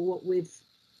cancel what we've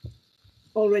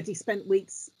already spent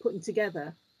weeks putting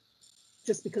together.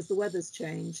 Just because the weather's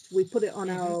changed. We put it on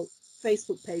our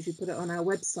Facebook page, we put it on our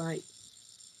website,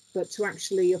 but to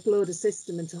actually upload a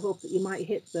system and to hope that you might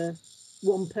hit the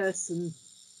one person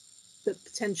that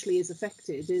potentially is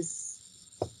affected is,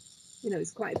 you know, it's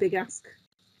quite a big ask.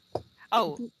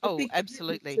 Oh,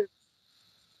 absolutely.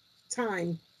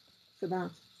 Time for that.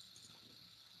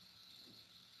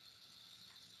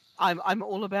 I'm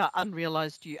all about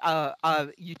unrealized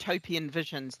utopian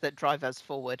visions that drive us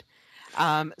forward.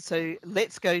 So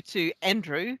let's go to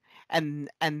Andrew and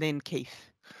then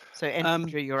Keith. So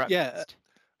Andrew, you're up next.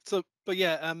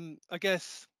 I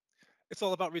guess it's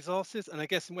all about resources, and I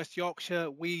guess in West Yorkshire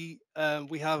we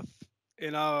have,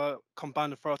 in our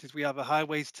combined authorities, we have a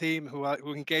highways team who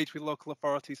engage with local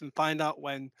authorities and find out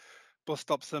when bus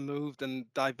stops are moved and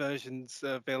diversions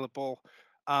are available.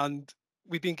 And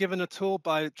we've been given a tool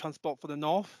by Transport for the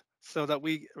North so that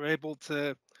we are able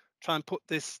to try and put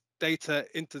this data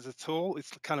into the tool.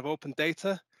 It's kind of open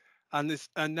data, and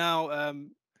now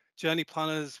journey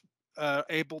planners are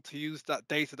able to use that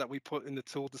data that we put in the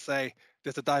tool to say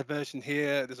there's a diversion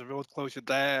here, there's a road closure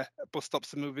there, bus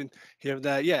stops are moving here and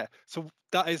there. Yeah, so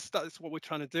that is what we're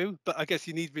trying to do. But I guess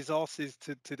you need resources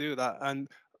to do that, and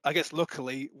I guess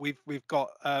luckily we've got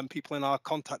people in our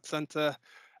contact centre.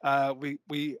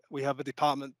 We have a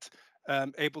department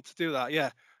able to do that. Yeah,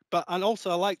 and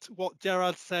also I liked what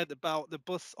Gerard said about the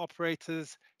bus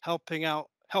operators helping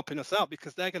us out,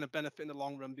 because they're going to benefit in the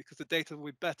long run because the data will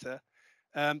be better.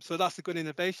 So that's a good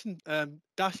innovation.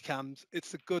 Dash cams,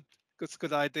 it's a good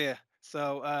idea.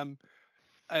 So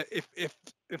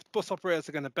if bus operators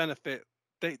are going to benefit,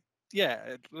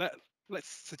 let's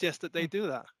suggest that they do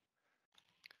that.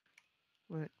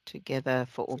 Work together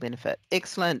for all benefit.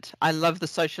 Excellent. I love the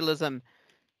socialism.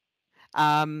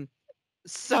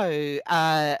 So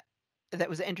that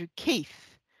was Andrew.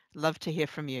 Keith, love to hear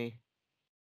from you.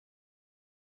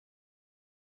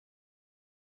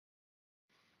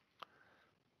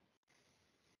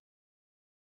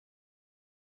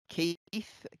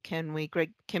 Keith, can we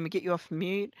get you off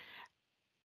mute?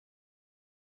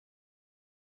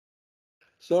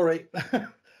 Sorry. Right.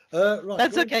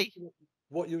 That's okay.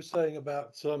 What you were saying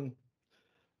about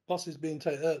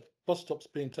bus stops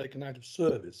being taken out of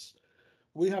service.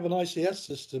 We have an ICS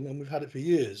system, and we've had it for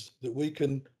years, that we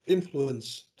can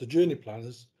influence the journey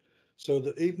planners, so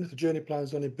that even if the journey plan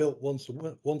is only built once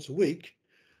a week,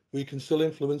 we can still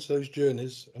influence those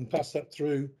journeys and pass that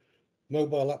through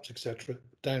mobile apps, etc.,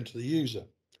 down to the user.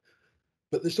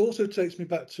 But this also takes me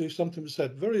back to something we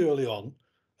said very early on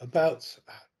about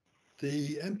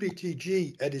the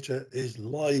NPTG editor is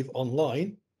live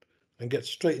online and gets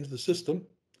straight into the system,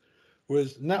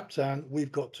 whereas NaPTAN,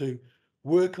 we've got to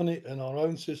work on it in our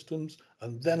own systems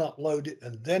and then upload it,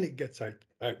 and then it gets out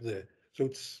there. So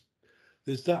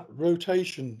there's that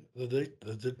rotation of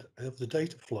the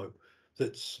data flow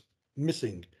that's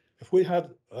missing. If we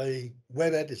had a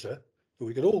web editor that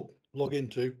we could all log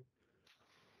into,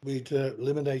 we'd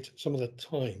eliminate some of the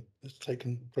time that's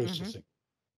taken processing.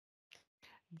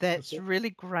 That's really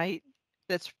great.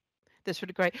 That's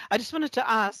really great. I just wanted to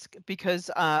ask,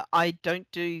 because I don't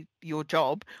do your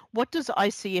job, what does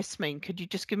ICS mean? Could you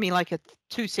just give me like a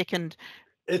 2-second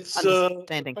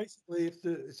understanding? Basically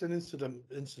it's an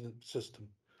incident system.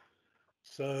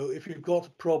 So if you've got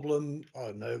a problem, I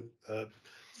don't know.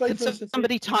 Can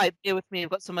somebody type? Bear with me. I've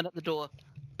got someone at the door.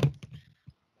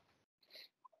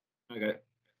 Okay.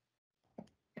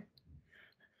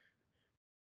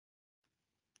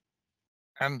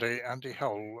 Andy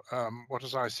Hull, what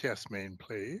does ICS mean,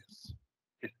 please?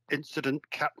 Incident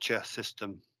capture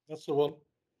system. That's the one.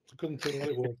 I couldn't think what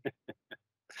it was.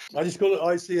 I just call it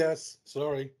ICS.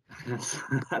 Sorry.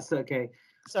 That's okay.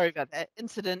 Sorry about that.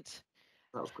 Incident.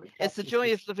 That was quick. It's the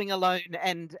joy of living alone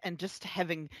and just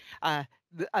having a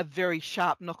very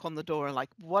sharp knock on the door and like,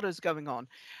 what is going on?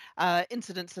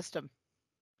 Incident system.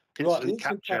 Right,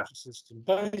 instant capture system.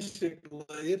 Basically,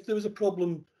 if there was a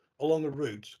problem along a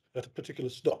route at a particular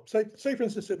stop, say for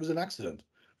instance it was an accident,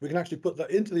 we can actually put that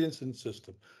into the incident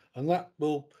system, and that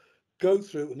will go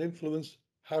through and influence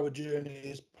how a journey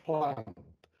is planned,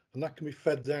 and that can be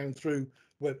fed down through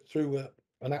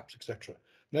an app, etc.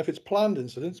 Now, if it's planned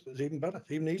incidents, it's even better,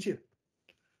 even easier.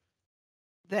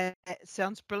 That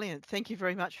sounds brilliant. Thank you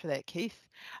very much for that, Keith.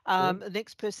 The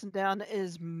next person down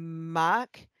is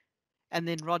Mark, and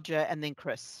then Roger, and then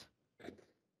Chris.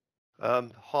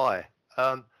 Hi.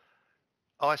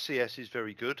 ICS is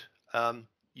very good.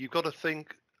 You've got to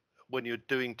think when you're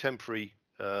doing temporary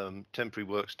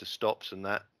works to stops and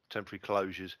that temporary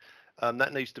closures,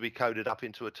 that needs to be coded up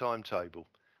into a timetable,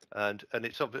 and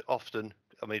it's often,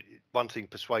 I mean, one thing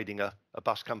persuading a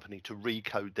bus company to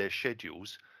recode their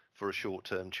schedules for a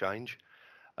short-term change.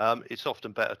 It's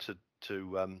often better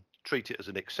to treat it as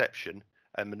an exception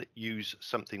and use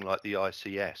something like the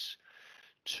ICS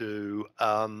to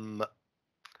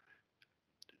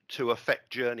affect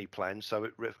journey plans so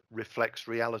it reflects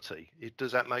reality.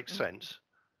 Does that make sense?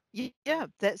 Yeah,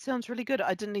 that sounds really good.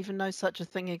 I didn't even know such a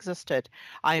thing existed.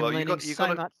 I am learning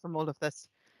so much from all of this.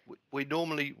 We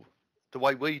normally, the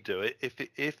way we do it, if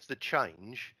the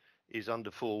change is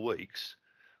under 4 weeks,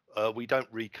 we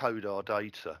don't recode our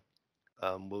data.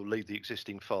 We'll leave the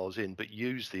existing files in, but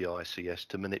use the ICS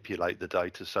to manipulate the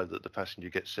data so that the passenger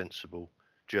gets sensible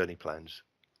journey plans.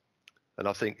 And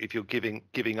I think if you're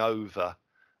giving over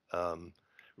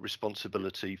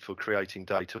responsibility for creating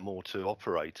data more to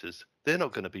operators, they're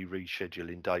not going to be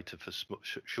rescheduling data for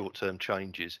short-term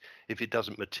changes if it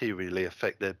doesn't materially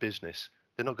affect their business.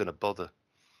 They're not going to bother.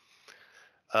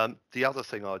 The other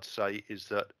thing I'd say is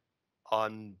that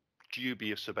I'm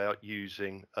dubious about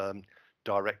using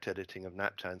direct editing of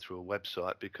NaPTAN through a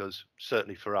website, because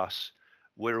certainly for us,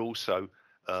 we're also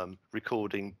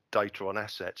recording data on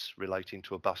assets relating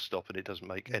to a bus stop, and it doesn't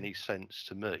make any sense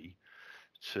to me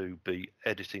to be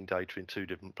editing data in 2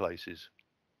 different places.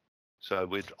 So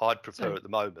I'd prefer at the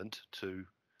moment to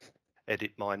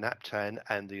edit my NaPTAN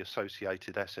and the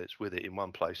associated assets with it in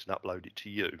one place and upload it to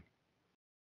you.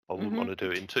 I wouldn't want to do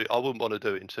it in two. I wouldn't want to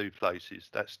do it in 2 places.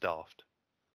 That's daft.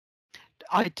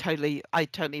 I totally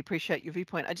appreciate your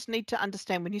viewpoint. I just need to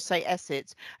understand, when you say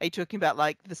assets, are you talking about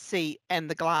like the seat and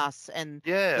the glass and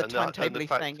the timetabling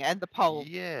thing and the pole?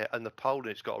 Yeah, and the pole, and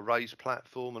it's got a raised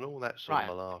platform and all that sort of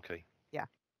malarkey.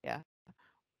 Yeah,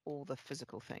 all the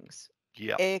physical things.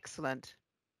 Yeah. Excellent.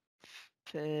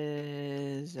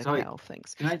 physical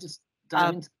things. Can I just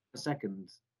dive into a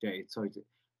second, Jay? Sorry,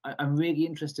 I'm really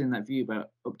interested in that view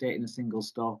about updating a single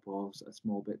stop or a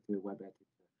small bit through a web editor.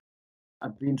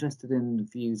 I'd be interested in the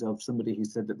views of somebody who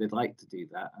said that they'd like to do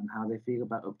that and how they feel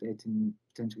about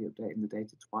potentially updating the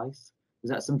data twice. Is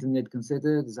that something they'd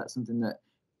considered? Is that something that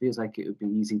feels like it would be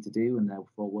easy to do and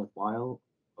therefore worthwhile?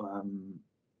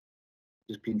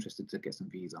 Just be interested to get some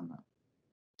views on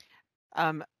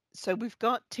that. So we've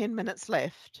got 10 minutes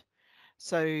left.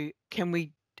 So can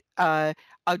we, I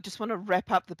just want to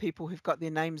wrap up the people who've got their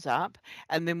names up,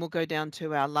 and then we'll go down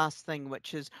to our last thing,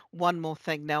 which is one more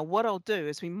thing. Now, what I'll do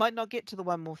is we might not get to the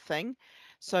one more thing.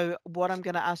 So what I'm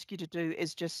going to ask you to do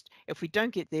is just, if we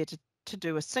don't get there, to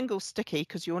do a single sticky,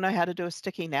 because you all know how to do a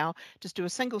sticky now, just do a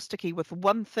single sticky with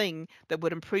one thing that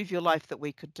would improve your life that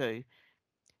we could do.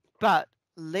 But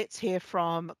let's hear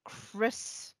from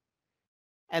Chris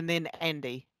and then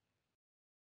Andy.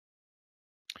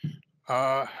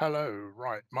 Hello.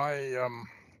 Right. My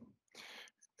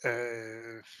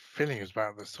feelings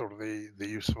about this sort of the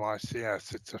use of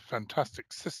ICS. It's a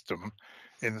fantastic system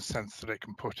in the sense that it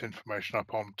can put information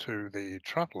up onto the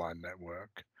Travelline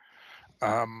network.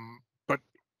 But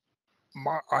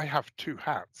I have two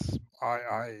hats.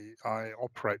 I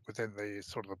operate within the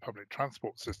sort of the public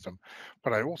transport system,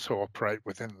 but I also operate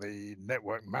within the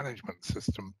network management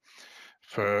system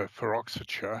for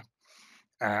Oxfordshire,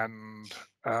 and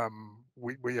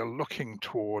we are looking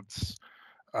towards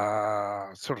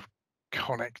sort of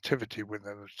connectivity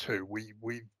within the two.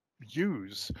 We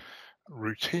use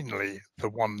routinely the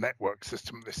one network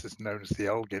system. This is known as the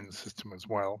Elgin system as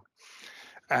well,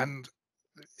 and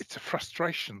it's a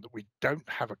frustration that we don't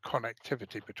have a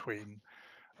connectivity between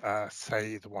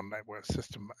say the one network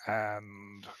system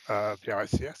and the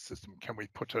ICS system. Can we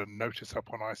put a notice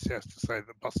up on ICS to say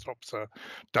that bus stops are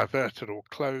diverted or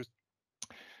closed?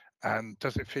 And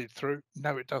does it feed through?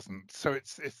 No, it doesn't. So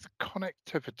it's the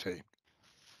connectivity.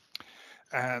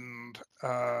 And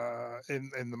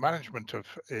in the management of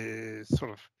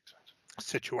sort of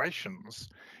situations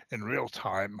in real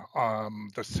time,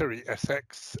 the Siri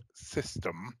SX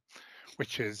system,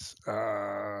 which is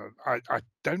I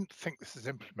don't think this is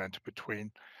implemented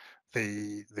between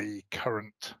the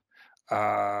current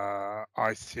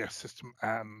ICS system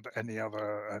and any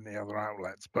other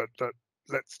outlets, but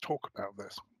let's talk about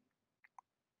this.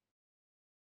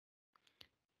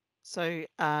 So,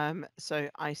 so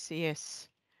ICS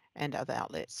and other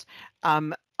outlets.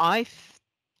 I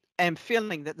am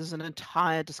feeling that there's an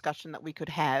entire discussion that we could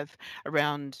have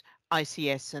around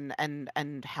ICS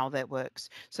and how that works.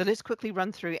 So let's quickly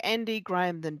run through Andy,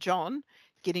 Graham, then John,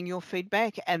 getting your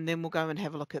feedback, and then we'll go and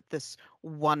have a look at this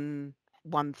one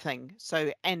thing.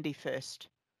 So Andy first.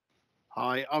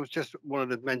 Hi, I was just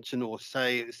wanted to mention or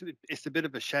say it's a bit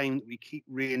of a shame that we keep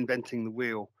reinventing the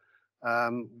wheel.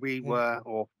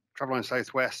 Or Travelline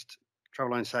Southwest,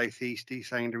 Travelline Southeast,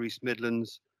 East Anglia, East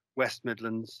Midlands, West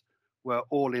Midlands were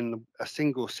all in a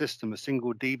single system, a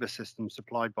single DEVA system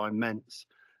supplied by MENTS.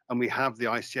 And we have the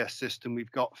ICS system,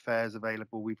 we've got fares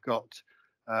available, we've got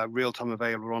real-time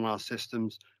available on our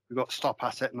systems, we've got stop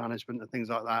asset management and things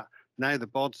like that. Now the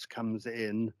BODS comes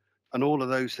in and all of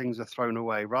those things are thrown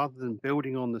away. Rather than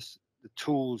building on the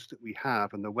tools that we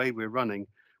have and the way we're running,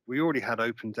 we already had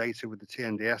open data with the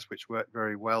TNDS, which worked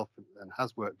very well and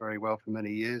has worked very well for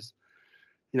many years.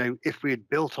 You know, if we had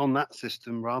built on that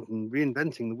system rather than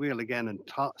reinventing the wheel again and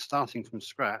starting from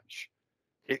scratch,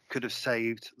 it could have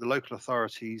saved the local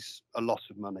authorities a lot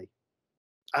of money,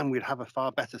 and we'd have a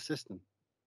far better system.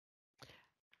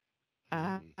 Would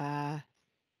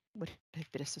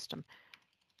have better system.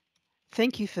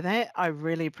 Thank you for that. I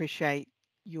really appreciate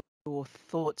your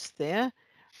thoughts there.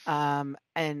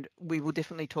 And we will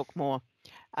definitely talk more.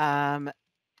 Then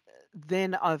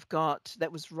I've got, that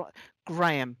was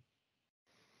Graham.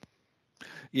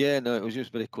 Yeah, no, it was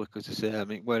just very quickly to say, I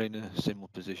mean, we're in a similar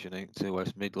position to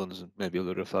West Midlands and maybe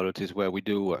other authorities where we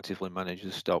do actively manage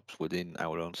the stops within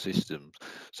our own systems.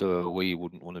 So we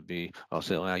wouldn't want to be, or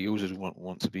certainly our users won't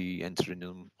want to be entering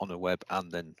them on a web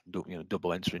and then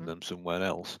double entering them somewhere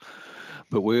else.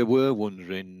 But we were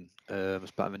wondering,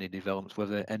 as part of any developments,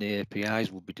 whether any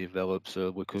APIs would be developed so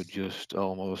we could just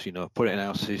almost, put it in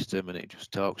our system and it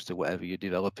just talks to whatever you're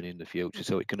developing in the future,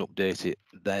 so it can update it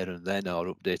there and then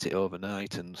or update it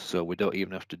overnight, and so we don't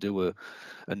even have to do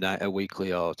a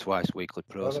weekly or twice weekly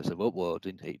process of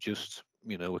uploading. It just,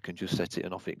 we can just set it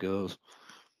and off it goes.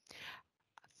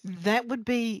 That would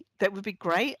be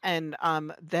great, and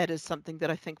that is something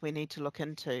that I think we need to look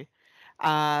into.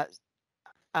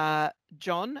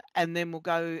 John, and then we'll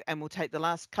go and we'll take the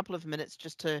last couple of minutes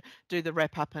just to do the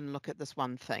wrap up and look at this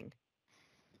one thing.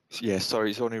 Yeah,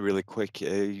 sorry, it's only really quick,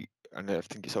 and I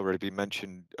think it's already been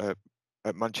mentioned.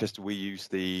 At Manchester, we use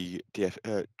the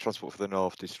Transport for the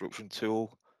North disruption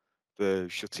tool for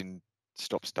shutting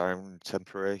stops down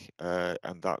temporary,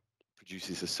 and that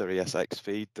produces a Surrey SX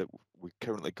feed that we've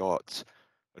currently got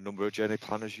a number of journey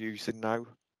planners using now.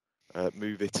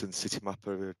 Move It and Citymap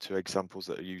are two examples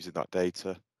that are using that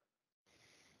data.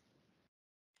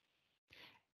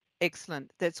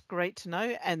 Excellent. That's great to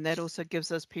know, and that also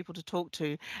gives us people to talk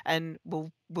to, and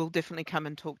we'll definitely come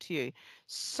and talk to you.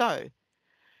 So,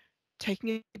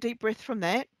 taking a deep breath from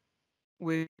that,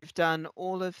 we've done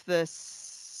all of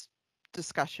this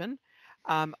discussion.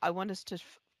 I want us to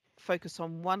focus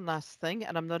on one last thing,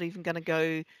 and I'm not even going to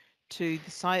go to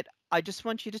the site. I just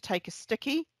want you to take a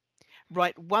sticky,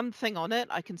 write one thing on it.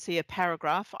 I can see a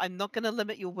paragraph. I'm not going to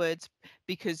limit your words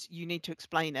because you need to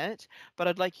explain it, but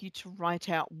I'd like you to write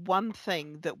out one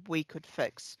thing that we could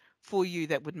fix for you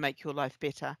that would make your life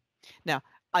better. Now,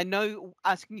 I know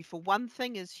asking you for one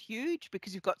thing is huge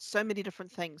because you've got so many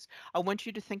different things. I want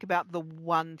you to think about the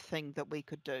one thing that we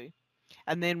could do.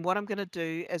 And then what I'm going to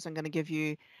do is I'm going to give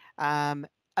you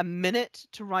a minute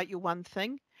to write your one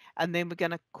thing, and then we're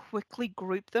going to quickly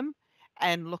group them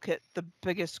and look at the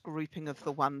biggest grouping of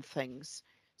the one things.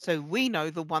 So we know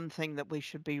the one thing that we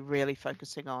should be really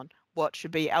focusing on, what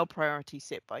should be our priority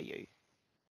set by you.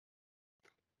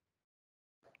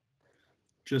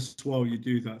 Just while you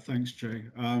do that, thanks, Jay.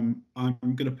 I'm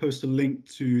going to post a link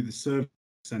to the survey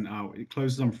sent out. It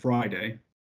closes on Friday.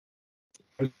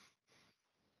 Most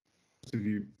of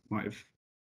you might have,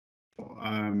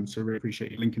 so I really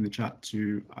appreciate you linking the chat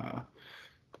to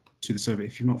the survey.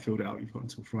 If you've not filled it out, you've got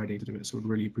until Friday to do it. So I'd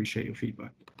really appreciate your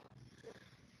feedback.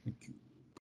 Thank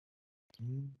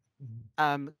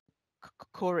you.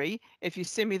 Corey, if you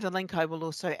send me the link, I will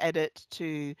also add it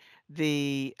to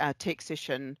the tech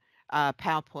session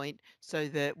PowerPoint so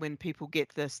that when people get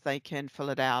this, they can fill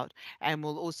it out. And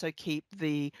we'll also keep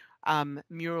the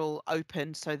mural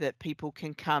open so that people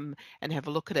can come and have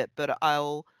a look at it, but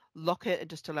I'll lock it and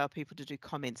just allow people to do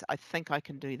comments. I think I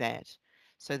can do that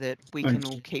so that we can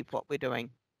all keep what we're doing.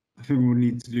 I think we'll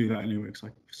need to do that anyway, because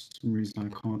for some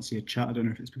reason I can't see a chat. I don't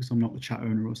know if it's because I'm not the chat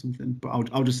owner or something, but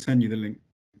I'll just send you the link,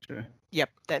 Joe. Yep,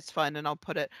 that's fine, and I'll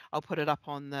put it up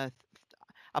on the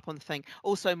thing.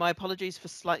 Also, my apologies for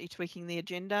slightly tweaking the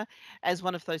agenda. As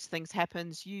one of those things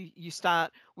happens, you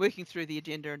start working through the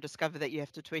agenda and discover that you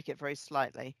have to tweak it very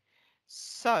slightly.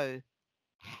 So,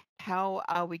 how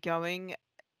are we going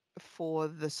for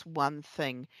this one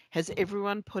thing? Has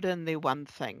everyone put in their one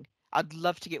thing? I'd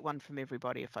love to get one from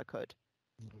everybody if I could.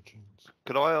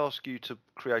 Could I ask you to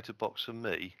create a box for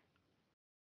me?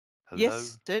 Hello?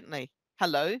 Yes, certainly.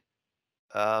 Hello.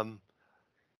 Can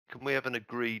we have an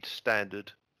agreed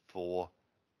standard for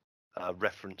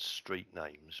reference street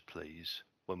names, please,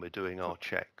 when we're doing our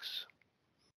checks?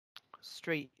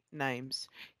 Street names.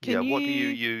 Yeah, what do you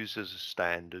use as a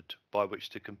standard by which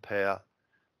to compare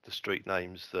the street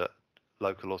names that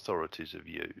local authorities have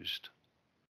used?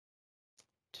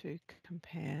 To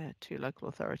compare to local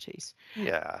authorities.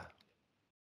 Yeah.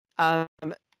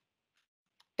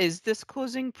 Is this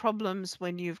causing problems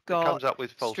when you've got it comes up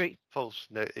with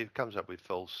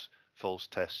false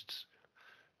tests.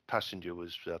 Passenger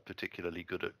was particularly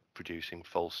good at producing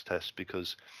false tests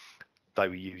because they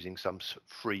were using some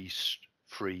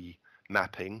free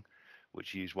mapping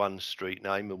which used one street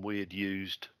name, and we had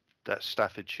used that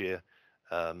Staffordshire,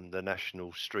 the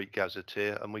National Street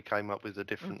Gazetteer, and we came up with a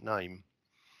different name.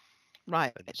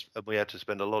 Right. And we had to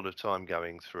spend a lot of time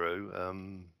going through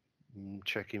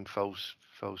checking false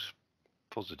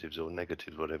positives or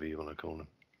negatives, whatever you want to call them.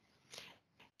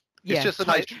 Yeah, it's just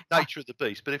the nature of the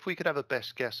beast. But if we could have a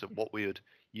best guess at what we would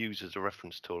use as a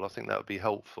reference tool, I think that would be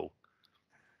helpful.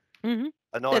 Mm-hmm.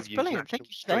 And I've used National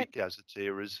Street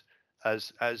Gazetteer as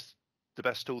the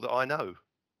best tool that I know.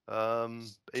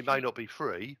 It may not be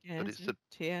free, but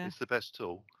it's the best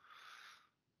tool.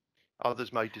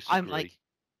 Others may disagree.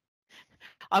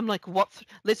 I'm like,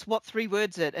 let's what 3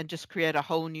 words it and just create a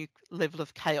whole new level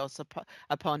of chaos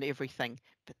upon everything.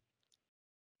 But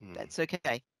that's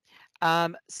okay.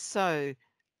 So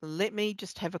let me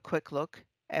just have a quick look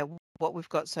at what we've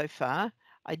got so far.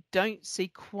 I don't see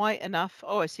quite enough.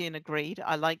 Oh, I see an agreed.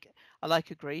 I like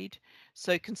agreed.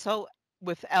 So consult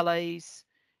with LA's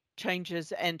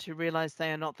changes and to realize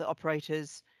they are not the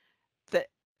operators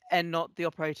and not the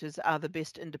operators are the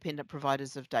best independent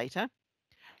providers of data.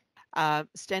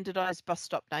 Standardized bus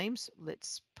stop names.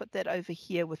 Let's put that over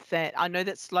here with that. I know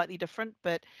that's slightly different,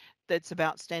 but that's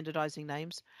about standardizing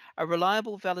names. A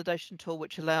reliable validation tool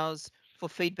which allows for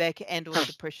feedback and or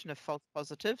suppression of false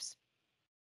positives.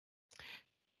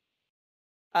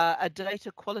 A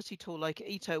data quality tool like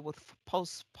ITO with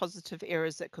positive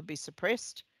errors that could be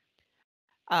suppressed.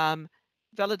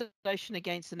 Validation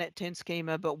against the NaPTAN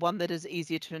schema, but one that is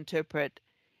easier to interpret.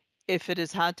 If it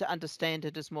is hard to understand,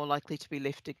 it is more likely to be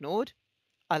left ignored.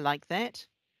 I like that.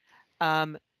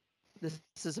 This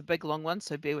is a big long one,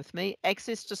 so bear with me.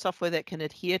 Access to software that can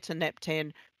adhere to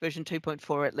NaPTAN version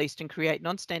 2.4 at least and create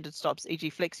non-standard stops,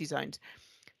 e.g. flexi zones.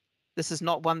 This is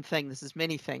not one thing, this is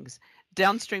many things.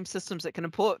 Downstream systems that can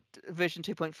import version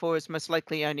 2.4 is most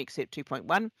likely only accept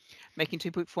 2.1, making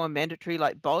 2.4 mandatory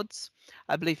like BODs.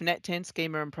 I believe NaPTAN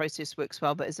schema and process works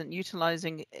well, but isn't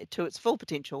utilizing it to its full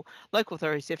potential. Local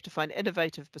authorities have to find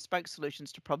innovative, bespoke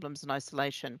solutions to problems in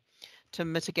isolation to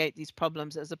mitigate these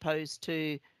problems, as opposed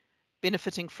to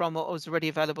benefiting from what was already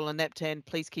available in NaPTAN.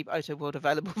 Please keep OTA World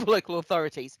available for local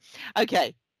authorities.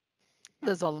 Okay.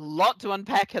 There's a lot to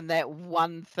unpack in that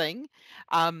one thing.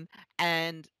 And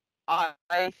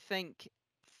I think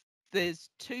there's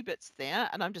two bits there,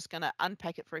 and I'm just going to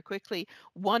unpack it very quickly.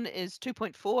 One is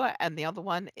 2.4 and the other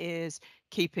one is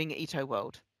keeping ITO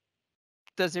World.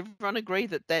 Does everyone agree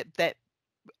that that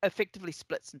effectively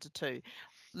splits into two?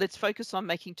 Let's focus on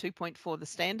making 2.4 the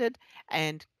standard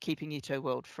and keeping ITO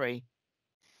World free.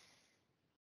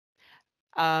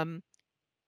 From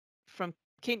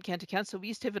Kent County Council, we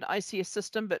used to have an ICS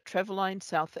system, but Travelline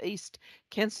Southeast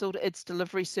cancelled its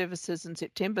delivery services in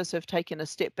September, so have taken a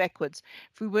step backwards.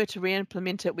 If we were to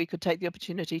re-implement it, we could take the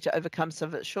opportunity to overcome some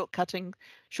of its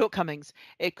shortcomings.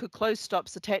 It could close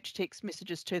stops, attach text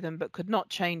messages to them, but could not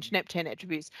change NaPTAN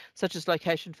attributes, such as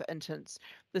location, for instance.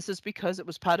 This is because it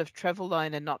was part of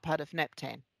Travelline and not part of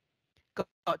NaPTAN.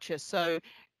 Gotcha. So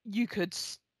you could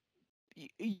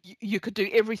do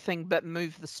everything but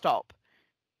move the stop,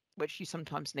 which you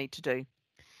sometimes need to do.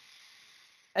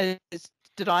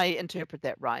 Did I interpret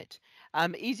that right?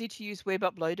 Easy to use web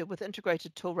uploader with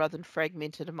integrated tool rather than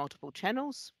fragmented in multiple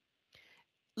channels.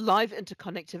 Live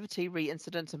interconnectivity,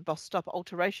 re-incidents and boss stop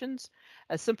alterations.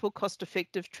 A simple,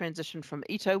 cost-effective transition from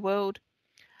ITO World.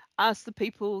 Ask the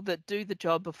people that do the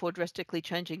job before drastically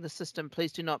changing the system.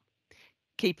 Please do not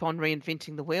keep on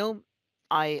reinventing the wheel.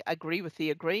 I agree with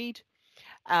the agreed.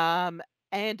 And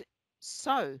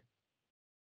so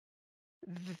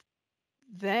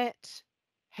that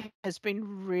has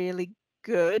been really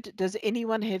good. Does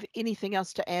anyone have anything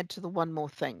else to add to the one more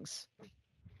things?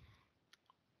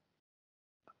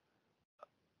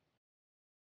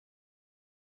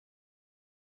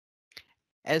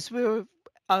 As we're,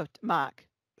 oh, Mark.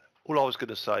 All I was going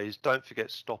to say is don't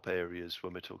forget stop areas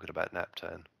when we're talking about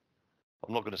NaPTAN.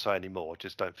 I'm not going to say any more,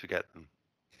 just don't forget them.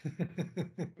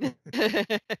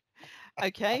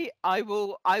 Okay, I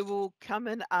will come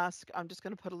and ask. I'm just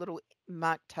going to put a little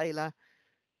Mark Taylor.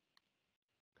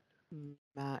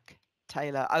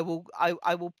 I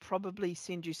will probably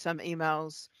send you some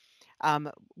emails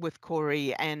with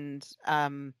Corey and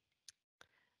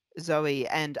Zoe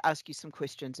and ask you some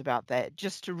questions about that,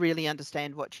 just to really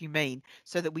understand what you mean,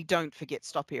 so that we don't forget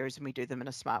stop areas and we do them in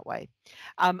a smart way.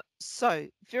 So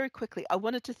very quickly, I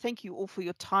wanted to thank you all for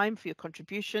your time, for your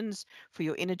contributions, for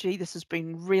your energy. This has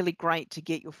been really great to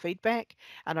get your feedback,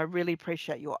 and I really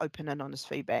appreciate your open and honest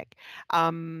feedback.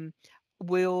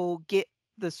 We'll get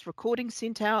this recording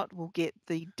sent out, we'll get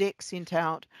the deck sent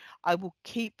out. I will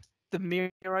keep the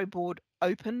Miro board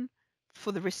open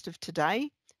for the rest of today,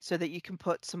 so that you can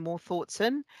put some more thoughts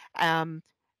in. And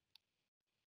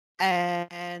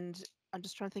I'm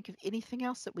just trying to think of anything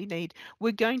else that we need.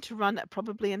 We're going to run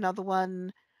probably another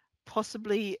one,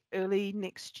 possibly early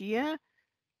next year.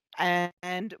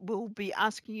 And we'll be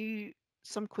asking you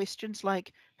some questions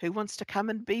like, who wants to come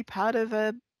and be part of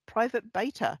a private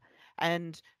beta?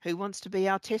 And who wants to be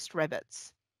our test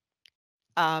rabbits?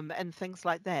 And things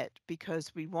like that,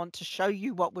 because we want to show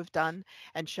you what we've done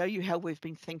and show you how we've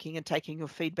been thinking and taking your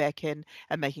feedback in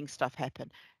and making stuff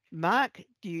happen. Mark,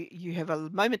 you have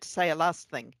a moment to say a last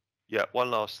thing. Yeah,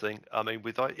 one last thing. I mean,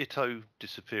 with ITO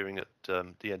disappearing at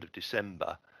the end of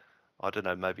December, I don't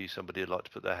know, maybe somebody would like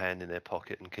to put their hand in their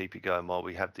pocket and keep it going while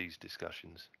we have these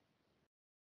discussions.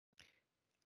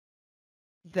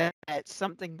 That's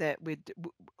something that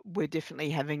we're definitely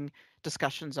having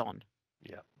discussions on.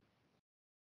 Yeah.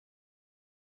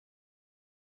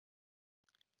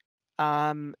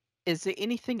 Is there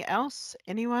anything else?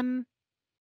 Anyone?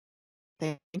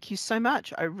 Thank you so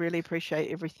much. I really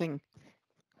appreciate everything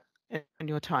and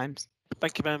your times.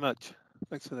 Thank you very much.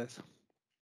 Thanks for this.